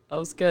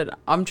was good.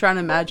 I'm trying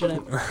to imagine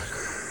it.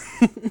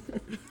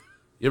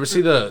 You ever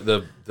see the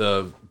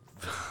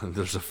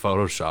there's a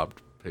photoshopped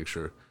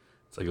picture.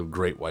 It's like a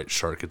great white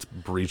shark. It's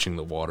breaching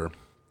the water.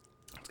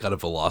 It's got a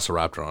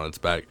velociraptor on its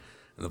back,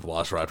 and the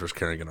velociraptor's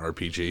carrying an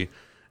RPG.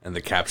 And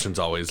the caption's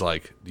always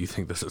like, "Do you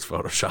think this is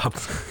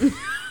photoshopped?"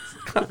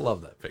 I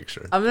love that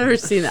picture. I've never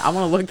seen it. I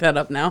want to look that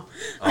up now.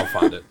 I'll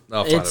find it.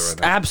 I'll find It's it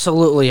right now.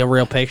 absolutely a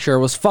real picture. It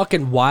was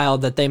fucking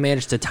wild that they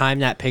managed to time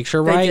that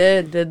picture They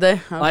right. did they?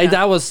 Okay. Like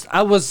I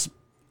was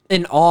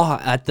in awe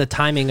at the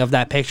timing of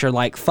that picture.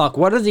 Like, fuck,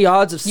 what are the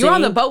odds of You seeing? were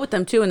on the boat with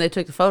them too, and they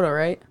took the photo,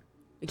 right?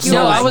 Like, you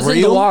No, were I like- was in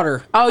the real?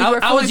 water. Oh, you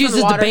were I fully was from using the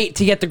the water? bait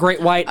to get the great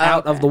white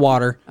out of okay. the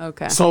water.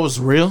 Okay. So it's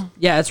real?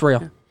 Yeah, it's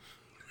real.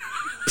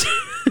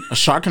 A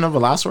shark and a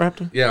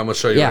velociraptor? Yeah, I'm gonna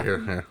show you Yeah. right here.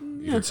 Here,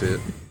 you can see it.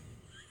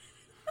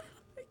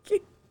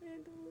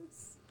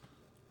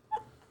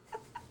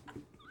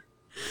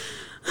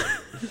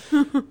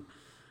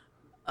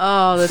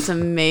 Oh, that's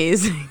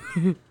amazing.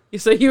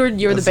 So you were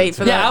the bait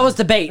for that? Yeah, I was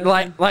the bait.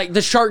 Like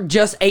the shark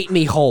just ate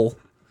me whole.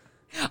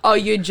 Oh,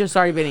 you had just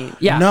already been eaten.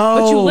 Yeah. No.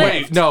 But you lived.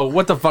 Wait, no,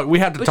 what the fuck? We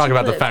have to But talk you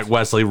about the lived. fact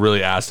Wesley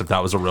really asked if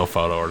that was a real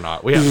photo or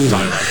not. We have to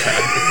talk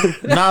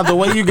about that. Nah, the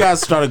way you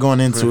guys started going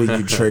into it,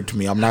 you tricked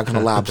me. I'm not gonna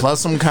lie.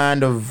 Plus, I'm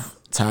kind of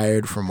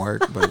tired from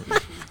work, but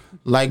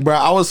like, bro,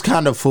 I was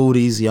kind of fooled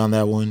easy on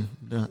that one.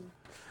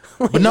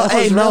 But no, That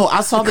hey, was no, real.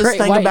 I saw A this great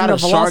thing white about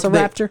and a a shark.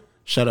 That, velociraptor?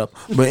 shut up.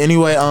 But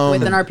anyway,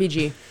 With an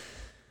RPG.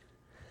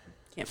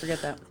 Can't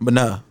forget that. But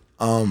no,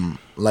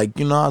 like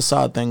I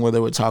saw a thing where they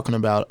were talking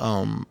about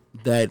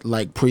that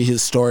like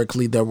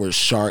prehistorically there were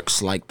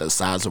sharks like the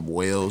size of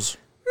whales.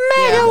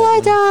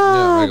 Megalodon.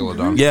 Yeah,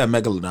 Megalodon. Yeah,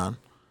 megalodon.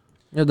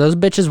 Yeah, those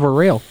bitches were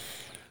real.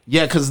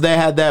 Yeah, because they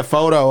had that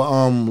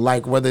photo,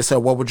 like where they said,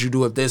 "What would you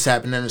do if this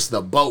happened?" And it's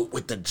the boat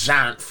with the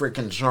giant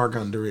freaking shark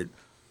under it.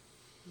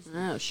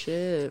 Oh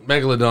shit.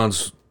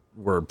 Megalodons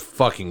were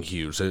fucking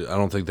huge. I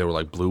don't think they were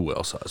like blue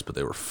whale size, but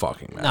they were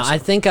fucking No, massive. I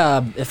think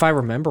if I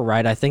remember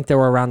right, I think they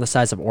were around the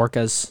size of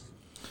orcas.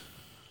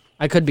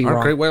 I could be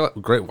Aren't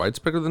wrong. great whites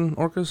bigger than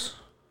orcas?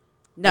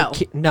 No.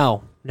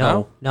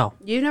 No.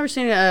 You've never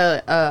seen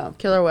a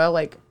killer whale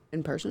like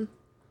in person?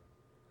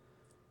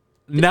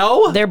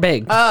 No. They're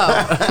big.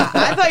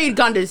 I thought you'd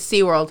gone to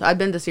SeaWorld. I've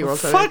been to SeaWorld.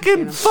 So I've seen Fucking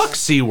 'em. fuck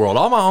SeaWorld.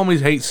 All my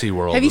homies hate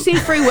SeaWorld. Have you seen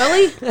Free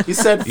Willy? He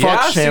said, "Fuck Yeah,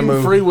 I've seen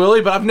Shamu." Free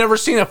Willy, but I've never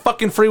seen a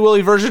fucking Free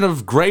Willy version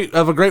of a great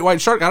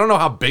white shark. I don't know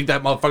how big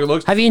that motherfucker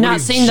looks. Have you when not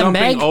he's seen the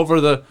jumping Meg? over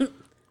the?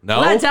 No.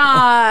 Let's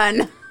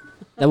on.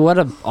 What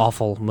an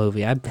awful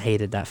movie. I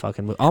hated that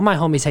fucking movie. All my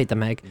homies hate the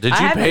Meg. Did I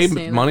you haven't pay seen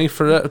it. money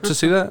for that to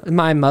see that?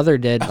 My mother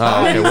did.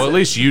 Oh, okay. Well, at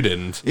least you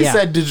didn't. He Yeah.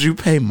 said, "Did you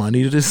pay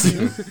money to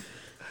see?"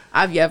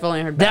 I've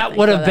only heard bad That things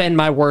would have about been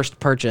my worst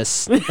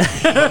purchase.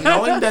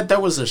 Knowing that there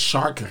was a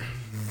shark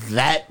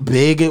that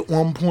big at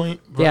one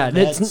point. Bro, Yeah,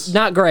 it's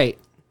not great.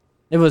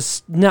 It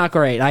was not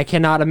great. I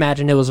cannot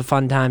imagine it was a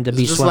fun time to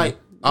be just swimming. like,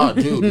 oh,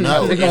 dude,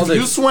 no. think all If they-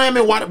 you swam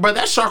in water, bro,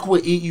 that shark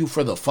would eat you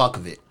for the fuck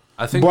of it.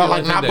 I think Bro, the only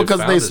like thing not they because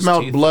found they is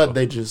smelled teeth, blood, though.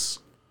 they just.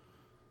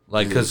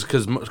 Like, because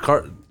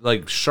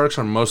like sharks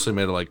are mostly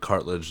made of like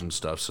cartilage and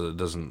stuff, so it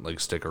doesn't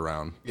like stick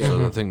around.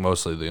 So I think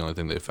mostly the only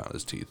thing they found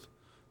is teeth.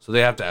 So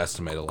they have to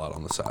estimate a lot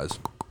on the size.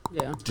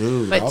 Yeah.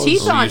 Dude, But I was-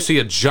 teeth So on you see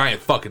a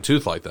giant fucking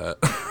tooth like that.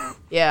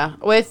 Yeah,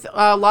 with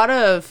a lot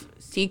of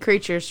sea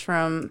creatures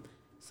from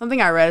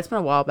something I read, it's been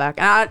a while back,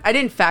 and I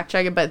didn't fact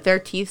check it, but their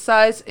teeth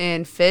size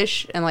in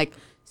fish and like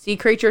sea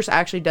creatures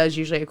actually does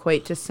usually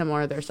equate to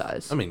similar their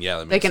size. I mean, yeah,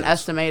 that they makes can sense.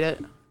 estimate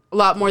it a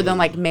lot more than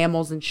like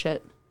mammals and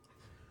shit.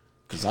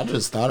 Cause I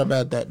just thought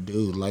about that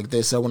dude. Like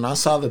they said, when I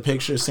saw the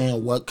picture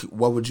saying what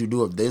would you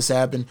do if this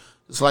happened,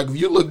 it's like if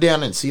you look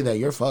down and see that,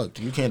 you're fucked.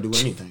 You can't do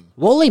anything.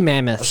 Woolly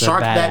mammoths A are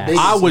shark that badass. big-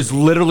 I was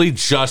literally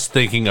just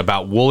thinking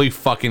about woolly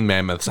fucking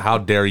mammoths. How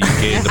dare you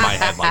get into my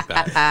head like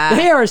that?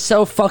 They are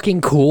so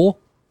fucking cool.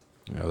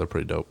 Yeah, they're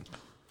pretty dope.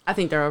 I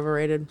think they're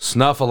overrated.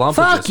 Snuffleumpagus.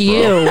 Fuck bro.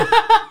 you.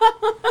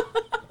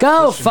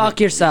 Go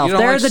fuck yourself. You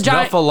don't They're like the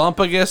giant.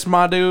 Snuffleumpagus,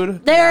 my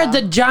dude? They're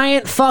the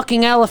giant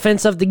fucking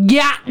elephants of the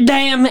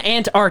goddamn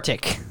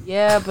Antarctic.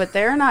 Yeah, but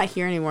they're not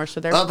here anymore, so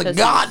they're Oh, the pussies.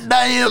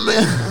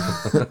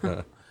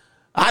 goddamn.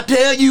 I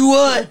tell you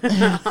what.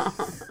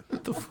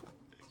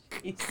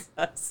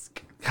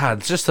 God,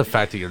 it's just the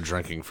fact that you're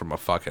drinking from a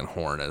fucking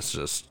horn is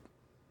just.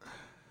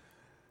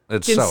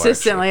 It's so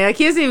Consistently, like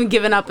he hasn't even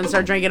given up and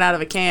started drinking out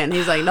of a can.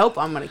 He's like, nope,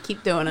 I'm gonna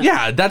keep doing it.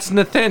 Yeah, that's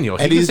Nathaniel.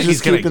 And He he's thinks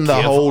just gonna keeping the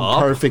give hold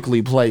up.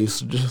 perfectly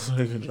placed, just so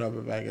he can drop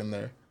it back in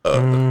there.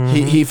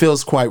 He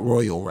feels quite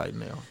royal right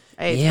now.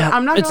 Hey, Yeah,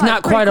 I'm not. it's gonna lie,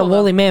 not pretty quite cool, a though.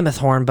 woolly mammoth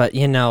horn, but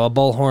you know, a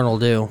bullhorn will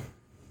do.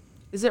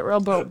 Is it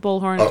real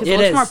bullhorn? Because It it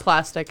looks is. more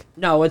plastic.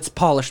 No, it's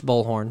polished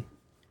bullhorn.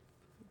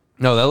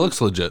 No, that looks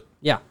legit.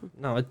 Yeah,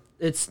 no,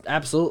 it's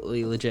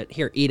absolutely legit.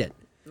 Here, eat it.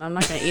 I'm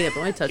not gonna eat it,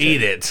 but let me touch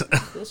Eat it.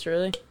 it. This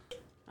really?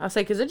 I'll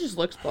say because it just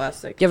looks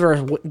plastic. Give her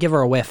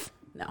a whiff.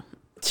 No,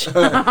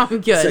 I'm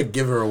good. Said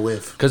give her a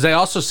whiff. Because they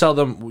also sell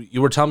them.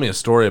 You were telling me a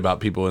story about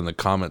people in the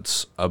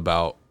comments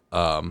about,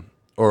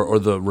 or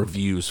the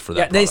reviews for that.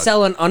 Yeah, they product.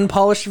 sell an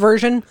unpolished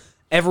version.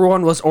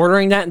 Everyone was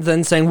ordering that and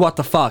then saying, "What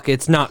the fuck?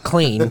 It's not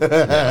clean."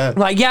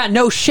 Like, yeah,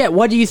 no shit.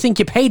 What do you think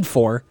you paid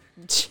for?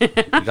 You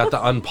got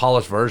the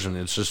unpolished version.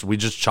 It's just we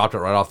just chopped it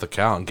right off the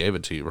cow and gave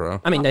it to you,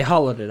 bro. I mean, they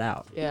hollowed it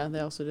out. Yeah,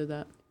 they also did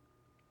that.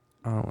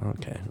 Oh,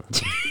 okay.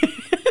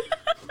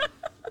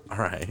 All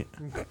right.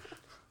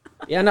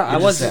 Yeah, no, I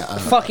wasn't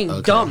said,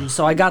 fucking dumb,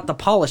 so I got the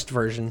polished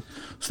version.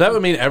 So that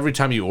would mean every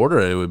time you order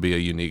it, it would be a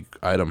unique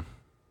item.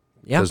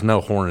 Yeah. Because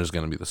no horn is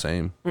going to be the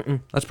same.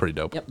 That's pretty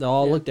dope. Yep, they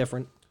all look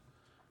different.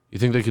 You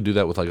think they could do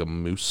that with like a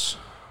moose?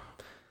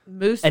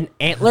 Moose. An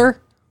antler?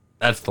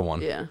 That's the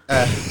one. Yeah.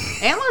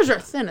 Antlers are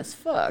thin as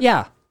fuck.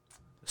 Yeah.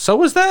 So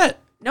was that.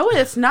 No,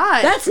 it's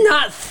not. That's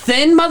not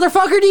thin,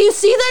 motherfucker. Do you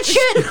see that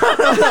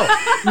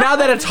shit? Now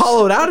that it's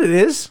hollowed out, it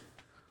is.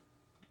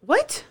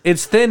 what?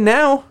 It's thin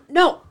now.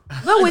 No.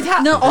 No, it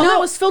No, all no. that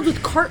was filled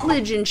with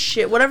cartilage and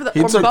shit. Whatever the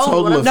He or took bone.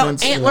 total Whatever. No,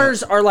 offense to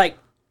antlers are like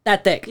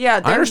that thick. Yeah, I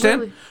they're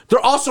understand. really-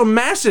 They're also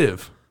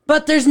massive.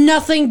 But there's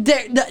nothing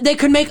there. They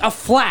could make a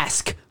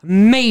flask.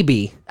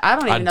 Maybe. I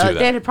don't even I'd know. do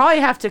that. They'd probably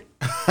have to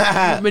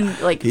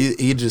like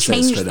He just said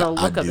change straight the up,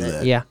 look I'd of do it.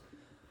 that. Yeah.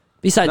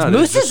 Besides, No, they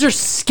mooses just- are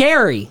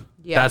scary.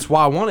 yeah. That's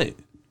why I want it.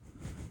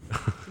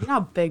 You know how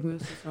big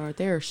mooses are.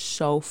 They are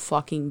so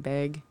fucking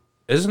big.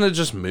 Isn't it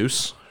just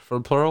moose for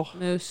the plural?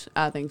 Moose?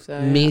 I think so.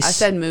 yeah. Meese. I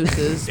said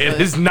mooses. It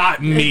but- is not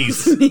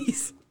meese.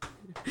 Meese.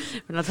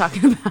 We're not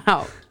talking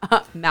about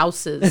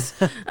mouses.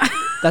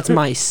 That's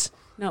mice.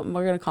 No,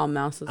 we're gonna call them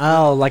mouses.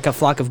 Oh, like a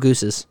flock of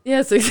gooses.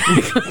 yes,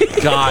 exactly.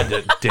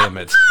 God damn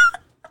it.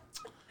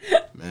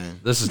 Man.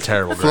 This is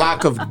terrible. Greg.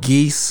 Flock of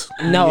geese.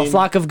 No, a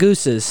flock of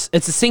gooses.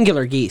 It's a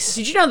singular geese.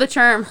 Did you know the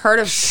term herd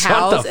of Shut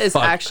cows the is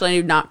fuck.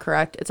 actually not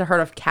correct? It's a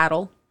herd of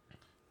cattle.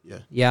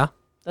 Yeah.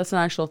 That's an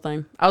actual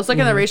thing. I was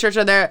looking at the research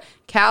of there.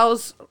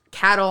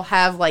 Cattle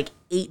have like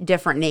 8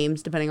 different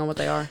names depending on what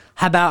they are.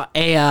 How about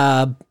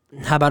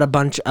a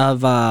bunch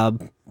of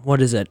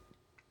what is it?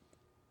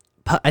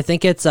 I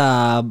think it's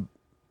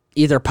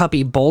either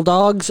puppy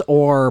bulldogs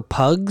or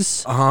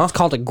pugs. It's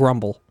called a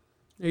grumble.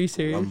 Are you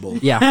serious? Rumble.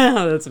 Yeah.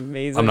 That's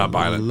amazing. I'm not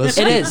buying it. Let's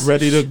It get is.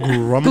 ready to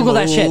grumble. Google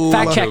that shit.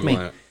 Fact check me.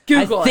 Googling it.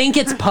 Google I it. think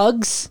it's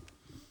pugs.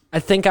 I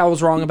think I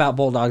was wrong about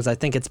bulldogs. I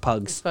think it's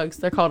pugs. Folks,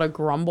 they're called a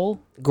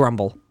grumble.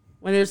 Grumble.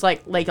 When there's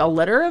like a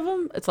litter of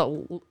them, it's a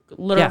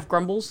litter Yeah. of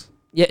grumbles.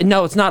 Yeah,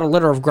 no, it's not a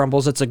litter of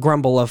grumbles. It's a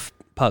grumble of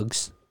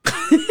pugs.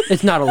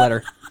 It's not a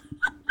litter.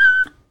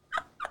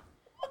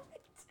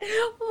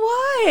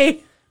 Why?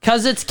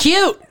 Cause it's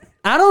cute.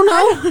 I don't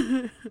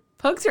know.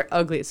 Pugs are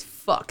ugly as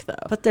fuck, though.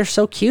 But they're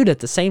so cute at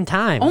the same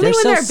time. Only when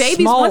so they're babies.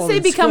 small Once they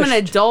and become an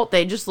squished. adult,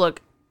 they just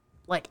look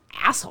like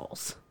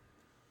assholes.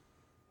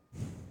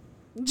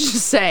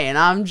 Just saying.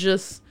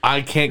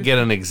 I can't get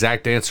an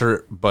exact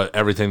answer, but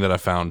everything that I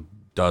found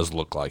does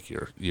look like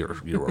you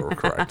were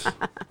correct.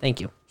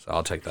 Thank you. So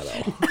I'll take that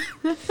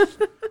out.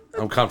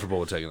 I'm comfortable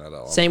with taking that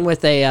out. Same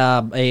with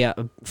a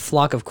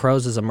flock of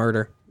crows is a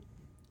murder.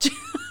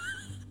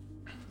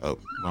 Oh,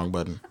 wrong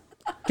button.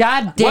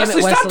 God damn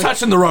Wesley, it, Wesley. stop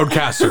touching the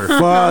roadcaster.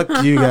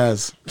 Fuck you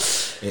guys.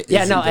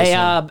 Yeah, no,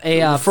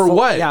 a For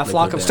what? Yeah, a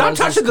flock of Stop crows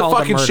touching is the called a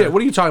fucking murder. shit.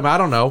 What are you talking about? I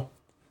don't know.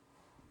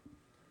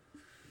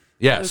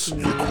 Yes.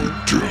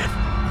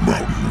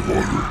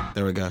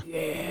 There we go.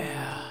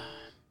 Yeah.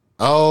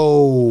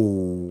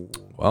 Oh.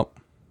 Well.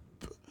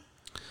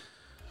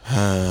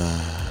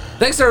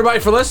 Thanks everybody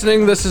for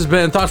listening. This has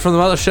been Thoughts from the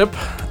Mothership.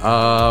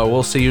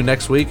 We'll see you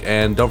next week,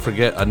 and don't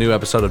forget a new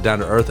episode of Down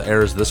to Earth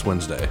airs this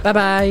Wednesday.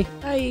 Bye-bye.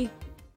 Bye.